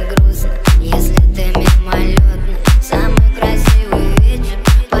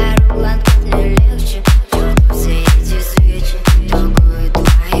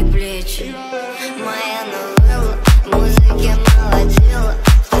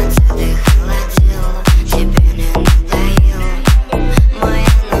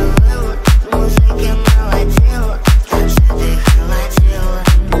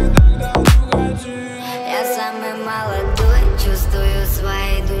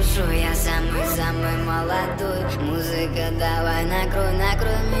молодой. Музыка, давай накрой,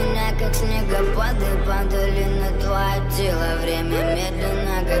 накрой меня, как снегопады падали на твое тело. Время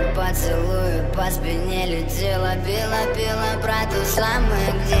медленно, как поцелуй, по спине летело. Пела, пела про ту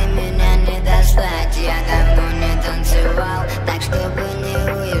самую, где меня не достать. Я давно не танцевал, так чтобы не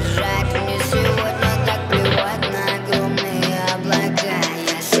уезжать. Мне сегодня так плевать на огромные облака.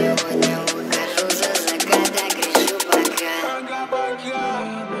 Я сегодня выхожу за закат, а кричу пока.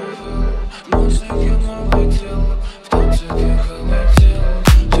 Музыка молодела, в танце ты холодела.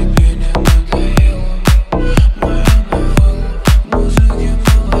 Тебе не надоело, моя новелла. Музыка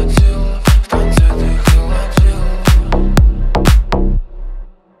молодела, в танце ты холодела.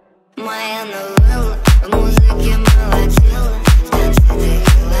 Моя новелла в музыке молодела, в танце ты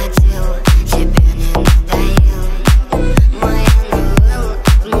холодела, тебе не надоело. Моя новелла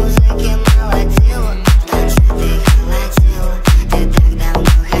в музыке молодела, в танце ты холодела, ты так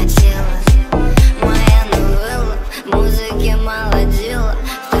давно хотела. Моя новелла в музыке молодела,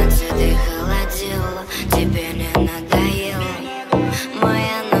 в танце ты холодела, тебе не надоело.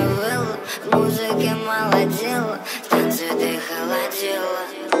 Моя новелла в музыке молодела, в танце ты холодела.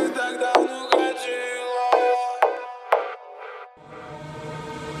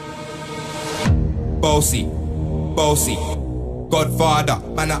 Bossy, bossy, Godfather,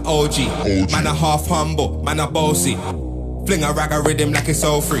 man a OG, man a half humble, man a bossy. Fling a rag a rhythm like it's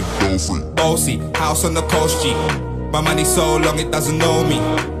all free. Bossy, house on the coast G. My money so long it doesn't know me.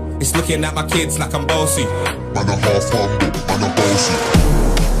 It's looking at my kids like I'm bossy. Man a half humble, man a bossy.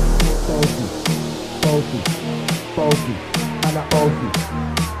 Bossy, bossy, bossy, man a bossy,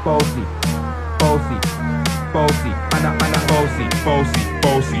 bossy, bossy, bossy, man a bossy, bossy,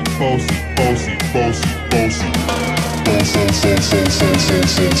 bossy, bossy, bossy, bossy, bossy.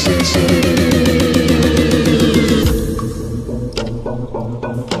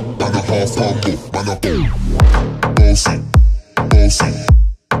 Man a half humble, man a bossy, bossy,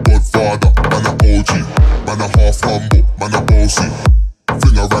 Godfather, man a OG, man a half humble, man a bossy.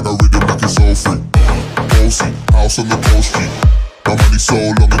 Fling a rag a rhythm like it's all free. Bossy, house on the coast G. My money so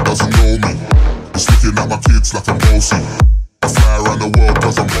long it doesn't know me. It's looking at my kids like I'm bossy. I fly around the world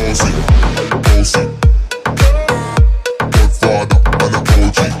cause I'm bossy. Bossy, Godfather, man a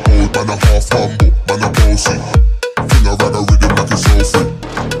OG, old man a half humble, man a bossy. Fling a rag a rhythm like it's all free.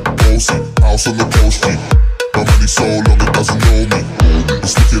 Bossy, house on the coast G. My money so long it doesn't know me.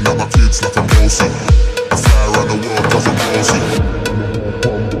 It's looking at my kids like I'm bossy. I fly around the world cause I'm bossy.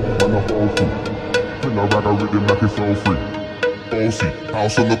 Fling a rag a rhythm like it's all free. Bossy,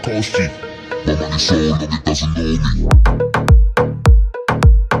 house on the coast G. My money so long it doesn't know me.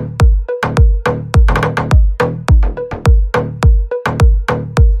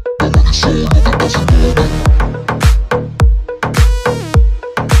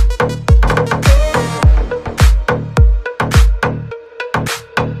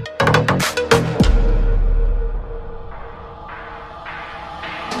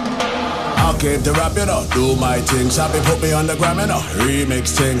 Came to rap, you know, do my thing. Sabi put me on the gram, you know, remix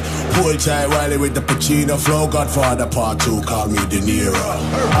thing. Pull tight Wiley with the Pacino flow. Godfather part 2, call me De Niro.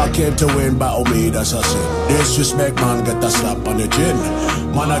 I came to win, battle me, that's a sin. Disrespect, man, get a slap on the chin.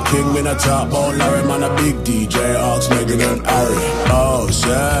 Man a king, me a top ball Larry. Man a big DJ, Ox, Megan and Harry. Boss,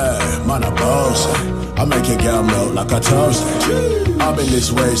 yeah, man a boss. I make your girl melt like a toast. I've been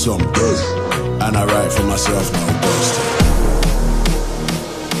this way some day, and I write for myself, no ghost.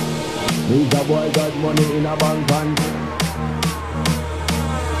 Me's a boy got money in a bank and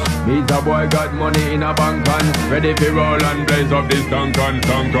Me's a boy got money in a bank and ready to roll and blaze up this tank and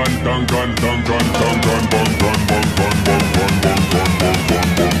tank and tank and tank and tank and bunk and bunk and bunk and bunk and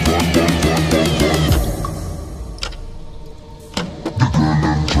bunk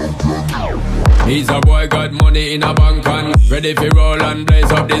and He's a boy got money in a bank and ready to roll and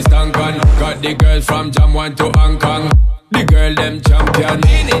blaze up this tank and got the girls from Jam 1 to Hong Kong. The girl them champion.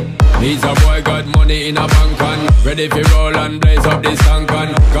 He's a boy got money in a bank and ready to roll and blaze up this tank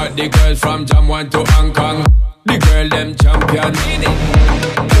and got the girls from Jam 1 to Hong Kong. The girl them champion.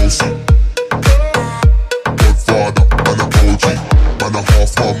 Bossy, Godfather, man a OG, man a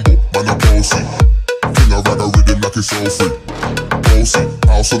half humble, man a bossy. Fling a rag a rhythm like it's all free. Bossy,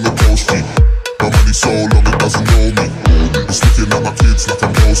 house on the coast G. My money so long it doesn't know me. It's looking at my kids like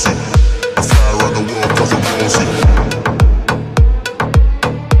I'm bossy. I fly around the world cause I'm bossy.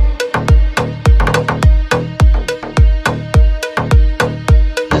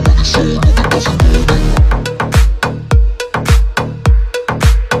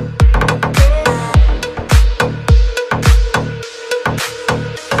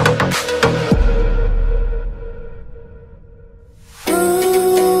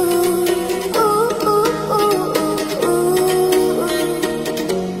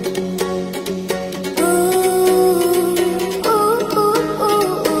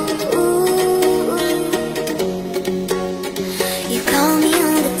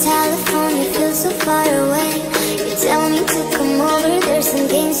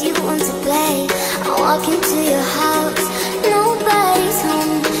 cause you want to play. I walk into your house, nobody's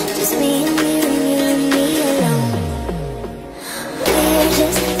home, just me and you and you and me alone. We're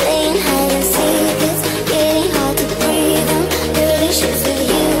just playing hide and seek, it's getting hard to breathe. I'm dirty shits with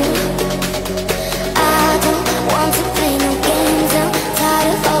you. I don't want to play no games, I'm tired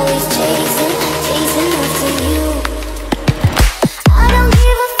of always chasing after you. I don't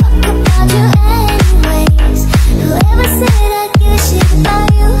give a fuck about you anyways. Whoever said I give a shit about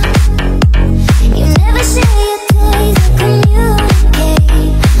you, you never share your toys or communicate.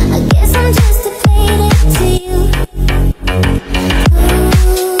 I guess I'm just a playdate to you.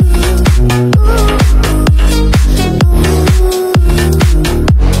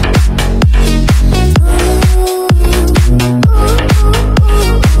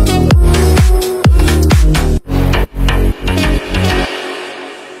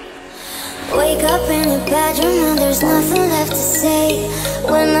 Wake up in your bedroom and there's nothing left to say.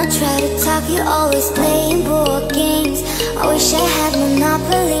 When I try to talk, you're always playing board games. I wish I had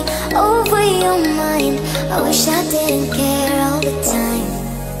monopoly over your mind. I wish I didn't care all the time.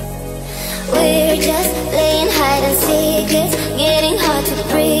 We're just playing hide and seek, it's getting hard to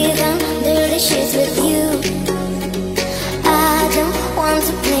breathe. I'm dirty shits with you. I don't want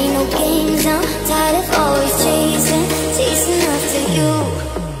to play no games, I'm tired of always chasing after you.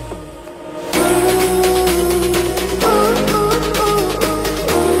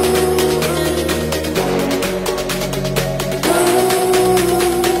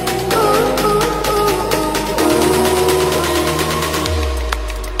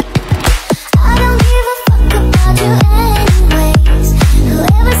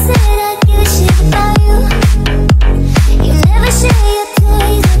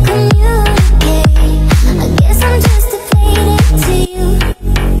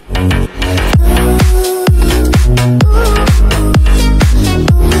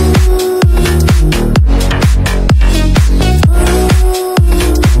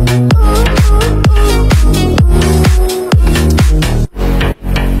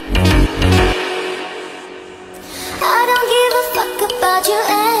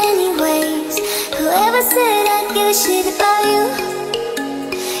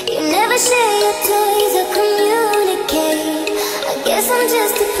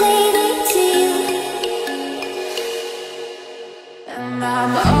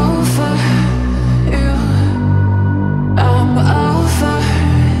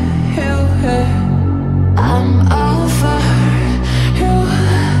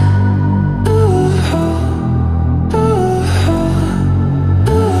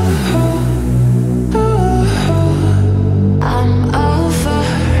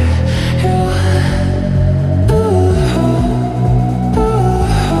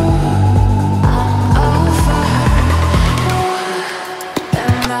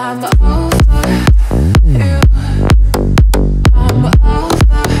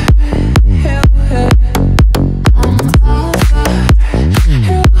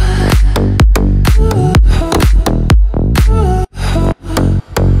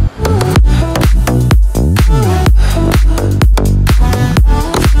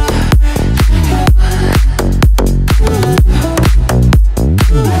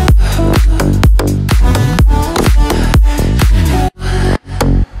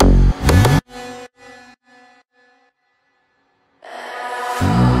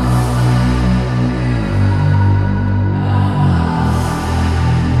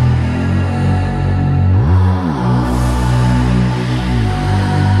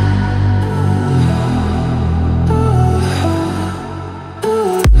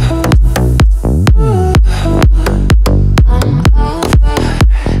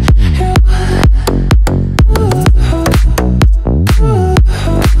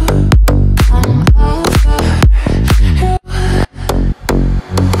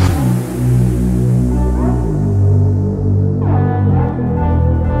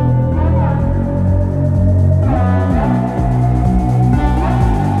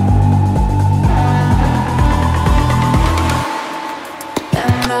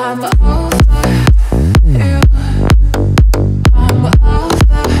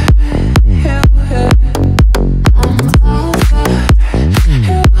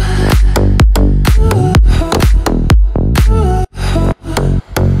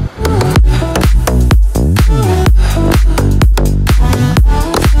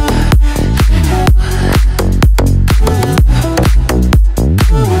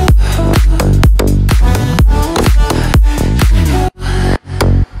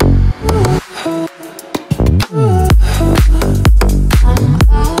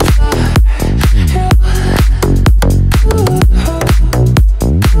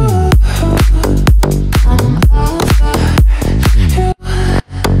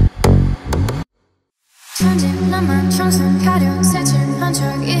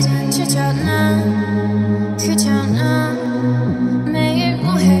 귀찮아 매일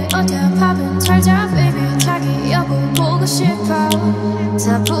뭐해 어디야 밥은 잘자 baby 자기 여보 보고 싶어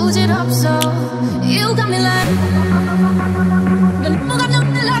다 부질없어 You got me like 넌 뭐가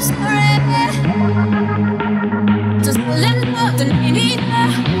넌 내 love story Just let love the need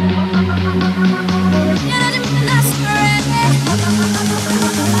미안하지만 love story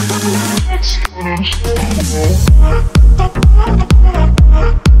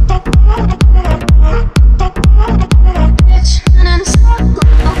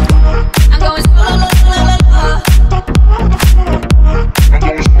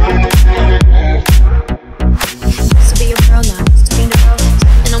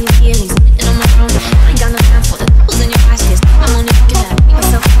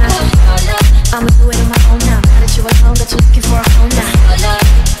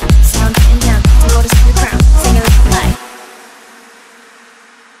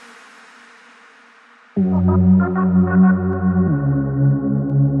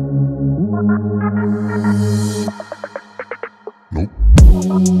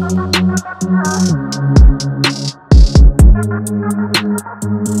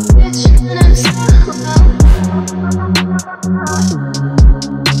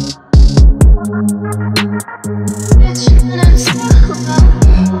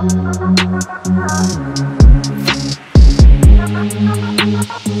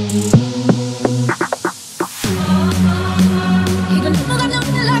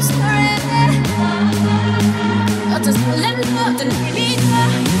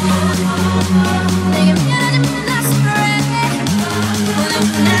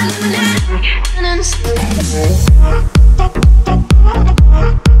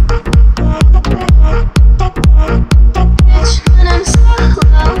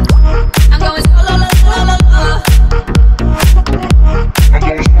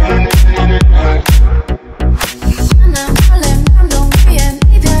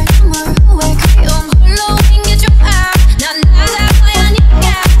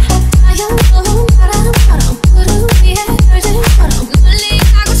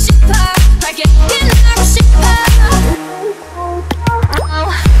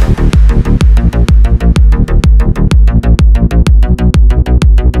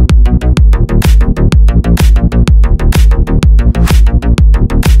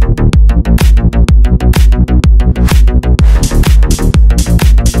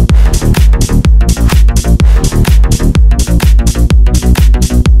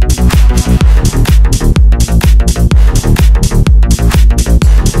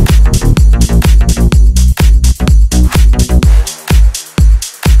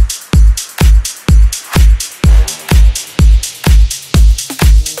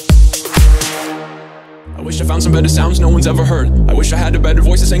Better sounds no one's ever heard. I wish I had a better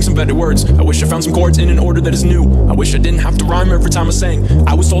voice that sang some better words. I wish I found some chords in an order that is new. I wish I didn't have to rhyme every time I sang.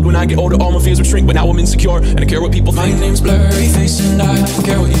 I was told when I get older all my fears would shrink, but now I'm insecure and I care what people think. My name's Blurry Face and I don't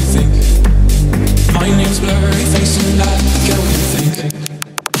care what you think. My name's Blurry Face and I don't care what you think.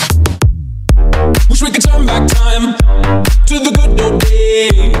 Wish we could turn back time to the good old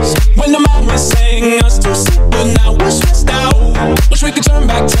days when the mama sang us to sleep, but now we're stressed out. Wish we could turn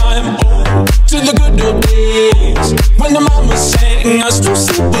back time to the good old days when the mama sang us to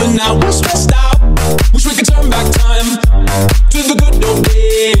sleep, but now we're stressed out. Wish we could turn back time to the good old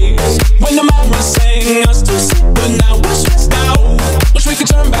days when the mama sang us to sleep, but now we're stressed out. Wish we could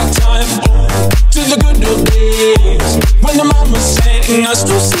turn back time to the good old days when the mama sang us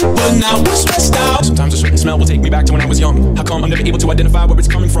to sleep, but now we're stressed out. Sometimes a certain smell will take me back to when I was young. How come I'm never able to identify where it's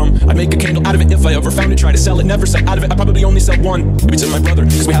coming from? I'd make a candle out of it if I ever found it. Try to sell it, never sell out of it. I probably only sell one, maybe to my brother,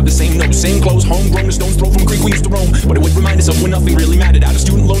 cause we have the same nose, same clothes, homegrown, a stone's throw from a creek we used to roam. But it would remind us of when nothing really mattered. Out of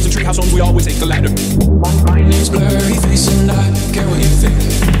student loans and treehouse homes, we always take the ladder. My name's Blurry Face and I don't care what you think.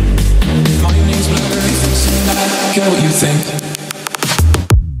 My name's Blurry Face and I don't care what you think.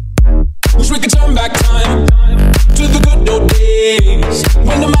 Wish we could turn back time to the good old days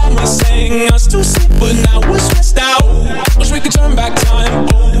when the mama sang us to sleep, but now we're stressed out. Wish we could turn back time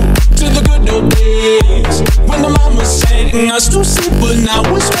to the good old days when the mama sang us to sleep, but now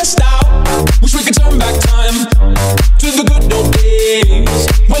we're stressed out. Wish we could turn back time to the good old days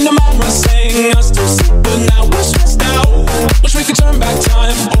when the mama sang us to sleep, but now we're stressed out. Wish we could turn back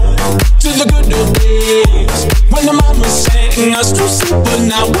time to the good old days when the mama sang us to sleep, but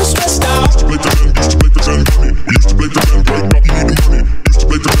now we're stressed out. Used to play pretend money. We used to play pretend break up, you need the money. Used to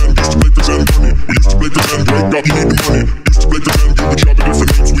play pretend money. We used to play pretend break up, you need the money. Used to play pretend give each other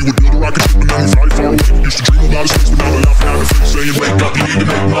different names. We would build a rocket ship and then we fly far away. Used to dream about space, but now we're laughing at the face, saying wake up, you need to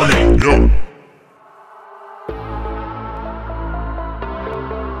make money. Yo.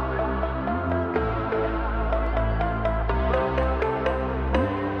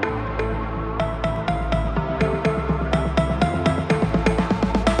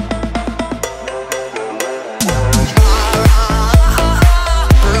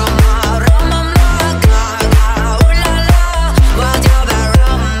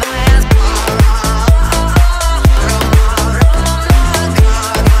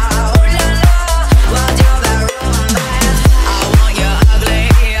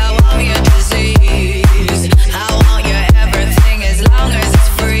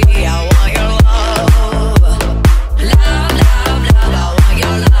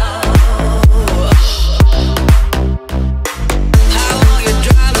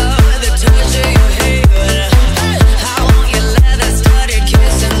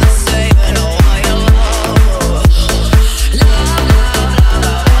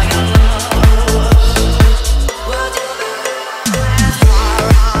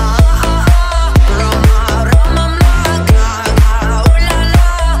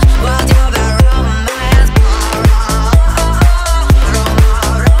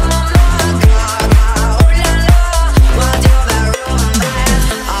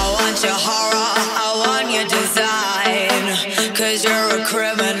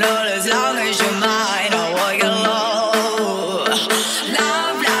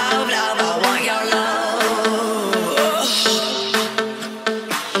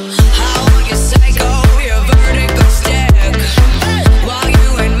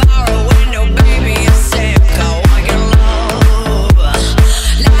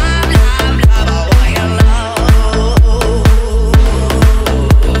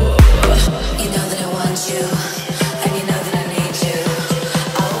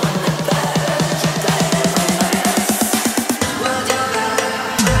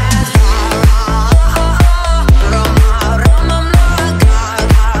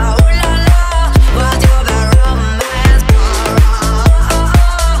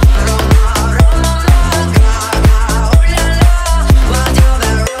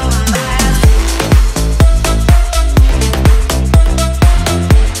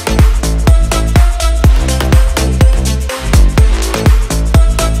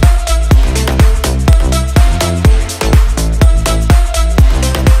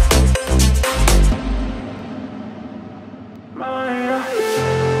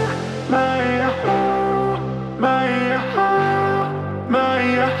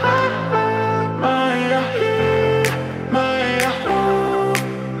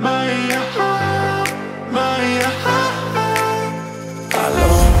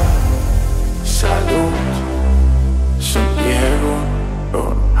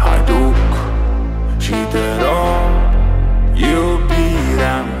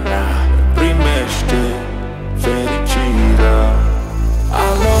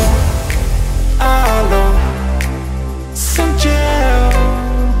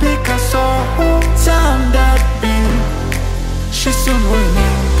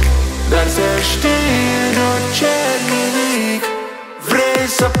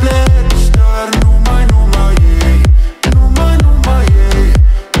 să pleci, dar numai ei, numai ei,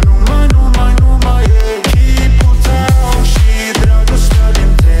 numai ei. Chipul tău și dragostea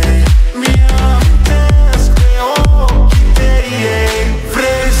din tei mi-amintesc de ochii tăi ei.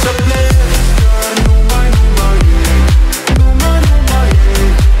 Vrei să pleci, dar numai ei, numai ei,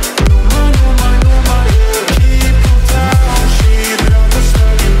 numai ei. Chipul tău și dragostea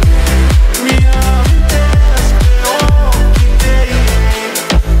din tei mi-amintesc de ochii tăi ei.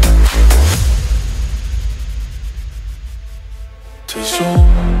 Te sun,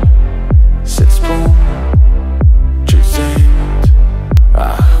 să-ți spun ce simt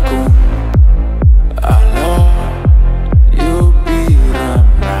acum. Alo, iubirea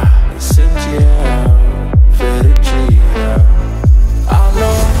mea, sunt eu, fericirea.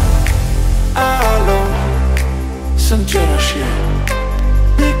 Alo, alo, sunt cereșie.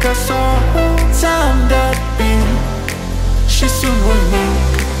 Picasso, ți-am dat pin și sunt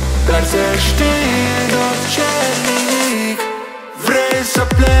voinic, dar să știi doar ce nimic. Vrei să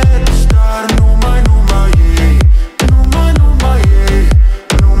pleci, dar numai ei, numai ei,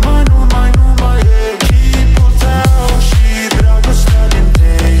 numai ei. Chipul tău și dragostea din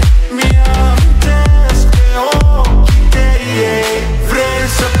tei mi-amintesc de ochii tăi ei. Vrei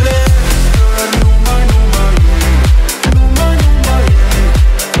să pleci, dar numai ei, numai ei,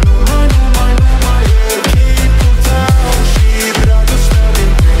 numai ei. Chipul tău și dragostea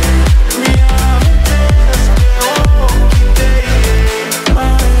din tei mi-amintesc de ochii tăi ei.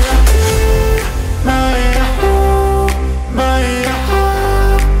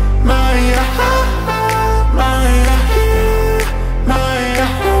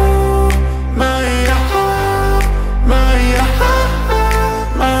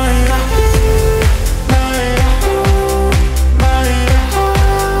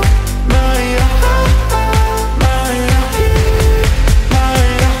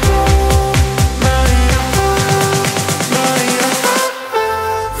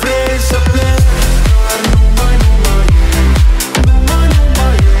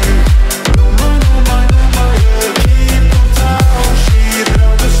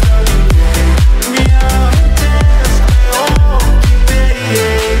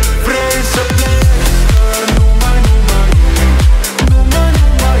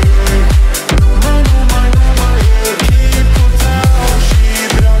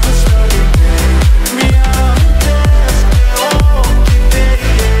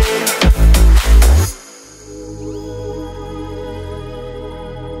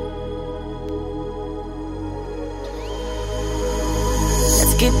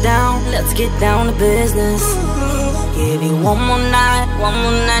 Let's get down to business. Give you one more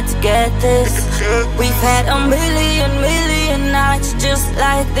night to get this. We've had a million nights just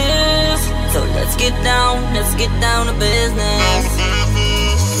like this. So let's get down to business.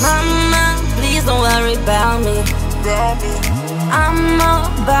 Mama, please don't worry about me. I'm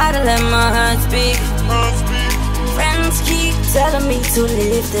about to let my heart speak. Friends keep telling me to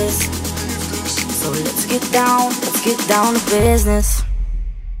leave this. So let's get down to business.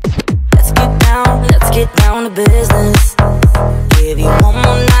 Let's get down to business. Give you one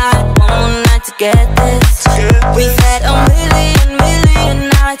more night to get this. We've had a million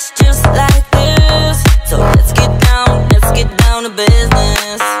nights just like this. So let's get down to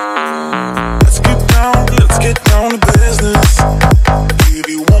business. Let's get down to business. Give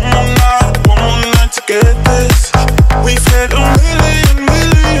you one more night to get this. We've had a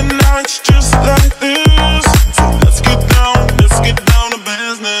million nights just like this. So let's get down to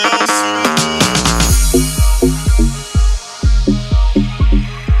business.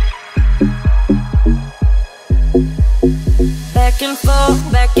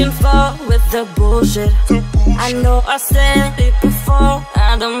 Back and forth with the bullshit. I know I said it before,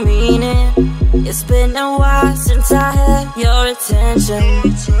 I don't mean it. It's been a while since I had your attention,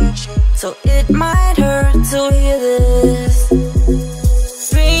 so it might hurt to hear this.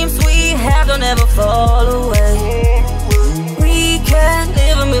 Dreams we have don't ever fall away. We can't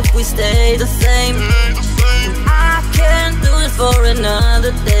live them if we stay the same. I can't do it for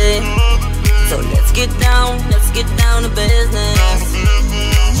another day. So let's get down to business.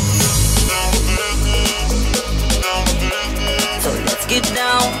 So let's get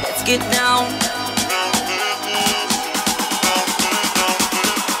down.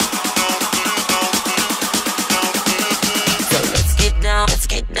 So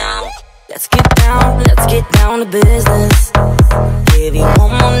let's get down. Let's get down to business. Give you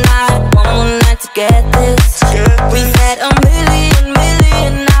one more night to get this. We've had a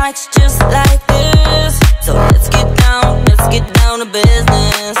million nights just like this. So let's get down to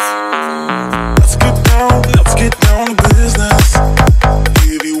business. Let's get down to business.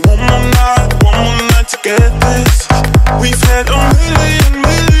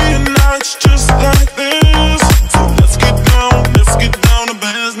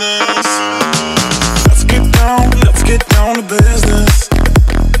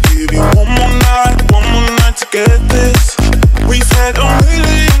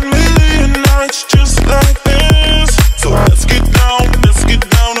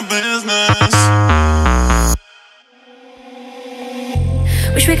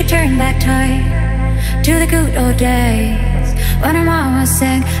 Wish we could turn back time to the good old days when our mama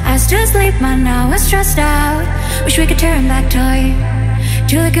sang, I still sleep, man, now we're stressed out. Wish we could turn back time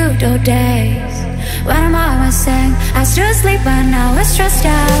to the good old days when our mama sang, I still sleep, man, now we're stressed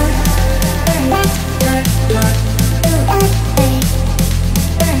out.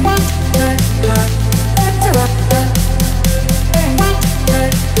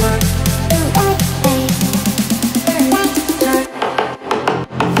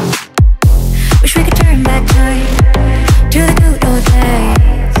 Wish we could turn back time to the good old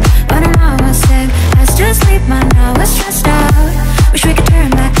days when our mama sang, I still sleep, man, now we're stressed out. Wish we could turn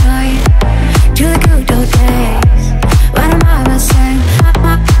back time to the good old days when our mama sang,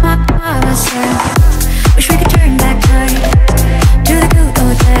 mama sang. Wish we could turn back time to the good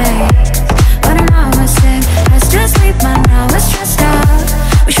old days when our mama sang, I still sleep, man, now we're stressed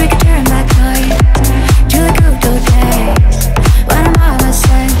out. Wish we could turn back time to the good old days when our mama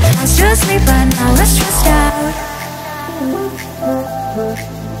sang, I still sleep, man, now we're stressed out.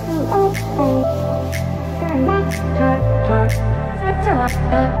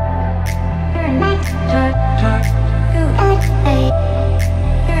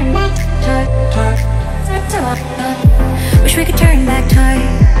 Wish we could turn back time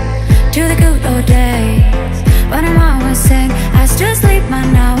to the good old days when our mama sang, I still sleep,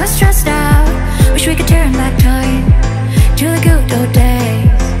 man, now we're stressed out. Wish we could turn back time to the good old days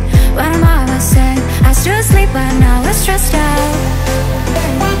when our mama sang, I still sleep, man, now we're stressed out.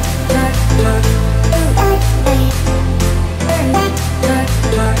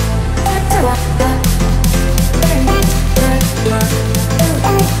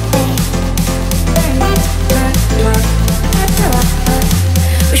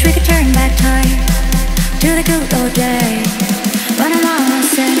 Wish we could turn back time to the good old days when our mama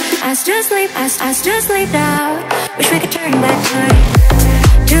said, I still sleep, I still sleep now. Wish we could turn back time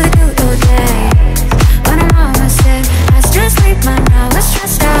to the good old days when our mama said, I still sleep, man, now we're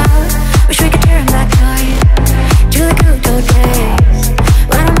stressed out. Wish we could turn back time to the good old days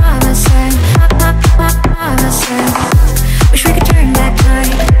when our mama said, mama said. Wish we could turn back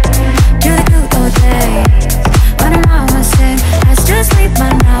time to the good old days when our mama said, I still sleep,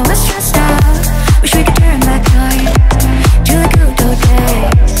 man, now we're stressed out. Wish we could turn back time to the good old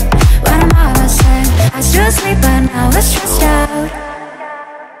days when our mama said, I still sleep, man, now we're stressed out.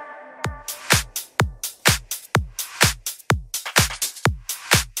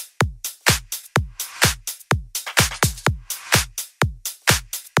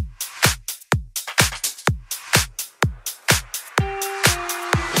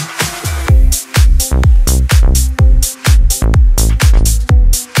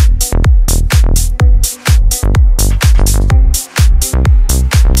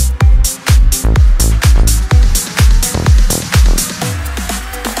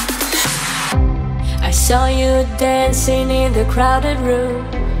 Saw you dancing in the crowded room.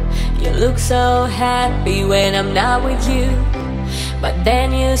 You look so happy when I'm not with you. But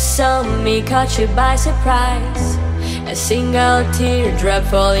then you saw me, caught you by surprise. A single teardrop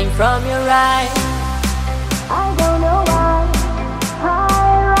falling from your eye. I don't know why I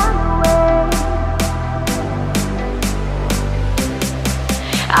ran away.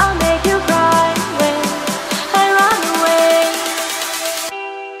 I'll make you cry when I run away.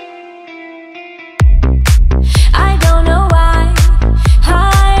 I don't know why I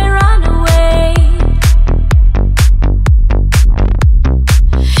run away.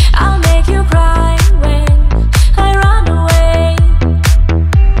 I'll make you cry when I run away.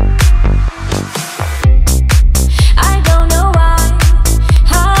 I don't know why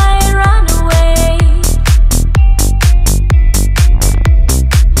I run away.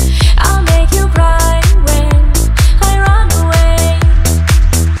 I'll make you cry when I run away.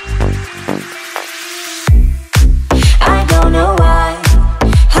 I don't know why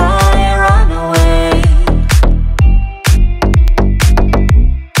I run away.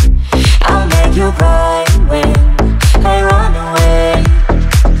 I'll make you cry when I run away.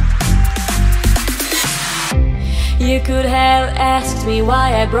 You could have asked me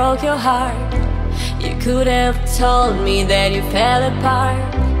why I broke your heart. You could have told me that you fell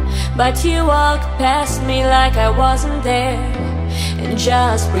apart. But you walked past me like I wasn't there, and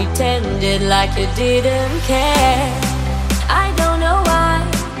just pretended like you didn't care. I don't know why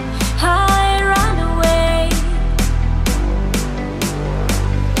I run away.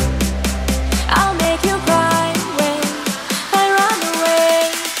 I'll make you cry when I run away.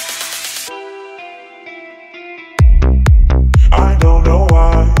 I don't know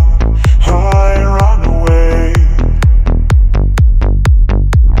why I run away.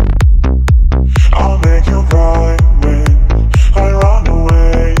 I'll make you cry when I run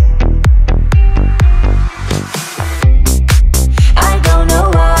away.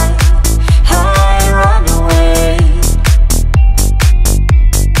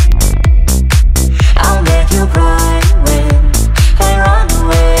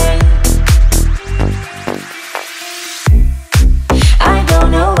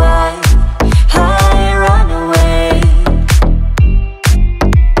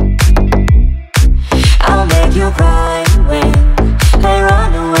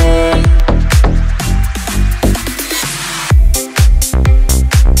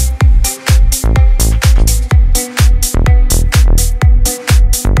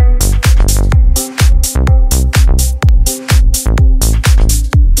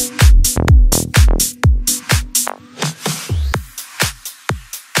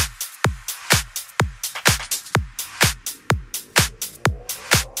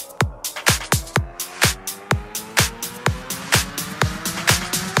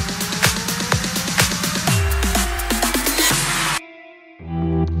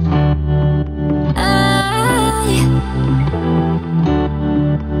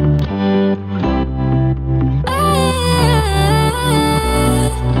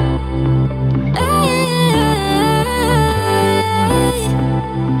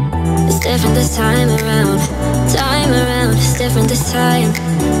 different this time around. Time around, it's different this time.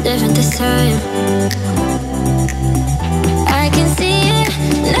 Different this time. I can see it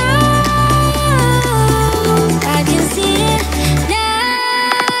now. I can see it now.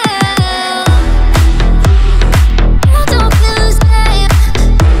 I don't feel the same.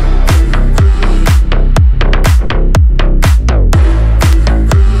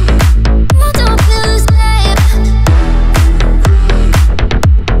 I don't feel the same.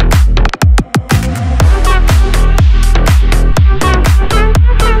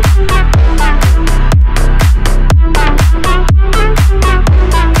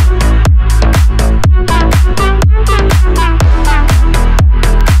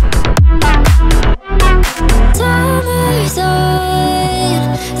 Summer's on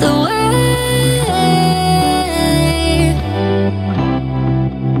the way.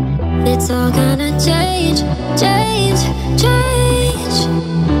 It's all gonna change, change, change.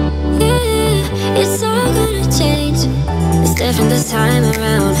 Yeah, it's all gonna change. It's different this time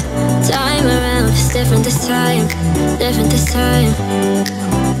around. Time around, it's different this time. Different this time.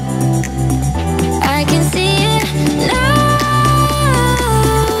 I can see it now.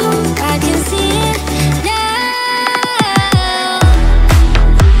 I can see it now.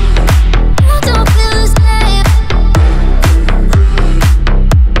 I don't feel the same.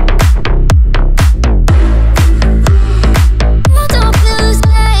 I don't feel the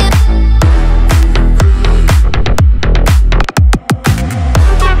same.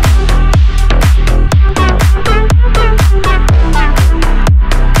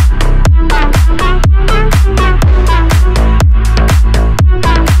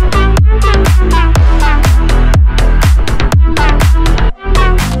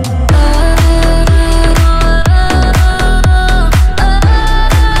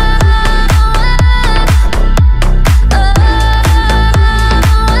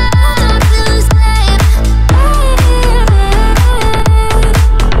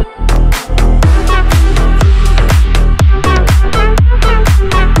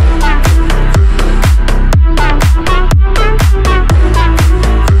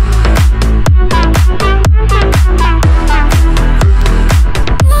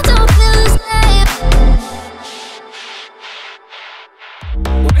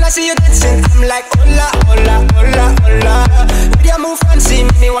 When I see you dancing, I'm like hola, hola, hola, hola. With your move fancy,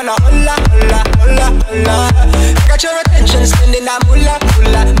 make me wanna hola, hola, hola, hola. I got your attention, spending that moolah,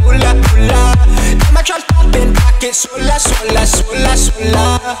 moolah, moolah, moolah. Now my trap popping, pocket sola, sola, sola, sola.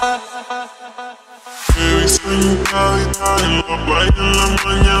 Baby, sentada y en la playa en la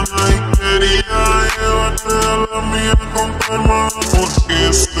mañana y quería llevarte a la mía con calma porque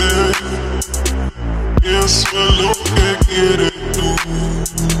sé que eso es lo que quieres tú.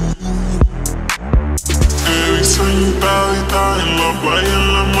 Baby, sentadita en la playa en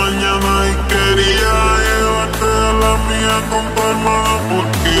la mañana y quería llevarte a la mía con calma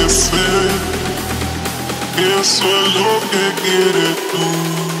porque sé que eso es lo que quieres tú.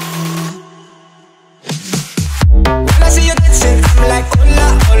 When I see you dancing, I'm like hola,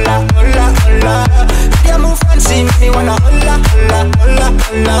 hola, hola, hola. With your move fancy, make me wanna hola, hola, hola,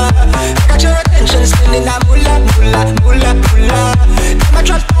 hola. I got your attention, spending that moolah, moolah, moolah, moolah. Now my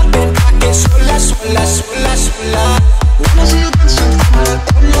trap popping, pocket sola, sola, sola, sola. When I see you dancing, I'm like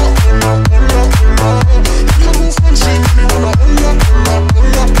hola, hola, hola, hola. With your move fancy, make me wanna hola, hola,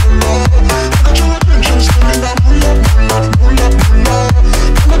 hola, hola. I got your attention, spending that moolah, moolah, moolah, moolah.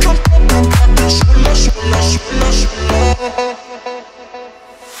 Now my trap popping, pocket sola, sola, sola, sola.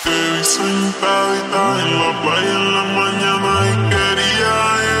 Baby, sentadita en la playa en la mañana y quería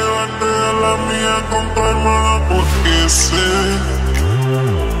llevarte a la mía con calma porque sé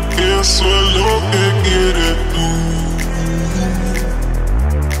que eso es lo que quieres tú.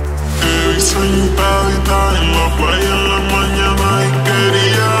 Baby, sentadita en la playa en la mañana y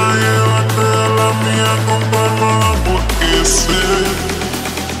quería llevarte a la mía con calma porque sé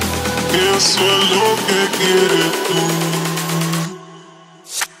que eso es lo que quieres tú.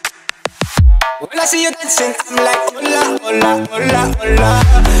 When I see you dancing, I'm like hola, hola, hola, hola.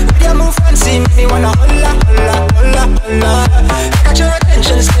 With your move fancy, make me wanna hola, hola, hola, hola. I got your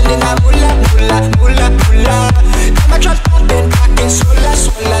attention, spending that moolah, moolah, moolah, moolah. Now my trap popping, pocket sola,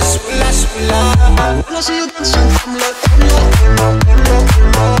 sola, sola, sola. When I see you dancing, I'm like hola, hola, hola,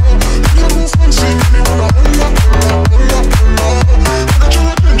 hola. With your move fancy, make me wanna hola, hola, hola, hola. I got your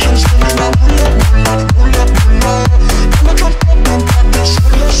attention, spending that moolah, moolah, moolah, moolah. Now my trap popping, pocket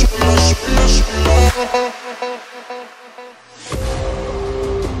sola, sola, sola, sola.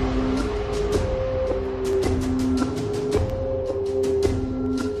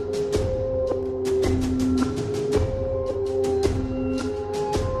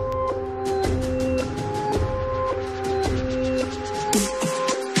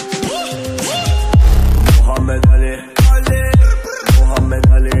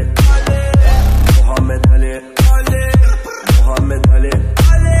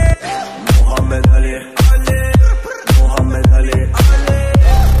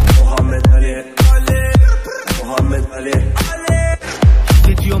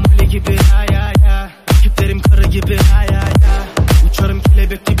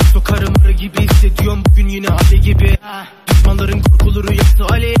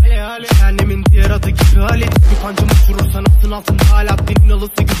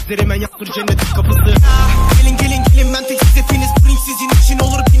 gözlerime yansır cennetin kapısı. Gelin gelin gelin ben tek siz hepiniz durayım sizin için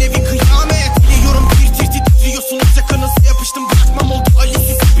olur bir nevi kıyamet. Biliyorum tir titriyorsunuz yakınızda yapıştım bırakmam oldu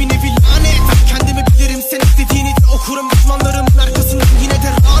ailesiz bir nevi lanet. Kendimi bilirim sen istediğini de okurum düşmanlarımın arkasından yine de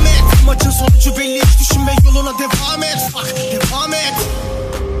rahmet. Maçın sonucu belli hiç düşünme yoluna devam et. Bak devam et.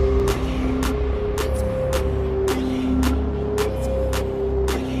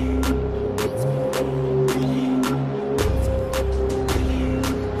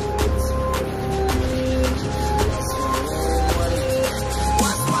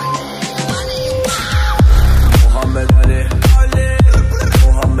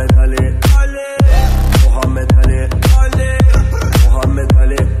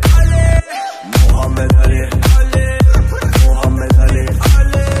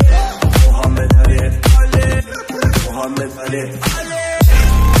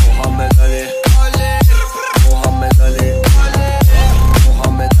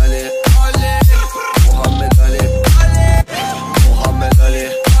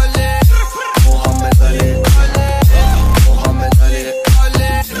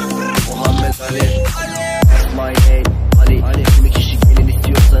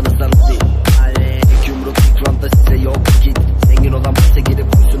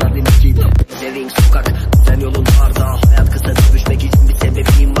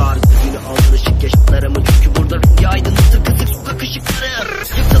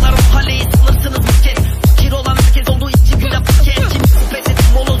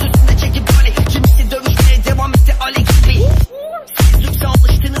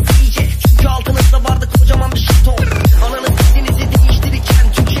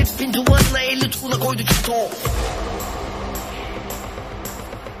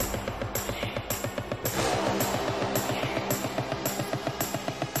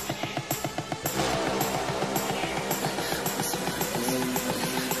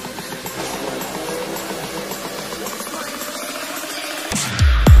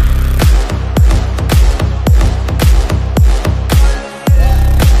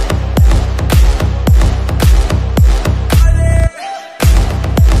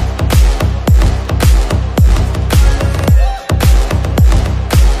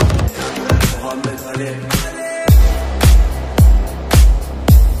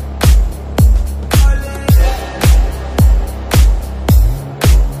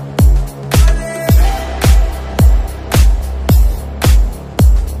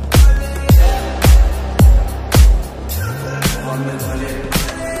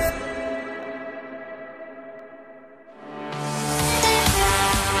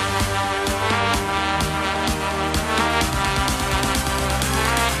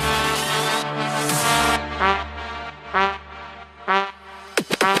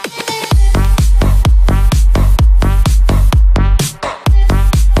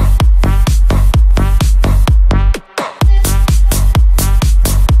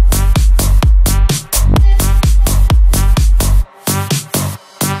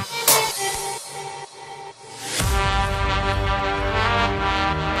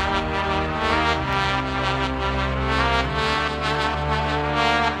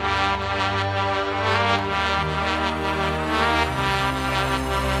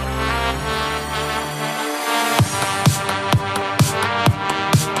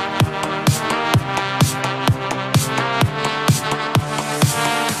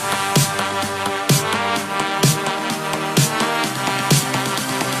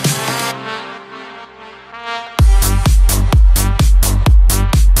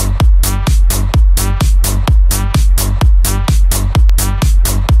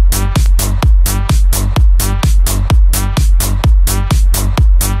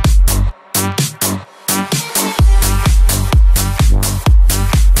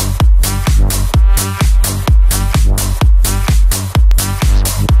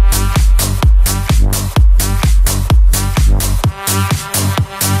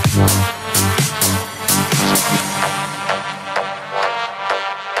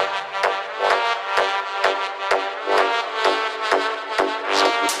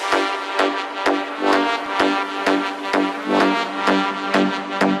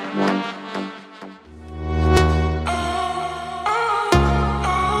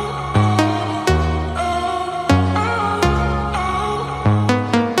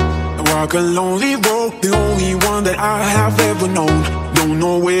 walk a lonely road, the only one that I have ever known. Don't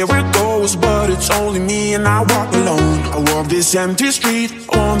know where it goes, but it's only me and I walk alone. I walk this empty street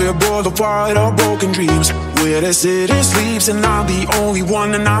on the boulevard of broken dreams, where the city sleeps and I'm the only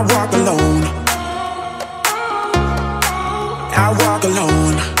one and I walk alone. I walk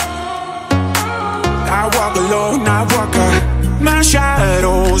alone. I walk alone, I walk out. My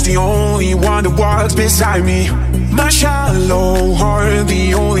shadow's the walls beside me. My shallow heart,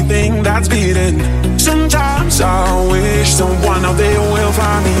 the only thing that's beating. Sometimes I wish someone out there will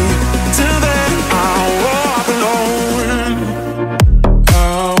find me. Till then I'll walk alone.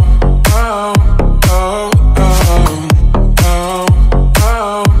 Oh, oh, oh, oh.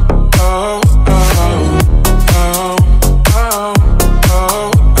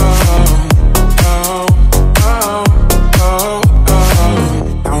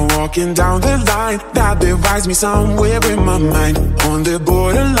 Walking down the line that divides me somewhere in my mind, on the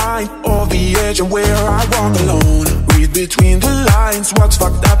borderline of the edge and where I walk alone. Read between the lines what's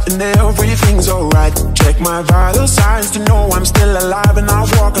fucked up and everything's alright. Check my vital signs to know I'm still alive and I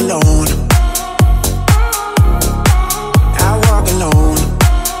walk alone. I walk alone.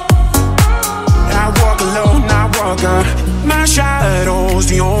 I walk alone, I walk alone. My shadow's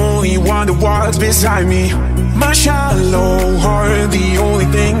the only one that walks beside me. My shallow heart, the only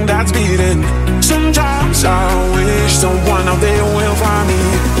thing that's beating. Sometimes I wish someone out there will find me.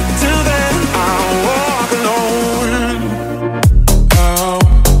 Till then I'll walk alone. Oh,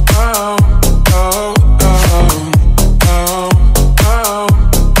 oh, oh, oh, oh, oh,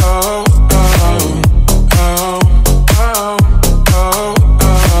 oh,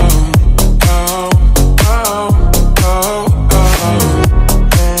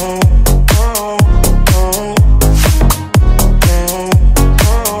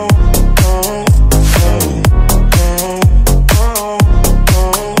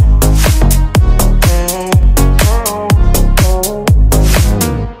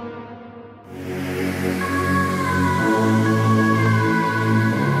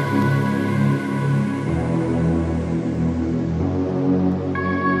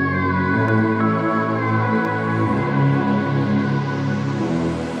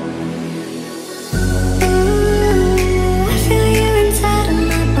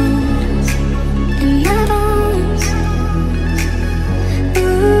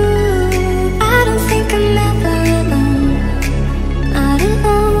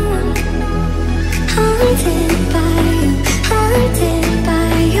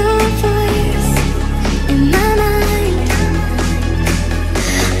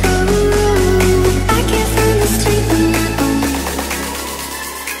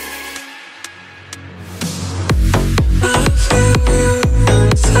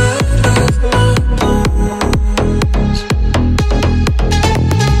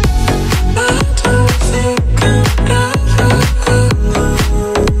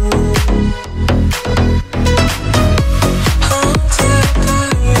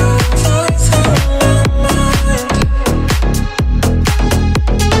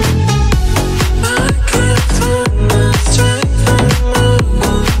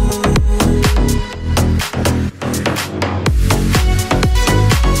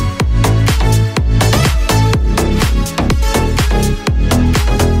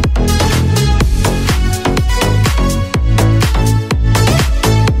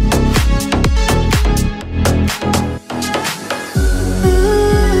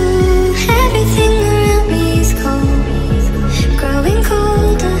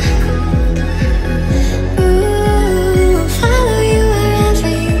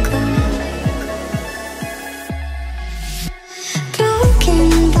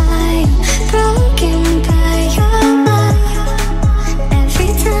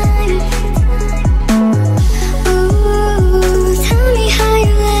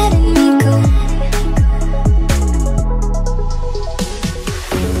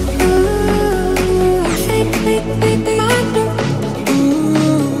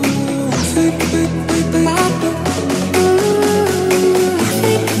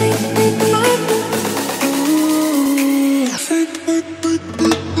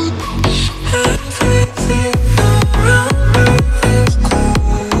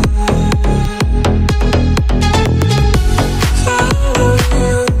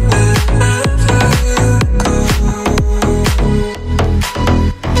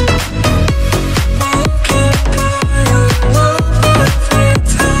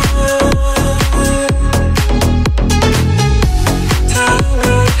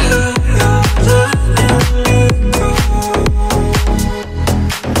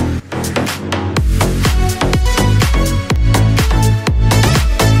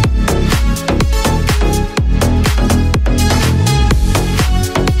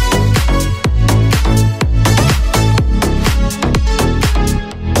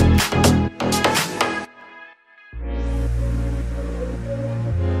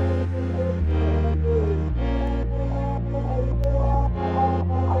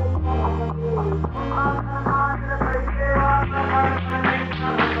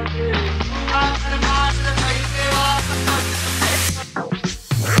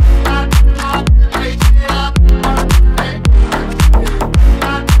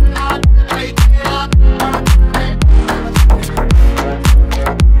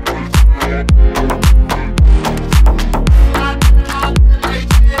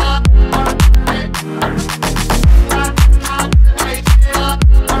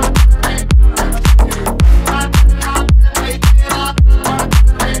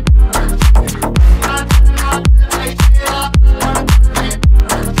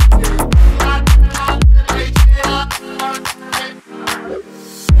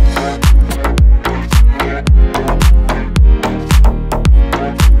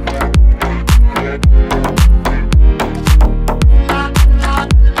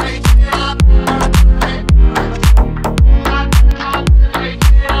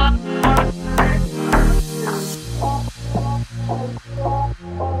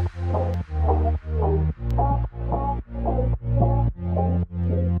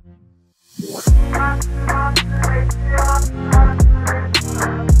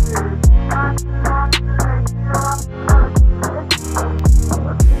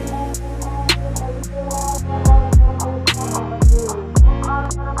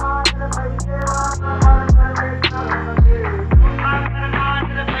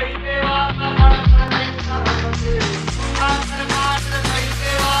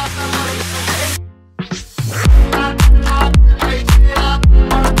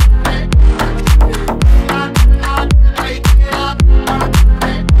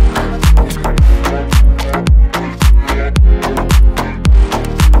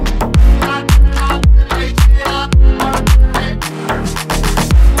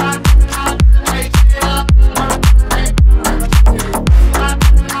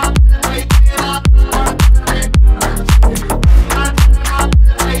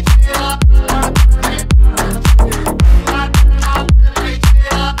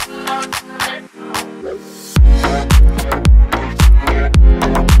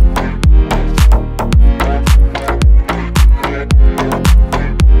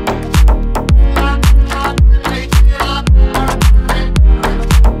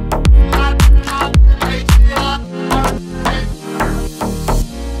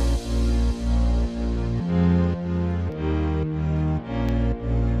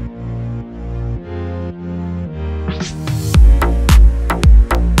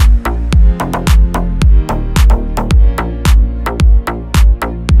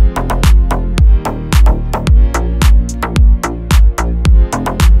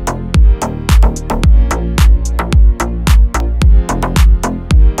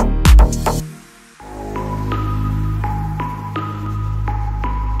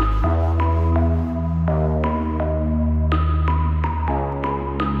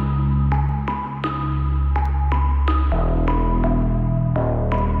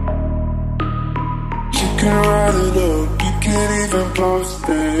 even post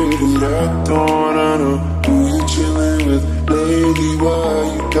it, and I don't wanna know who you chillin' with lately. Why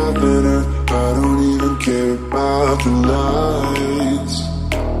you got that earth? I don't even care about the lights.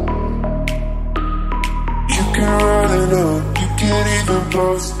 You can run it up, you can't even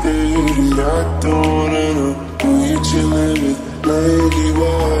post it, and I don't wanna know who you chillin' with lately.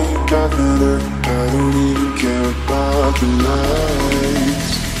 Why you got that earth? I don't even care about the lights.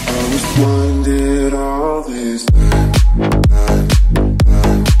 I was blinded all this time.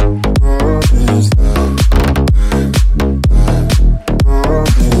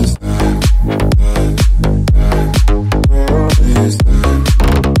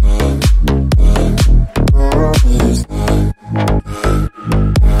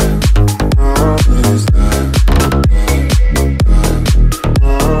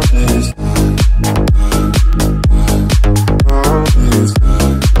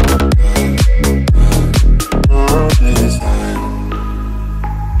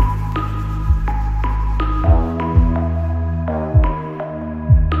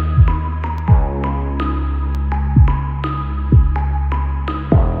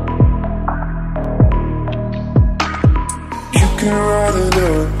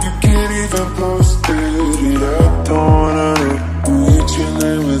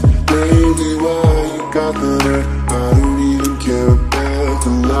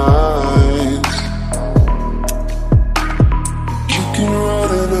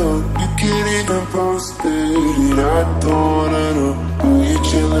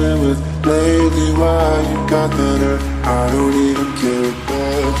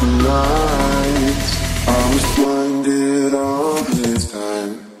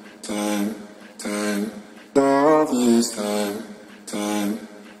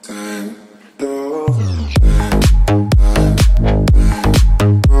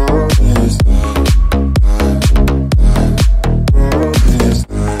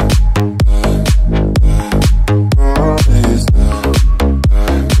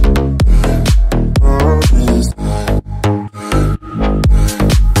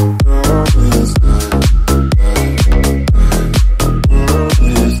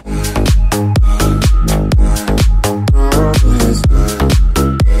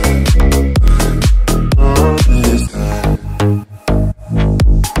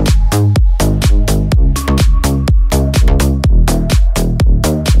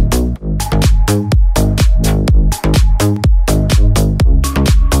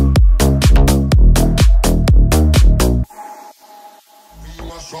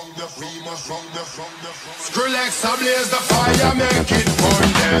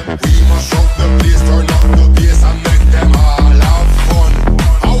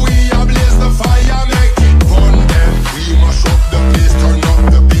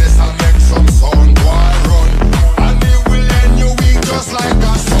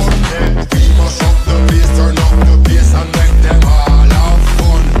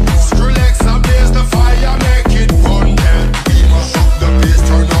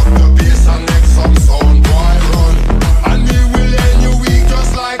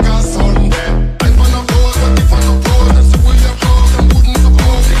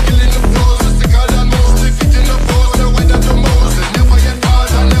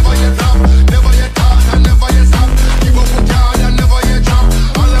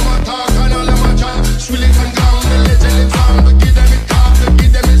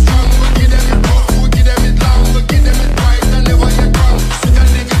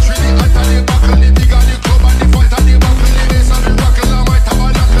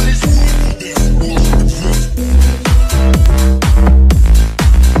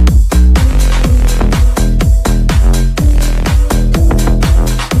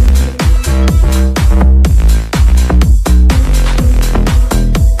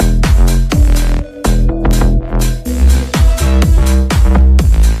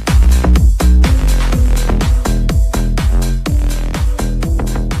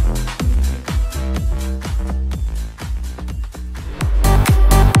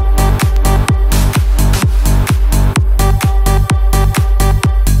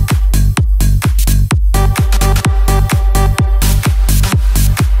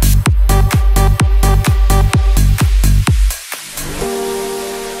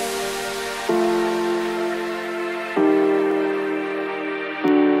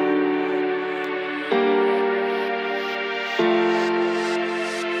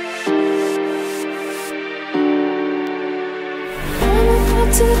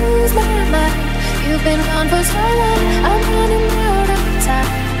 You've been gone for so long, I'm running out of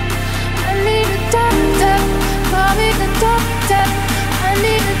time. I need a doctor, call me the doctor. I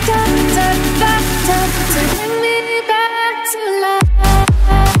need a doctor, doctor, to bring me back to life.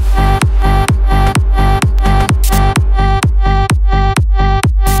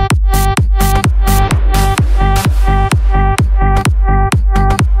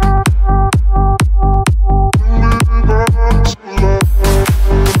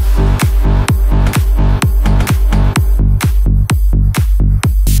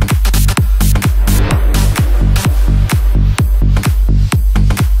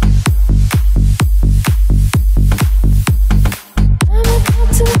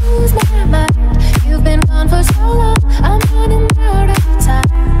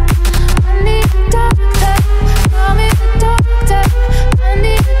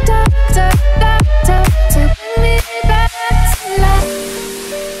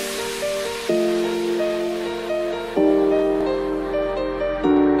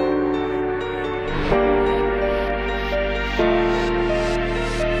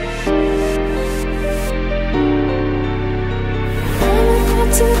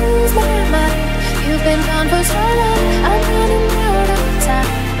 on for so long, I'm running out of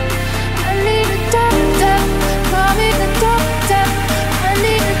time. I need a doctor, call me the doctor. I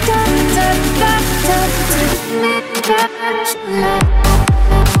need a doctor, doctor, take me back to life.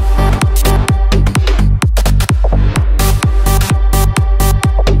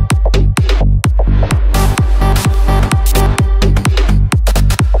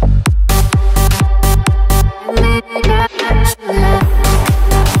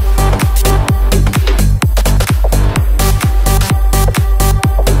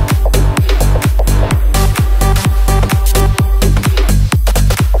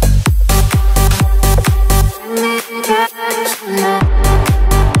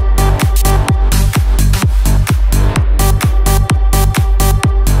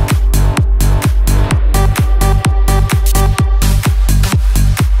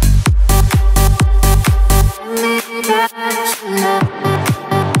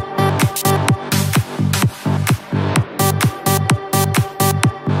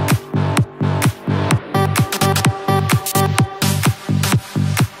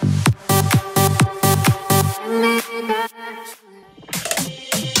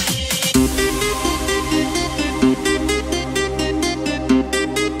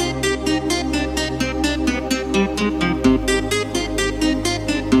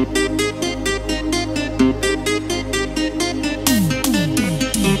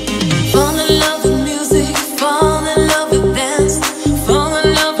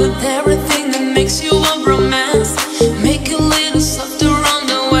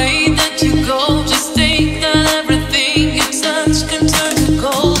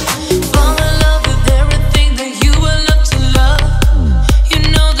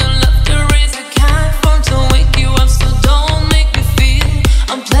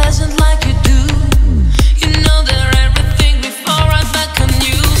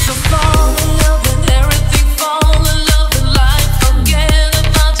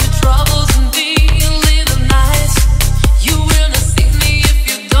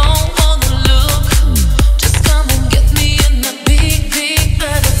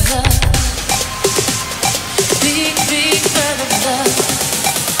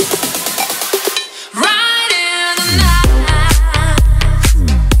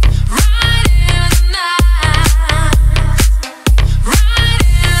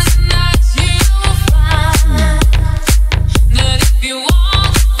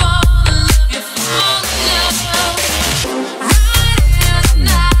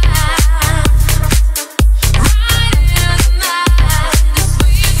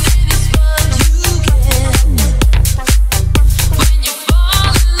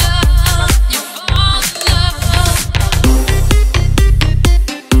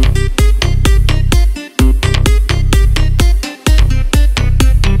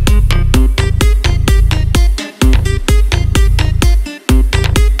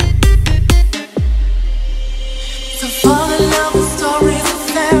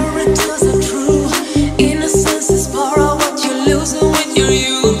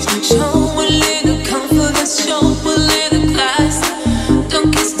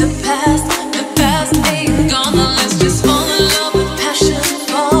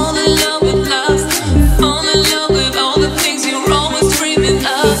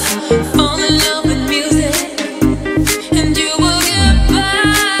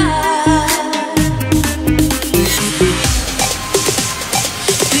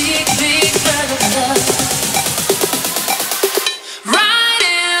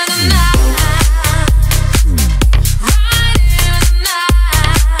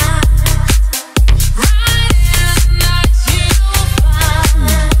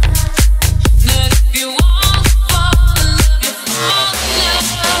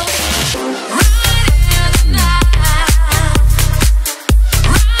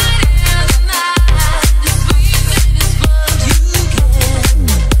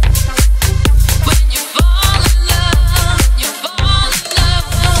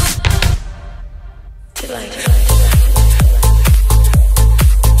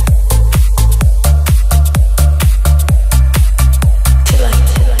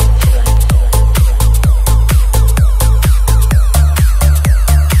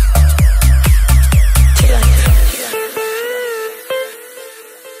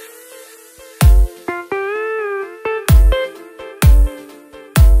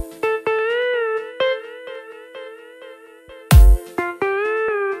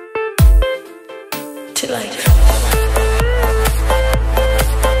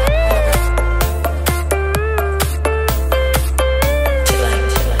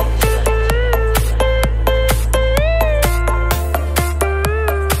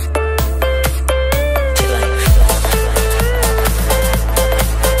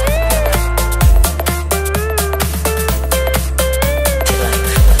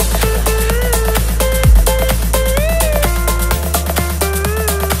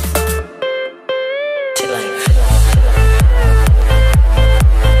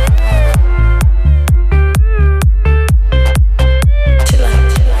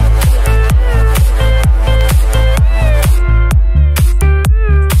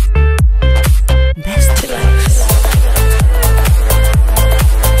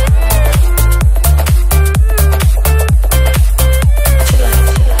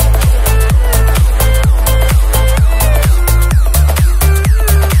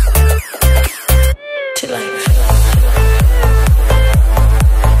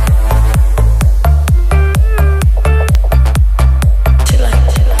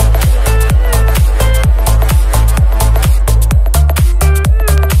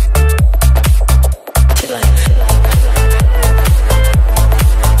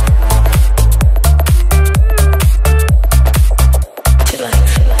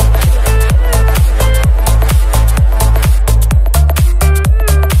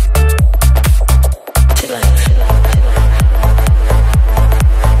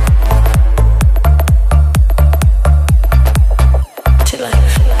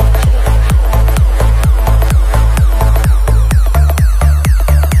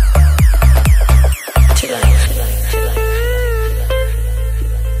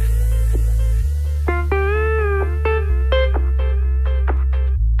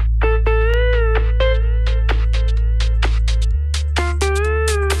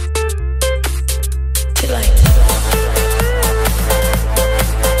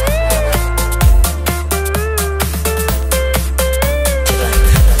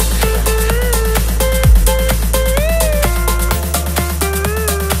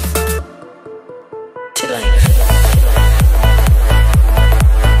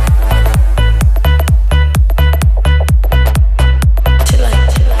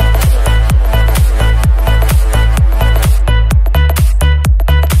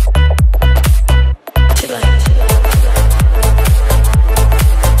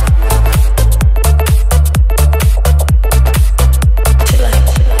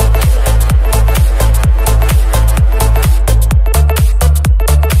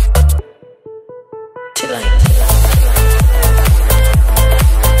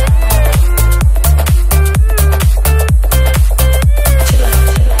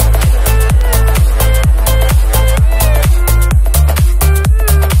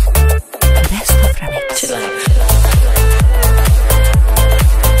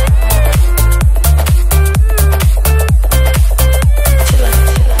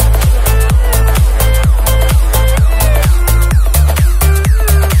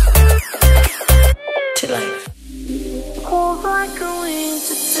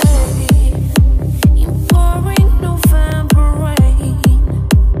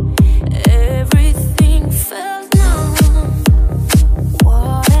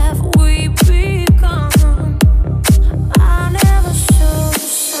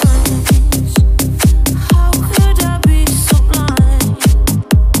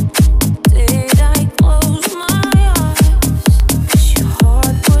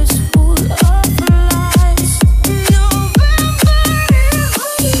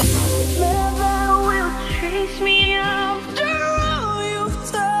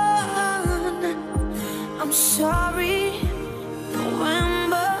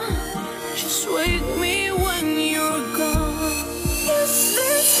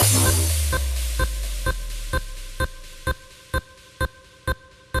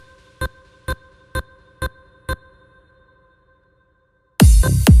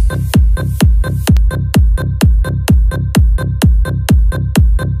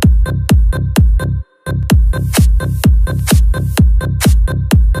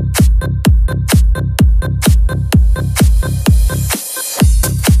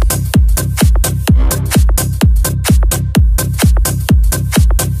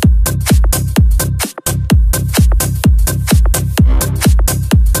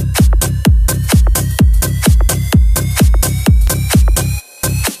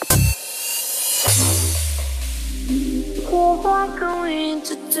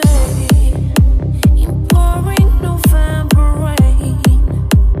 today.